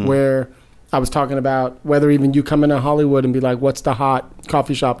 Where I was talking about whether even you come into Hollywood and be like, what's the hot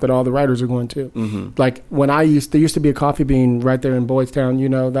coffee shop that all the writers are going to? Like when there used to be a Coffee Bean right there in Boys Town, you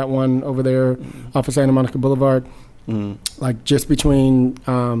know, that one over there off of Santa Monica Boulevard, like just between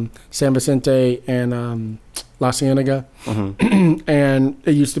San Vicente and La Cienega. And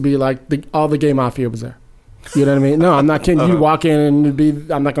it used to be like all the gay mafia was there. You know what I mean? No, I'm not kidding. You walk in and it'd be,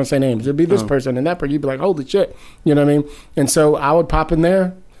 I'm not going to say names. It'd be this person and that person. You'd be like, holy shit. You know what I mean? And so I would pop in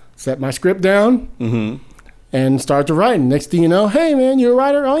there, set my script down, and start to write. And next thing you know, hey, man, you're a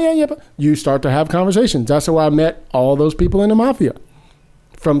writer? Oh, yeah. You start to have conversations. That's how I met all those people in the mafia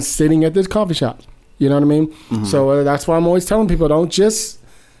from sitting at this coffee shop. You know what I mean? So that's why I'm always telling people, don't just,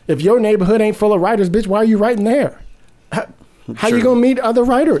 if your neighborhood ain't full of writers, bitch, why are you writing there? How you going to meet other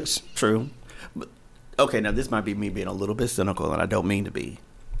writers? True. Okay, now this might be me being a little bit cynical, and I don't mean to be.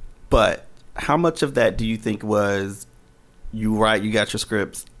 But how much of that do you think was you write, you got your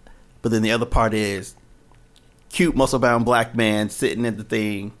scripts, but then the other part is cute, muscle-bound black man sitting at the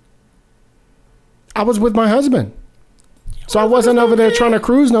thing? I was with my husband. So I wasn't over there trying to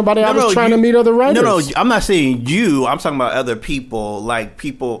cruise nobody. I was trying to meet other writers. No, I'm not saying you. I'm talking about other people. Like,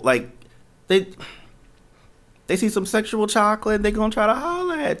 they see some sexual chocolate, they're gonna try to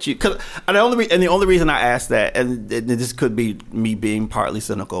holler at you. The only reason I asked that, and this could be me being partly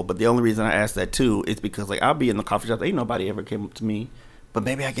cynical, but the only reason I asked that too is because like I'll be in the coffee shop, ain't nobody ever came up to me, but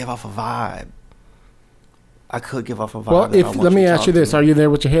maybe I give off a vibe. I could give off a vibe. Well, let me ask you this: are you there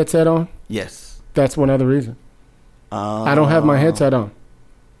with your headset on? Yes. That's one other reason. I don't have my headset on.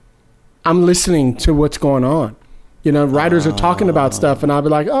 I'm listening to what's going on. You know, writers are talking about stuff, and I'll be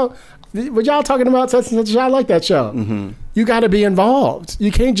like, oh. What y'all talking about such and such? I like that show. You got to be involved. You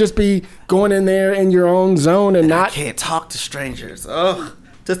can't just be going in there in your own zone and not. I can't talk to strangers. Ugh,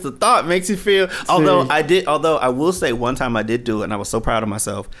 just the thought makes you feel. Although I will say one time I did do it, and I was so proud of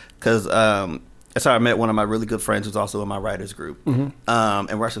myself because that's how I met one of my really good friends who's also in my writers group. And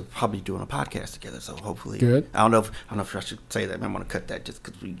we're actually probably doing a podcast together. So hopefully, good. I don't know if I should say that. I want to cut that just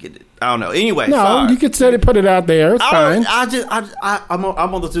because we get it. I don't know. Anyway, no, sorry. You could say it, put it out there. It's fine. I'm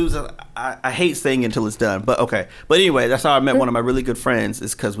on the dudes. I hate saying it until it's done, but okay. But anyway, that's how I met one of my really good friends.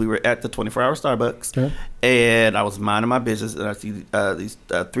 Is because we were at the 24-hour Starbucks, and I was minding my business, and I see these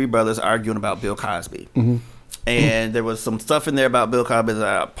three brothers arguing about Bill Cosby. And there was some stuff in there about Bill Cosby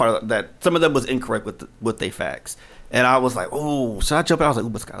part of that. Some of them was incorrect with their facts. And I was like, oh, should I jump out? I was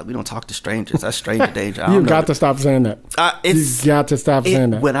like, but Scott, we don't talk to strangers. That's stranger danger. You've got to stop saying that. You've got to stop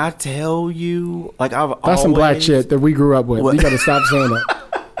saying that. When I tell you, like, that's some black shit that we grew up with. You got to stop saying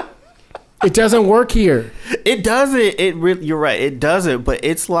that. It doesn't work here. It doesn't. You're right. It doesn't. But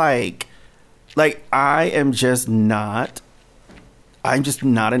it's like I'm just not an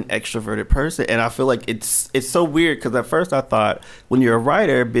extroverted person, and I feel like it's so weird because at first I thought when you're a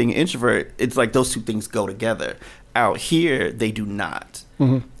writer, being an introvert, it's like those two things go together. Out here, they do not,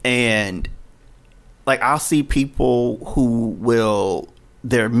 and like I'll see people who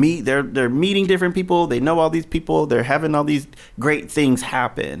they're meeting different people. They know all these people. They're having all these great things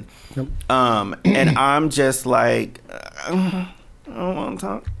happen, and I'm just like, I don't want to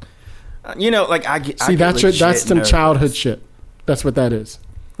talk. You know, like that's some childhood shit. That's what that is.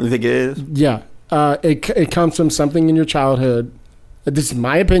 You think it is? Yeah. It comes from something in your childhood. This is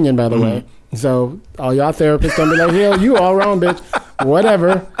my opinion, by the way. So all y'all therapists don't be like, hell, you all wrong, bitch.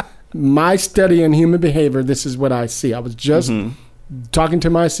 Whatever. My study in human behavior, this is what I see. I was just talking to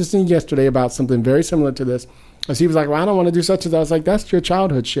my assistant yesterday about something very similar to this. And he was like, well, I don't want to do such as that. I was like, that's your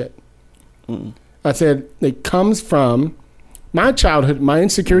childhood shit. I said, it comes from my childhood. My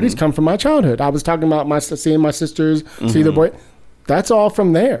insecurities come from my childhood. I was talking about seeing my sisters, see the boy. That's all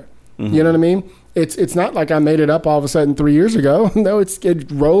from there. You know what I mean? It's not like I made it up all of a sudden 3 years ago. No,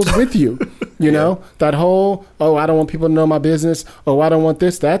 it rolls with you. You know, that whole, oh, I don't want people to know my business. Oh, I don't want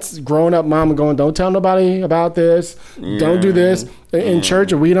this. That's growing up mama going, don't tell nobody about this. Don't do this. In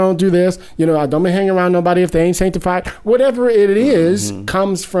church, or we don't do this. You know, I don't be hanging around nobody if they ain't sanctified. Whatever it is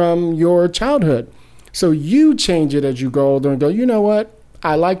comes from your childhood. So you change it as you go older and go, you know what?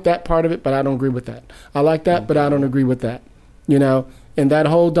 I like that part of it, but I don't agree with that. I like that, but I don't agree with that. You know, and that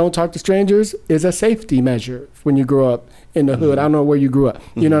whole don't talk to strangers is a safety measure when you grow up in the hood. I don't know where you grew up.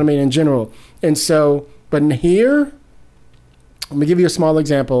 You know what I mean? In general. And so, but in here, let me give you a small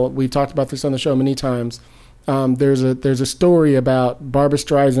example. We've talked about this on the show many times. There's a story about Barbra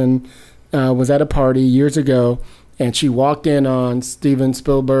Streisand was at a party years ago, and she walked in on Steven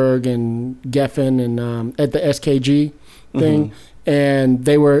Spielberg and Geffen and at the SKG thing, and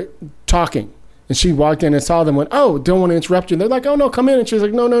they were talking. And she walked in and saw them, went, oh, don't want to interrupt you. And they're like, oh, no, come in. And she was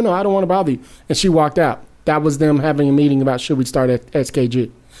like, no, I don't want to bother you. And she walked out. That was them having a meeting about should we start at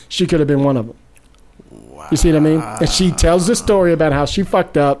SKG. She could have been one of them. Wow. You see what I mean? And she tells the story about how she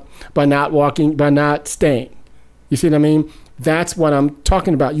fucked up by not staying. You see what I mean? That's what I'm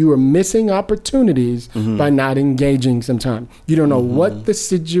talking about. You are missing opportunities by not engaging sometime. You don't know what the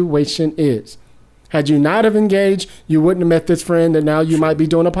situation is. Had you not have engaged, you wouldn't have met this friend that now you might be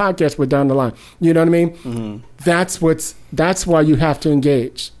doing a podcast with down the line. You know what I mean? That's why you have to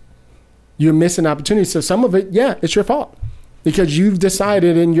engage. You're missing opportunities. So some of it, yeah, it's your fault. Because you've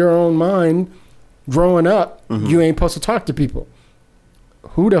decided in your own mind, growing up, you ain't supposed to talk to people.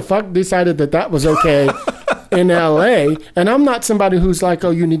 Who the fuck decided that was okay in LA? And I'm not somebody who's like,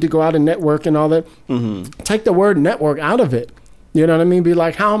 oh, you need to go out and network and all that. Take the word network out of it. You know what I mean? Be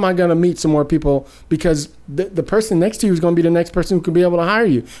like, how am I going to meet some more people? Because the person next to you is going to be the next person who could be able to hire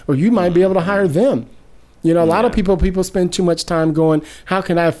you. Or you might be able to hire them. You know, a lot of people spend too much time going, how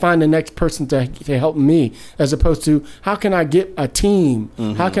can I find the next person to help me? As opposed to, how can I get a team?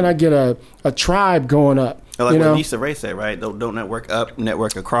 How can I get a tribe going up? Like what Lisa Ray said, right? Don't network up,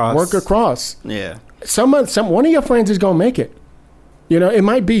 network across. Work across. Yeah. One of your friends is going to make it. You know, it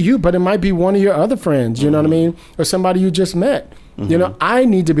might be you, but it might be one of your other friends, you know what I mean? Or somebody you just met. You know, I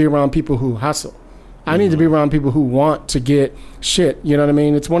need to be around people who hustle. I need to be around people who want to get shit, you know what I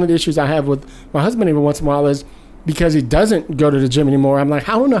mean? It's one of the issues I have with my husband every once in a while is because he doesn't go to the gym anymore. I'm like,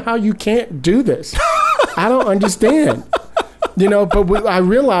 I don't know how you can't do this. I don't understand. You know, but I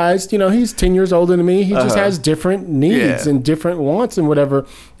realized, you know, he's 10 years older than me. He just has different needs and different wants and whatever.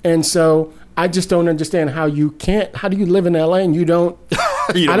 And so I just don't understand how do you live in LA and you don't,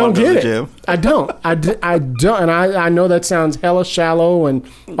 I don't get it. Gym. I don't. I don't. And I know that sounds hella shallow and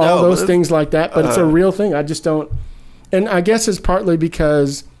all those things like that, but it's a real thing. I just don't. And I guess it's partly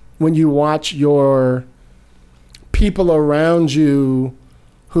because when you watch your people around you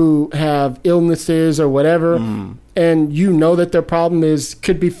who have illnesses or whatever, and you know that their problem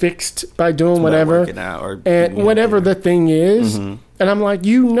could be fixed by doing whatever, whatever the thing is. And I'm like,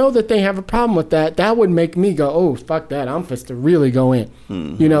 you know that they have a problem with that. That would make me go, oh, fuck that. I'm supposed to really go in.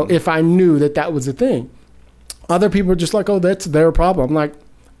 You know, if I knew that was a thing. Other people are just like, oh, that's their problem. I'm like,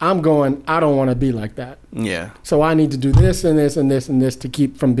 I'm going, I don't want to be like that. Yeah. So I need to do this and this and this and this to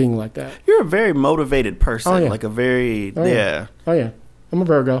keep from being like that. You're a very motivated person. Oh, yeah. Like a very, Oh, yeah. I'm a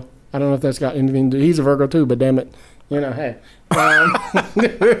Virgo. I don't know if that's got anything to do. He's a Virgo too, but damn it. You know, hey.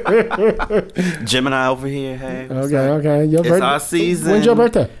 Gemini over here, hey. Okay. It's our season. When's your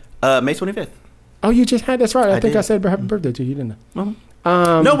birthday? May 25th. Oh, you just had, that's right. I think I said happy birthday to you, didn't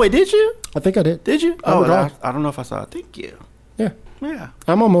I? No, wait, did you? I think I did. Did you? I don't know if I saw it. Thank you. Yeah.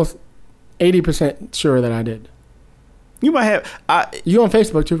 I'm almost 80% sure that I did. You might have. You on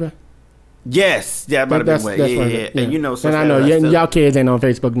Facebook too, right? Yes. Yeah, I might have been. Yeah. And you know, and I know, y'all kids ain't on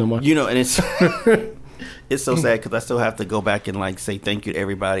Facebook no more. You know, and it's it's so sad because I still have to go back and like say thank you to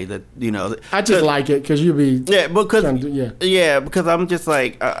everybody that, you know. I just like it because you be. Yeah, because because I'm just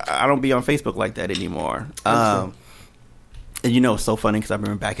like, I don't be on Facebook like that anymore. And you know, it's so funny because I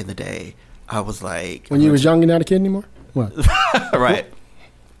remember back in the day, I was like. When you was young and not a kid anymore? What? Right.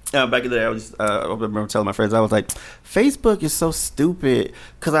 Back in the day, I remember telling my friends, I was like, Facebook is so stupid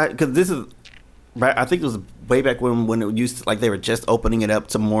because this is, right, I think it was way back when it used to, like, they were just opening it up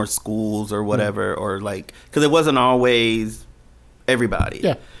to more schools or whatever, or like, because it wasn't always everybody.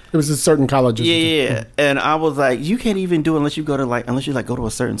 Yeah. It was a certain colleges. Yeah. And I was like, you can't even do it unless you go to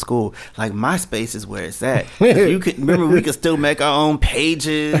a certain school. Like, MySpace is where it's at. You could remember we could still make our own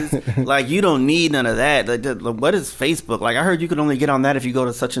pages. Like, you don't need none of that. Like, what is Facebook? Like, I heard you could only get on that if you go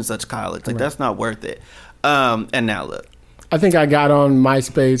to such and such college. Like, that's not worth it. And now look. I think I got on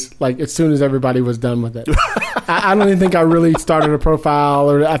MySpace like as soon as everybody was done with it. I don't even think I really started a profile,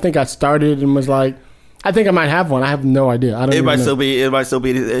 or I think I started and was like, I think I might have one. I have no idea. I don't. It might know. still be. It might still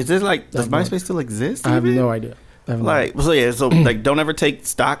be. Is this like? Does MySpace still exist? I have even? no idea. Like, so yeah, so like, don't ever take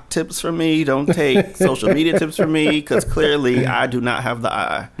stock tips from me. Don't take social media tips from me, because clearly I do not have the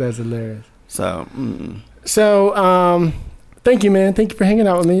eye. That's hilarious. So, thank you, man. Thank you for hanging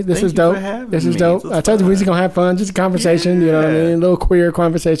out with me. This is dope. This is dope. I told you we was gonna have fun, just a conversation. You know what I mean? A little queer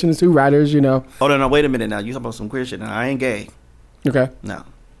conversation. It's two writers, you know. Oh no, wait a minute now. You talking about some queer shit? Now I ain't gay. Okay. No,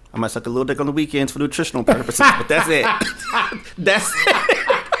 I might suck a little dick on the weekends for nutritional purposes, but that's it. That's it.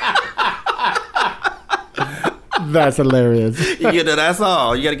 That's hilarious. You know, that's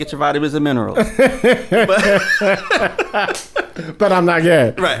all. You got to get your vitamins and minerals. But I'm not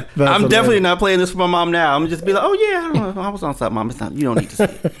gay. Right. That's I'm hilarious. definitely not playing this for my mom now. I'm just be like, oh yeah, I don't know. I was on something, Mom. It's not. You don't need to see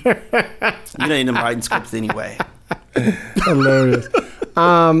it. You don't need them writing scripts anyway. Hilarious.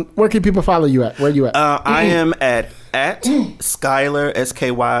 Where can people follow you at? Where you at? I am at Skylar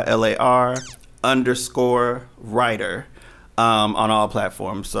SKYLAR _writer on all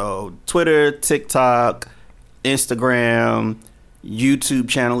platforms. So Twitter, TikTok, Instagram, YouTube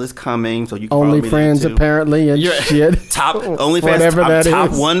channel is coming. So you can follow me there OnlyFans too. apparently and You're shit. Top OnlyFans. Whatever I'm that top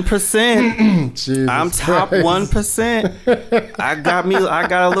is. 1%. Jesus I'm top Christ. 1%. I got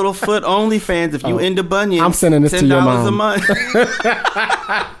a little foot OnlyFans. If you into bunions, I'm sending this to your $10 a mom. month.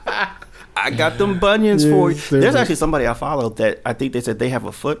 I got them bunions for you. Yes, sir. There's actually somebody I followed that I think they said they have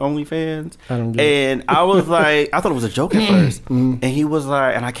a foot OnlyFans. I don't get it. And I was like, I thought it was a joke at first. And he was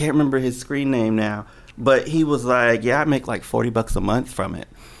like, and I can't remember his screen name now, but he was like, yeah, I make like $40 a month from it.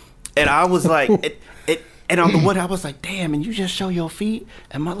 And I was like, and on the one, I was like, damn, and you just show your feet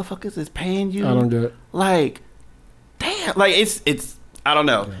and motherfuckers is paying you. I don't get it. Like, damn, like it's I don't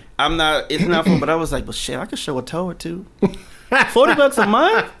know. It's not fun, but I was like, well, shit, I could show a toe or two. $40 a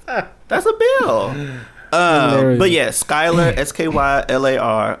month? That's a bill. But yeah, Skylar SKYLAR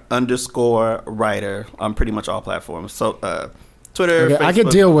 _writer on pretty much all platforms. So Twitter, Okay, Facebook. I could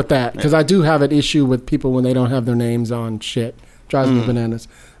deal with that because I do have an issue with people when they don't have their names on shit. Drives me bananas.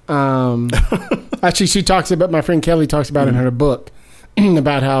 Actually, she talks about, my friend Kelly talks about in her book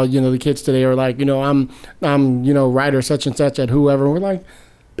about how, you know, the kids today are like, you know, I'm you know, writer such and such at whoever. We're like,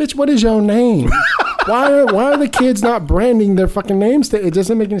 bitch, what is your name? Why are the kids not branding their fucking names? It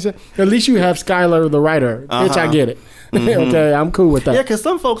doesn't make any sense. At least you have Skylar the writer. Bitch, I get it. Okay, I'm cool with that. Yeah, because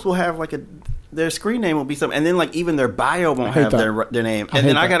some folks will have like their screen name will be something, and then like even their bio won't have their name, and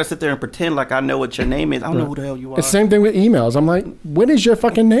then I got to sit there and pretend like I know what your name is. I don't know who the hell you are. It's the same thing with emails. I'm like, what is your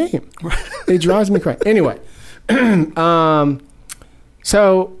fucking name? It drives me crazy. Anyway, anyway,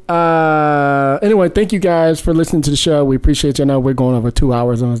 thank you guys for listening to the show. We appreciate you. I know we're going over 2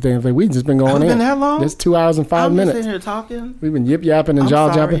 hours on this damn thing. We've just been going Has it in. been that long? It's 2 hours and 5 I'm minutes. just sitting here talking. We've been yip yapping and I'm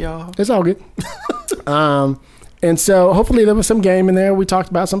jaw sorry, jabbing. y'all. It's all good. And so hopefully there was some game in there. We talked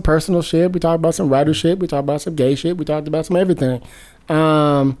about some personal shit. We talked about some writer shit. We talked about some gay shit. We talked about some everything.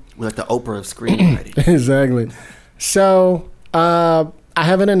 We're like the Oprah of screenwriting. Exactly. So I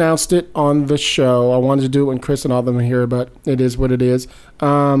haven't announced it on the show. I wanted to do it when Chris and all of them are here, but it is what it is.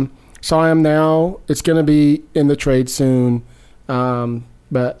 So I am now. It's going to be in the trade soon.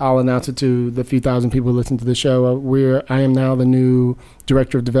 But I'll announce it to the few thousand people who listen to the show. I am now the new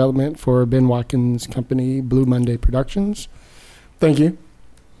director of development for Ben Watkins' company, Blue Monday Productions. Thank you.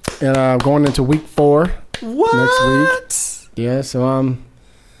 And I'm going into week 4 next week. Yeah, so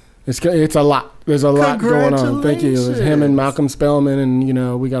it's a lot. There's a lot going on. Thank you. It was him and Malcolm Spellman, and you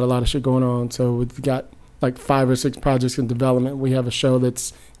know we got a lot of shit going on. So we've got like 5 or 6 projects in development. We have a show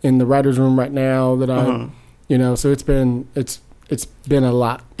that's in the writers' room right now that I'm, you know. So it's been a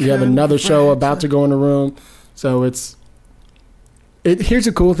lot. We have another show about to go in the room. So here's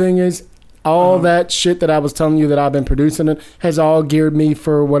the cool thing is all that shit that I was telling you that I've been producing has all geared me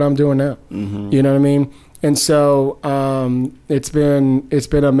for what I'm doing now. You know what I mean? And so it's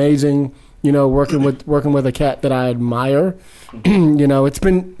been amazing, you know, working with a cat that I admire. You know, it's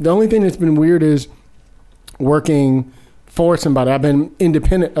been, the only thing that's been weird is working for somebody. I've been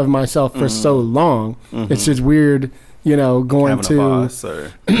independent of myself for so long. It's just weird. You know, going Having a boss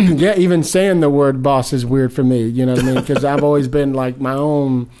or yeah, even saying the word boss is weird for me. You know what I mean? Because I've always been like my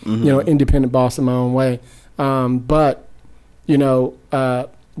own, you know, independent boss in my own way. But you know,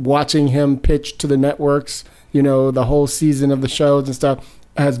 watching him pitch to the networks, you know, the whole season of the shows and stuff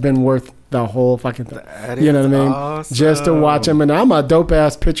has been worth the whole fucking thing. You know what I mean? Awesome. Just to watch him, and I'm a dope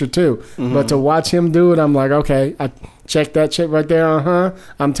ass pitcher too. But to watch him do it, I'm like, okay, I check that shit right there.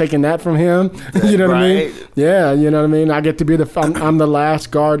 I'm taking that from him. You know what I mean? Yeah, you know what I mean. I get to be I'm the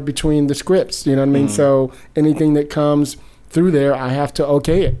last guard between the scripts. You know what I mean? So anything that comes through there, I have to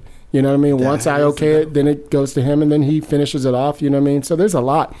okay it. You know what I mean? Once I okay it, then it goes to him, and then he finishes it off. You know what I mean? So there's a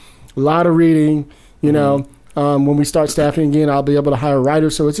lot of reading. You know, when we start staffing again, I'll be able to hire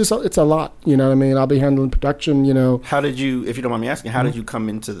writers. So it's just it's a lot. You know what I mean? I'll be handling production. You know. How did you, if you don't mind me asking, how did you come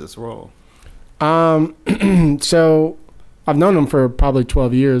into this role? So I've known him for probably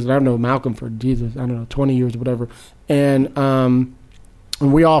 12 years, and I've known Malcolm for 20 years or whatever. And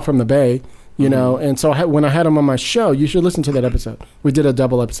we all from the Bay, you know. And so when I had him on my show, you should listen to that episode. We did a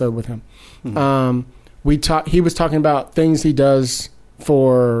double episode with him. He was talking about things he does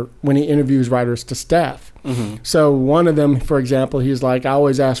for when he interviews writers to staff. So one of them, for example, he's like, I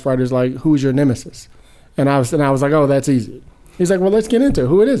always ask writers like, who's your nemesis? And I was like, oh, that's easy. He's like, well, let's get into it.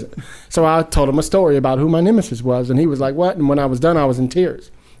 Who it is it? So I told him a story about who my nemesis was, and he was like, what? And when I was done, I was in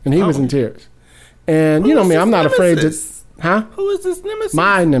tears, and he was in tears. And you know me, I'm not afraid to. Huh? Who is this nemesis?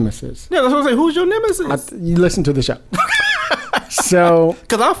 My nemesis. Yeah, that's what I'm saying. Who's your nemesis? You listen to the show. So,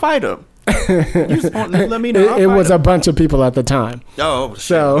 because I'll fight him. You just want to let me know. It was a bunch of people at the time. Oh, shit.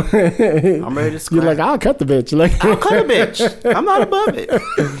 So I'm ready to scrap. You're like, I'll cut the bitch. Like, I'll cut a bitch. I'm not above it.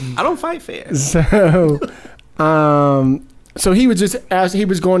 I don't fight fair. So he was just he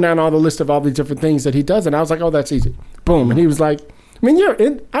was going down all the list of all these different things that he does, and I was like, oh, that's easy. Boom. And he was like, I mean, I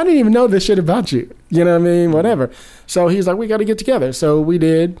didn't even know this shit about you. You know what I mean? Whatever. So he's like, we got to get together. So we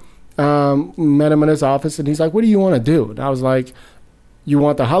did. Met him in his office, and he's like, what do you want to do? And I was like, you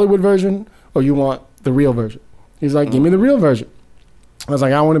want the Hollywood version or you want the real version? He's like, give me the real version. I was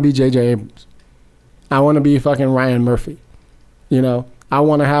like, I want to be J.J. Abrams. I want to be fucking Ryan Murphy. You know, I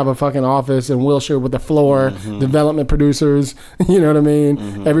want to have a fucking office in Wilshire with the floor, development producers, you know what I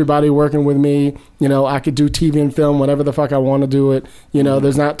mean? Everybody working with me. You know, I could do TV and film whenever the fuck I want to do it. You know,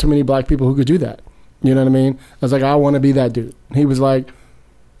 there's not too many black people who could do that. You know what I mean? I was like, I want to be that dude. And he was like,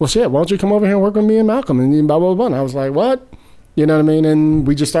 well, shit, why don't you come over here and work with me and Malcolm? And blah, blah, blah. And I was like, what? You know what I mean? And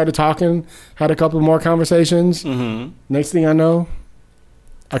we just started talking, had a couple more conversations. Next thing I know,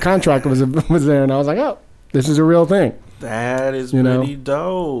 a contract was there, and I was like, oh, this is a real thing. That is pretty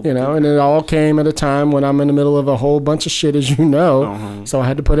dope. You know, and it all came at a time when I'm in the middle of a whole bunch of shit, as you know. So I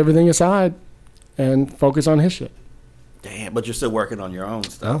had to put everything aside and focus on his shit. Damn, but you're still working on your own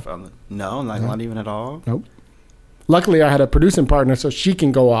stuff. No, not even at all? Nope. Luckily, I had a producing partner, so she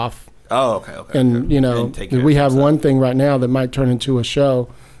can go off. Oh, okay. And, you know, we have one thing right now that might turn into a show.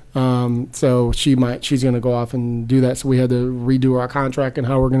 So she's going to go off and do that. So we had to redo our contract and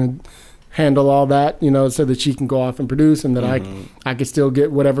how we're going to handle all that, you know, so that she can go off and produce and that I could still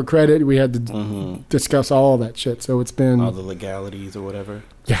get whatever credit. We had to discuss all that shit. So it's been all the legalities or whatever.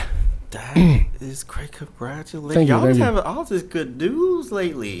 Yeah. That is great. Congratulations. Thank you. Y'all having all this good news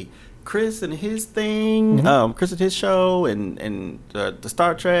lately. Chris and his thing, Chris and his show, and the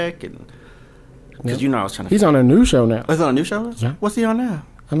Star Trek, and because you know I was trying to. He's on a new show now. He's on a new show. Yeah. What's he on now?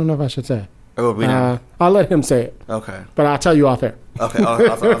 I don't know if I should say. Oh, I'll let him say it. Okay. But I'll tell you off air. Okay.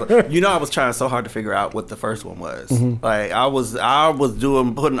 Awesome. You know, I was trying so hard to figure out what the first one was. Like I was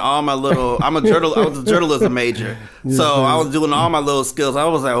putting all my little. I was a journalism major, so I was doing all my little skills. I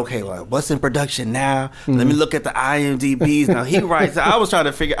was like, okay, well, what's in production now? Let me look at the IMDb's. Now he writes. I was trying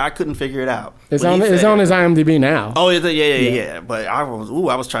to figure. I couldn't figure it out. It's on his IMDb now. Oh, yeah. But I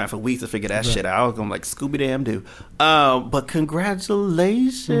was trying for weeks to figure that shit out. I was going like Scooby Damn do. But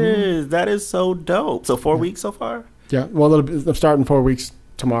congratulations, that is so dope. So 4 weeks so far. Yeah, well, I'm starting 4 weeks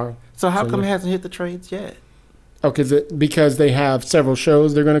tomorrow. So how come it hasn't hit the trades yet? Oh, because they have several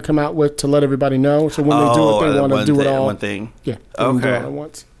shows they're going to come out with to let everybody know. So when they do it, they want to do it all. One thing. Yeah. Okay. Do it all at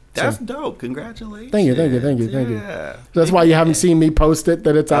once. That's dope. Congratulations. Thank you. That's why you haven't seen me post it,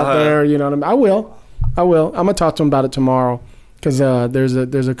 that it's out there. You know what I mean? I will. I'm going to talk to them about it tomorrow because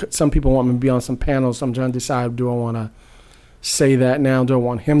some people want me to be on some panels. So I'm trying to decide, do I want to say that now? Do I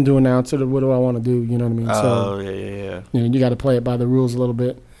want him to announce it, or what do I want to do? You know what I mean? Oh, yeah. You know, you got to play it by the rules a little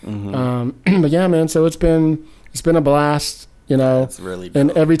bit. But yeah, man. So it's been a blast. You know, that's really dope.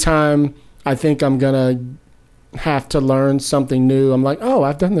 And every time I think I'm gonna have to learn something new, I'm like, oh,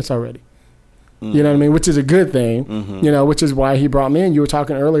 I've done this already. You know what I mean? Which is a good thing. You know, which is why he brought me in. You were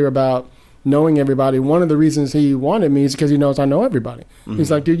talking earlier about knowing everybody. One of the reasons he wanted me is because he knows I know everybody. He's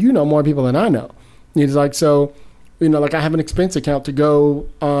like, dude, you know more people than I know. He's like, so. You know, like I have an expense account to go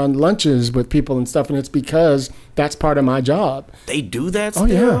on lunches with people and stuff, and it's because that's part of my job. They do that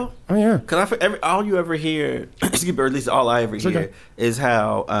still? Oh, yeah. Because all you ever hear, or at least all I ever hear, is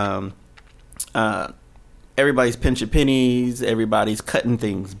how everybody's pinching pennies, everybody's cutting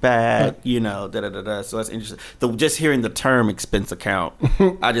things back, you know, da-da-da-da. So that's interesting. Just hearing the term expense account,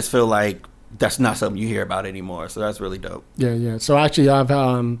 I just feel like that's not something you hear about anymore. So that's really dope. Yeah. So actually, I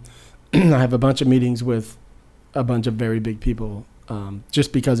have a bunch of meetings with a bunch of very big people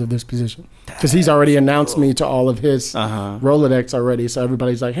just because of this position. Because he's already announced me to all of his Rolodex already. So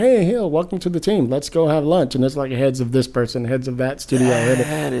everybody's like, hey, Hill, welcome to the team. Let's go have lunch. And it's like heads of this person, heads of that studio.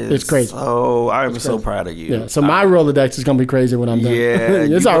 It's crazy. Oh, I'm so proud of you. Yeah. So my Rolodex is going to be crazy when I'm done. Yeah.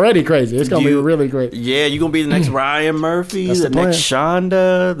 It's already crazy. It's going to be really great. Yeah, you're going to be the next Ryan Murphy, the next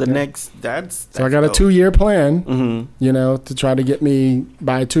Shonda, the next... So I got a 2-year plan, to try to get me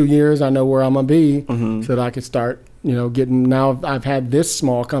by 2 years. I know where I'm going to be so that I can start, getting... Now I've had this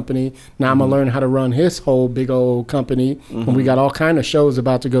small company. Now I'm going to learn how to run his whole big old company. And we got all kind of shows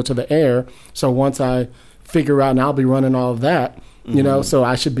about to go to the air. So once I figure out, and I'll be running all of that, so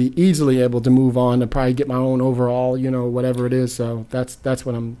I should be easily able to move on and probably get my own overall, whatever it is. So that's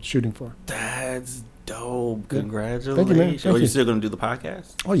what I'm shooting for. That's dope. Congratulations. Thank you, man. Are you still going to do the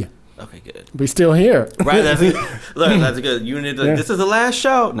podcast? Oh, yeah. Okay, good. We're still here. Right, that's good. Look, that's good. You need to, this is the last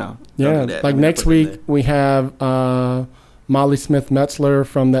show. No. Yeah, like next week we have Molly Smith Metzler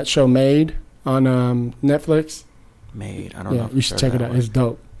from that show Made on Netflix. Made. I don't know. Yeah, you should check it out. It's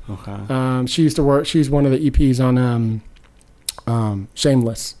dope. Okay. She used to work. She's one of the EPs on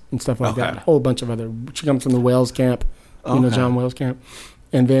Shameless and stuff like that. A whole bunch of other. She comes from the Wells camp. John Wells camp.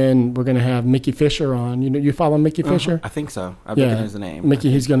 And then we're gonna have Mickey Fisher on. You follow Mickey Fisher? I think so. I recognize the name. Mickey,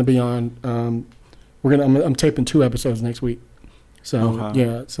 he's gonna be on. I'm taping 2 episodes next week.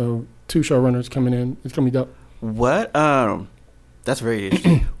 So so 2 showrunners coming in. It's gonna be dope. What? That's very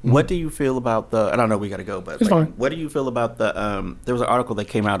interesting. What do you feel about the? I don't know. We gotta go, but it's fine. What do you feel about the? There was an article that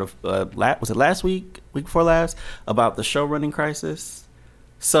came out of was it last week before last, about the show running crisis.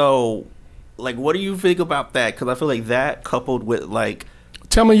 So, what do you think about that? Because I feel like that coupled with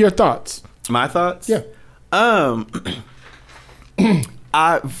Tell me your thoughts. My thoughts? Yeah.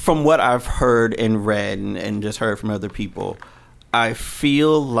 From what I've heard and read and just heard from other people, I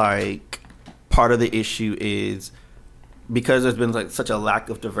feel like part of the issue is because there's been such a lack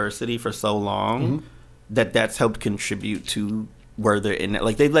of diversity for so long that's helped contribute to where they're in.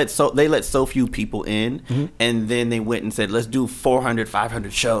 They let so few people in, and then they went and said, let's do 400,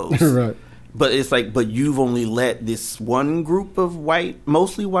 500 shows. Right. But it's but you've only let this one group of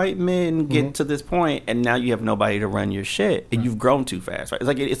mostly white men get to this point, and now you have nobody to run your shit, and you've grown too fast. Right?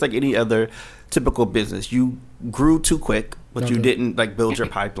 It's like any other typical business. You grew too quick, but you didn't build your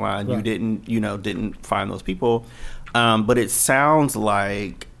pipeline. Right. You didn't find those people. But it sounds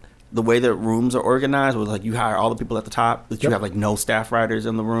like the way that rooms are organized was you hire all the people at the top, but you have no staff writers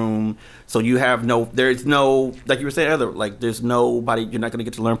in the room. So you have there's no, like you were saying earlier, there's nobody, you're not going to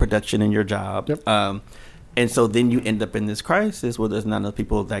get to learn production in your job. Yep. And so then you end up in this crisis where there's not enough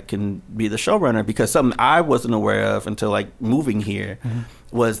people that can be the showrunner, because something I wasn't aware of until moving here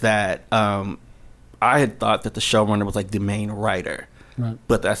was that I had thought that the showrunner was the main writer. Right.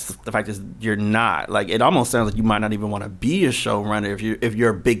 But that's the fact is you're not. It almost sounds like you might not even want to be a showrunner if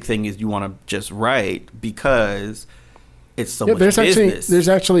your big thing is you want to just write, because it's so much business. There's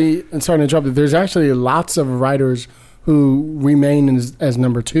actually, I'm sorry to interrupt you, there's actually lots of writers who remain as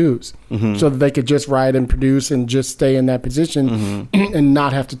number twos, so that they could just write and produce and just stay in that position and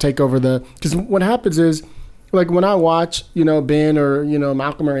not have to take over because what happens is, when I watch, Ben or,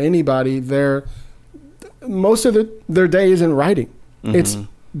 Malcolm or anybody, most of their day isn't writing. It's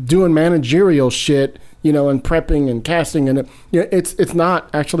doing managerial shit, and prepping and casting, and it's not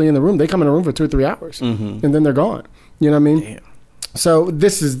actually in the room. They come in a room for 2 or 3 hours, and then they're gone. You know what I mean? Damn. So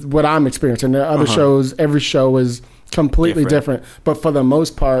this is what I'm experiencing. There are other shows. Every show is completely different. But for the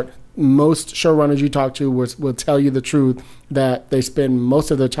most part, most showrunners you talk to will tell you the truth that they spend most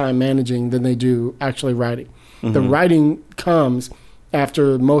of their time managing than they do actually writing. The writing comes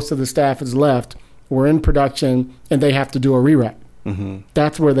after most of the staff is left. We're in production, and they have to do a rewrite.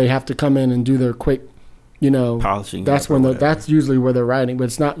 That's where they have to come in and do their quick, polishing. That's that's usually where they're writing, but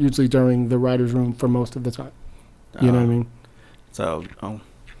it's not usually during the writer's room for most of the time. You know what I mean? So,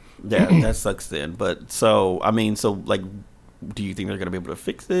 that sucks then. But do you think they're gonna be able to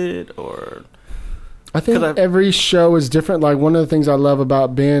fix it, or? I think every show is different. One of the things I love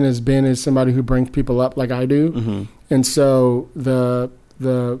about Ben is somebody who brings people up like I do, and so the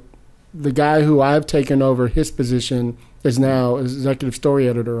guy who I've taken over his position is now executive story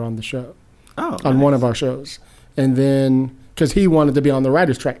editor on the show, on one of our shows. And then, because he wanted to be on the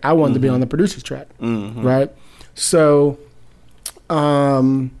writer's track, I wanted to be on the producer's track, right? So,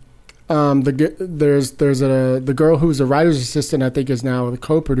 the girl who's a writer's assistant, I think, is now the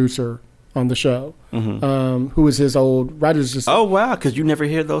co-producer on the show, who was his old writer's assistant. Oh, wow, because you never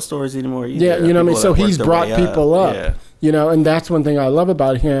hear those stories anymore either. Yeah, you know what I mean? So he's brought people up, and that's one thing I love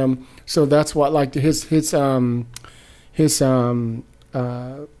about him. So that's what, his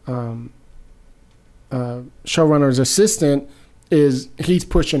showrunner's assistant is he's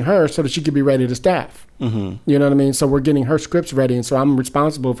pushing her so that she could be ready to staff. You know what I mean? So we're getting her scripts ready, and so I'm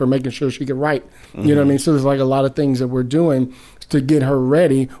responsible for making sure she can write. You know what I mean? So there's like a lot of things that we're doing to get her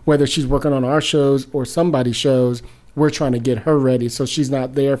ready, whether she's working on our shows or somebody's shows. We're trying to get her ready so she's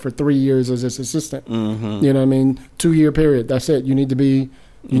not there for 3 years as this assistant. You know what I mean? 2-year period. That's it. You need to be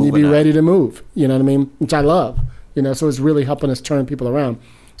ready to move. You know what I mean? Which I love. You know, so it's really helping us turn people around.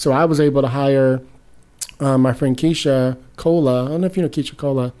 So I was able to hire my friend Keisha Cola. I don't know if you know Keisha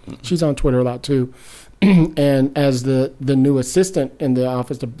Cola. She's on Twitter a lot too. And as the new assistant in the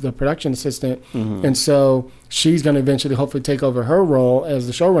office, the production assistant. And so she's going to eventually hopefully take over her role as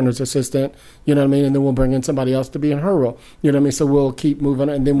the showrunner's assistant, you know what I mean? And then we'll bring in somebody else to be in her role, you know what I mean? So we'll keep moving,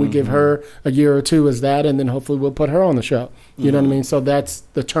 and then we give her a year or two as that, and then hopefully we'll put her on the show, you know what I mean? So that's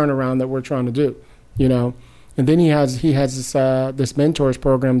the turnaround that we're trying to do, you know? And then he has this mentors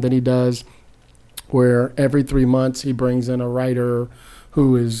program that he does where every 3 months he brings in a writer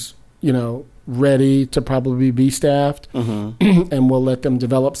who is, you know, ready to probably be staffed, and we'll let them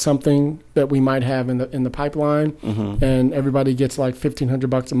develop something that we might have in the pipeline, and everybody gets like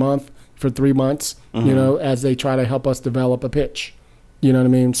 $1,500 a month for 3 months, you know, as they try to help us develop a pitch. You know what I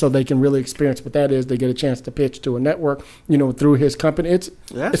mean? So they can really experience what that is. They get a chance to pitch to a network, you know, through his company. It's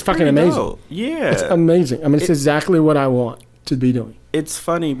fucking amazing. Dope. Yeah, it's amazing. I mean, it's exactly what I want to be doing. It's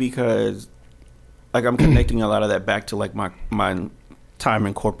funny because, like, I'm connecting a lot of that back to like my time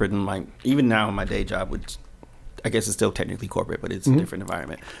in corporate, and like even now in my day job, which I guess is still technically corporate, but it's a different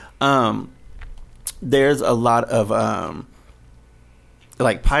environment. There's a lot of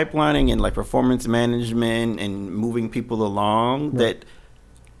like pipelining and like performance management and moving people along that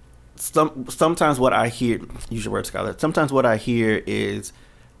sometimes what I hear, use your word, Skylar, sometimes what I hear is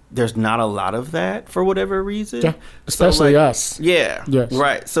there's not a lot of that for whatever reason. Yeah, especially us. Yeah. Yes.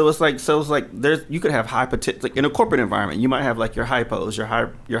 Right. So it's like there's, you could have high potential, like in a corporate environment, you might have like your hypos,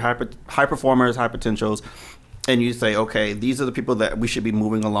 your high performers, high potentials, and you say, okay, these are the people that we should be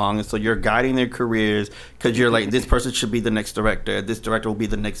moving along, and so you're guiding their careers because you're like, this person should be the next director, this director will be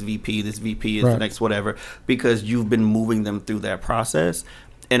the next VP, this VP is the next whatever, because you've been moving them through that process.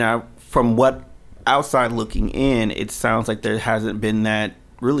 And from what outside looking in, it sounds like there hasn't been that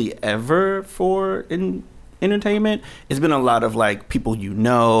really ever for entertainment. It's been a lot of like people you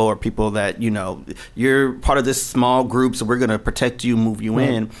know, or people that, you know, you're part of this small group, so we're going to protect you, move you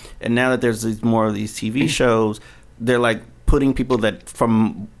in. And now that there's more of these TV shows, they're like putting people that,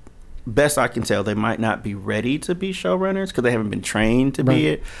 from best I can tell, they might not be ready to be showrunners because they haven't been trained to be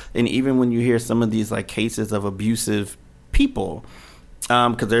it. And even when you hear some of these like cases of abusive people,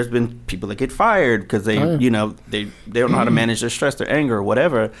 because there's been people that get fired because they, you know, they don't know how to manage their stress, their anger, or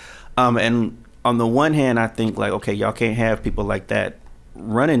whatever. And on the one hand, I think like, okay, y'all can't have people like that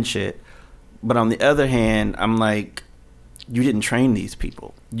running shit. But on the other hand, I'm like, you didn't train these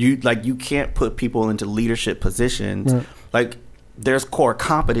people. You can't put people into leadership positions. Like, there's core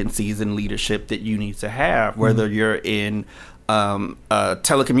competencies in leadership that you need to have, whether you're in a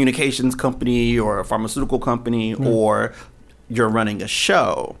telecommunications company or a pharmaceutical company or you're running a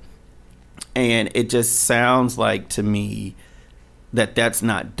show. And it just sounds like to me that that's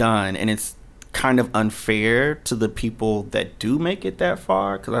not done, and it's kind of unfair to the people that do make it that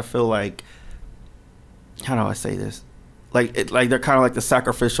far, because I feel like, how do I say this, like they're kind of like the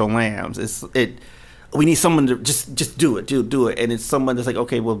sacrificial lambs. We need someone to just do it, and it's someone that's like,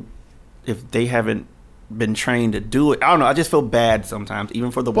 okay, well, if they haven't been trained to do it, I don't know, I just feel bad sometimes,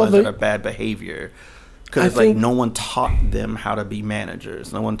 even for the ones that are bad behavior. Because it's like no one taught them how to be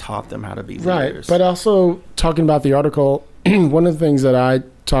managers. No one taught them how to be leaders. Right. But also, talking about the article, one of the things that I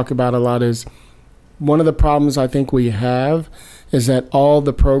talk about a lot is one of the problems I think we have is that all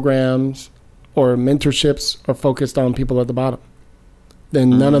the programs or mentorships are focused on people at the bottom.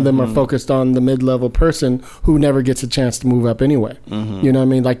 Then none of them are focused on the mid-level person who never gets a chance to move up anyway. You know what I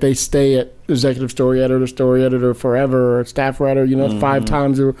mean? Like, they stay at executive story editor forever, or staff writer, you know, 5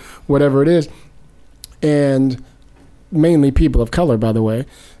 times or whatever it is. And mainly people of color, by the way.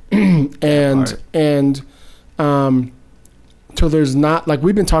 So there's not, like,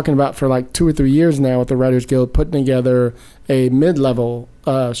 we've been talking about for like 2 or 3 years now with the Writers Guild, putting together a mid-level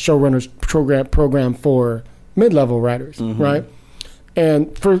showrunners program for mid-level writers, right?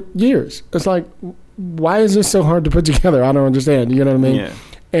 And for years, it's like, why is this so hard to put together? I don't understand. You know what I mean? Yeah.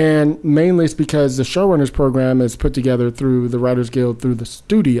 And mainly it's because the showrunners program is put together through the Writers Guild, through the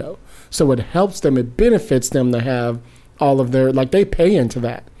studio. So it helps them, it benefits them to have all of their, like, they pay into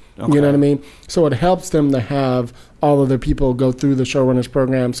that. Okay. You know what I mean? So it helps them to have all of their people go through the showrunners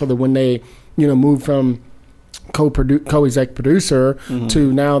program, so that when they, you know, move from co-exec producer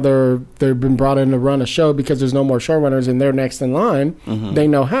to now they've been brought in to run a show because there's no more showrunners and they're next in line. They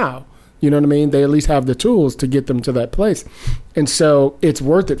know how. You know what I mean? They at least have the tools to get them to that place. And so it's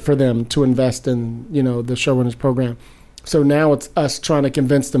worth it for them to invest in, the showrunners program. So now it's us trying to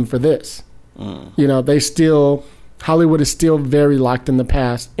convince them for this. Hollywood is still very locked in the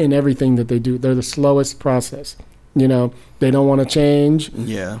past in everything that they do. They're the slowest process. They don't want to change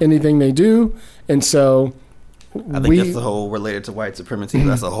anything they do. And so I think that's the whole related to white supremacy.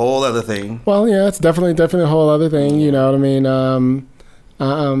 That's a whole other thing. Well, yeah, it's definitely a whole other thing. You know what I mean?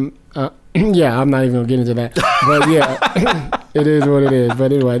 Yeah, I'm not even going to get into that. But yeah, it is what it is.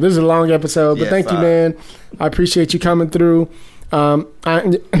 But anyway, this is a long episode. But thank you, man. I appreciate you coming through. I'm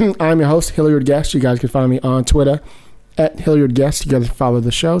your host, Hilliard Guest. You guys can find me on Twitter at Hilliard Guest. You guys can follow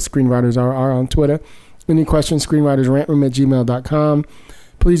the show, Screenwriters are on Twitter. Any questions, screenwritersrantroom@gmail.com.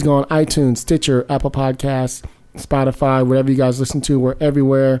 Please go on iTunes, Stitcher, Apple Podcasts, Spotify, whatever you guys listen to. We're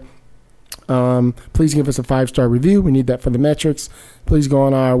everywhere. Please give us a 5-star review. We need that for the metrics. Please go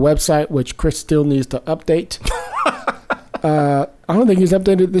on our website, which Chris still needs to update. I don't think he's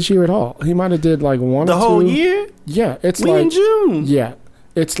updated this year at all. He might have did like one or two. The whole year? Yeah. It's in June. Yeah.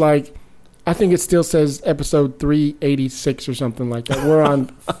 It's like, I think it still says episode 386 or something like that. We're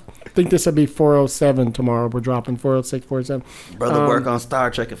on, I think this will be 407 tomorrow. We're dropping 406, 407. Brother work on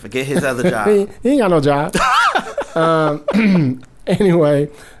Star Trek and forget his other job. he ain't got no job. Anyway,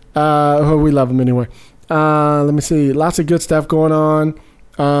 we love him anyway. Let me see. Lots of good stuff going on.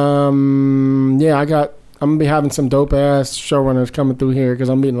 I'm going to be having some dope ass showrunners coming through here because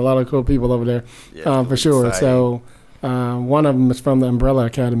I'm meeting a lot of cool people over there for sure. Exciting. So one of them is from the Umbrella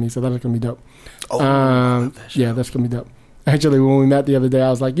Academy, so that's going to be dope. Yeah, that's going to be dope. Actually, when we met the other day, I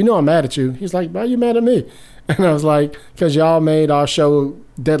was like, I'm mad at you. He's like, why are you mad at me? And I was like, because y'all made our show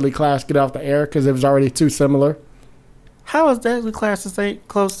Deadly Class get off the air because it was already too similar. How is Deadly Class to stay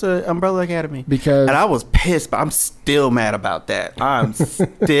close to Umbrella Academy? And I was pissed, but I'm still mad about that. I'm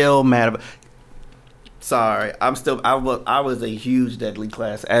still mad about. Sorry, I was a huge Deadly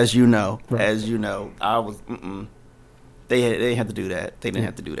Class, as you know. Right. As you know, I was. They didn't have to do that. They didn't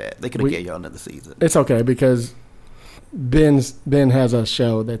have to do that. They could have gave y'all another season. It's okay because Ben has a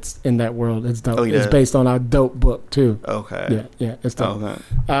show that's in that world. It's dope. It's based on our dope book too. Okay. Yeah, it's dope. Okay.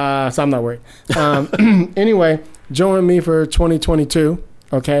 So I'm not worried. Anyway, join me for 2022.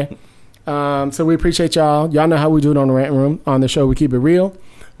 Okay. So we appreciate y'all. Y'all know how we do it on the Rant Room. On the show, we keep it real.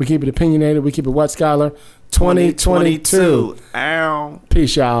 We keep it opinionated. We keep it what, Skylar? 2022. Ow.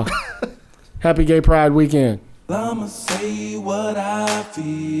 Peace, y'all. Happy Gay Pride weekend. I'ma say what I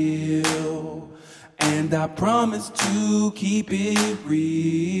feel, and I promise to keep it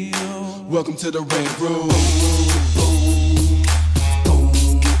real. Welcome to the Rant Room.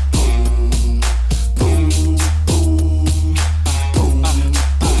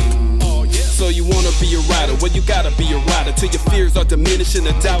 So you wanna be a rider, well you gotta be a rider till your fears are diminishing,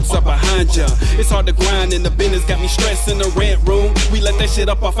 the doubts are behind ya. It's hard to grind and the business got me stressed in the Rant Room. We let that shit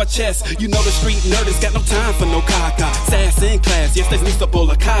up off our chest. You know the street nerd has got no time for no caca. Sass in class, yes that's Mr.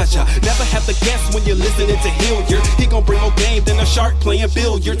 Bolakaja. Never have to guess when you're listening to Hilliard. He gon' bring more game than a shark playing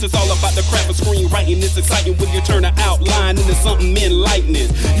billiards. It's all about the craft of screenwriting. It's exciting when you turn an outline into something enlightening.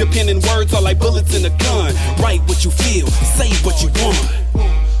 Your pen and words are like bullets in a gun. Write what you feel, say what you want.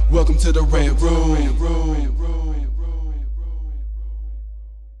 Welcome to the Rant Room.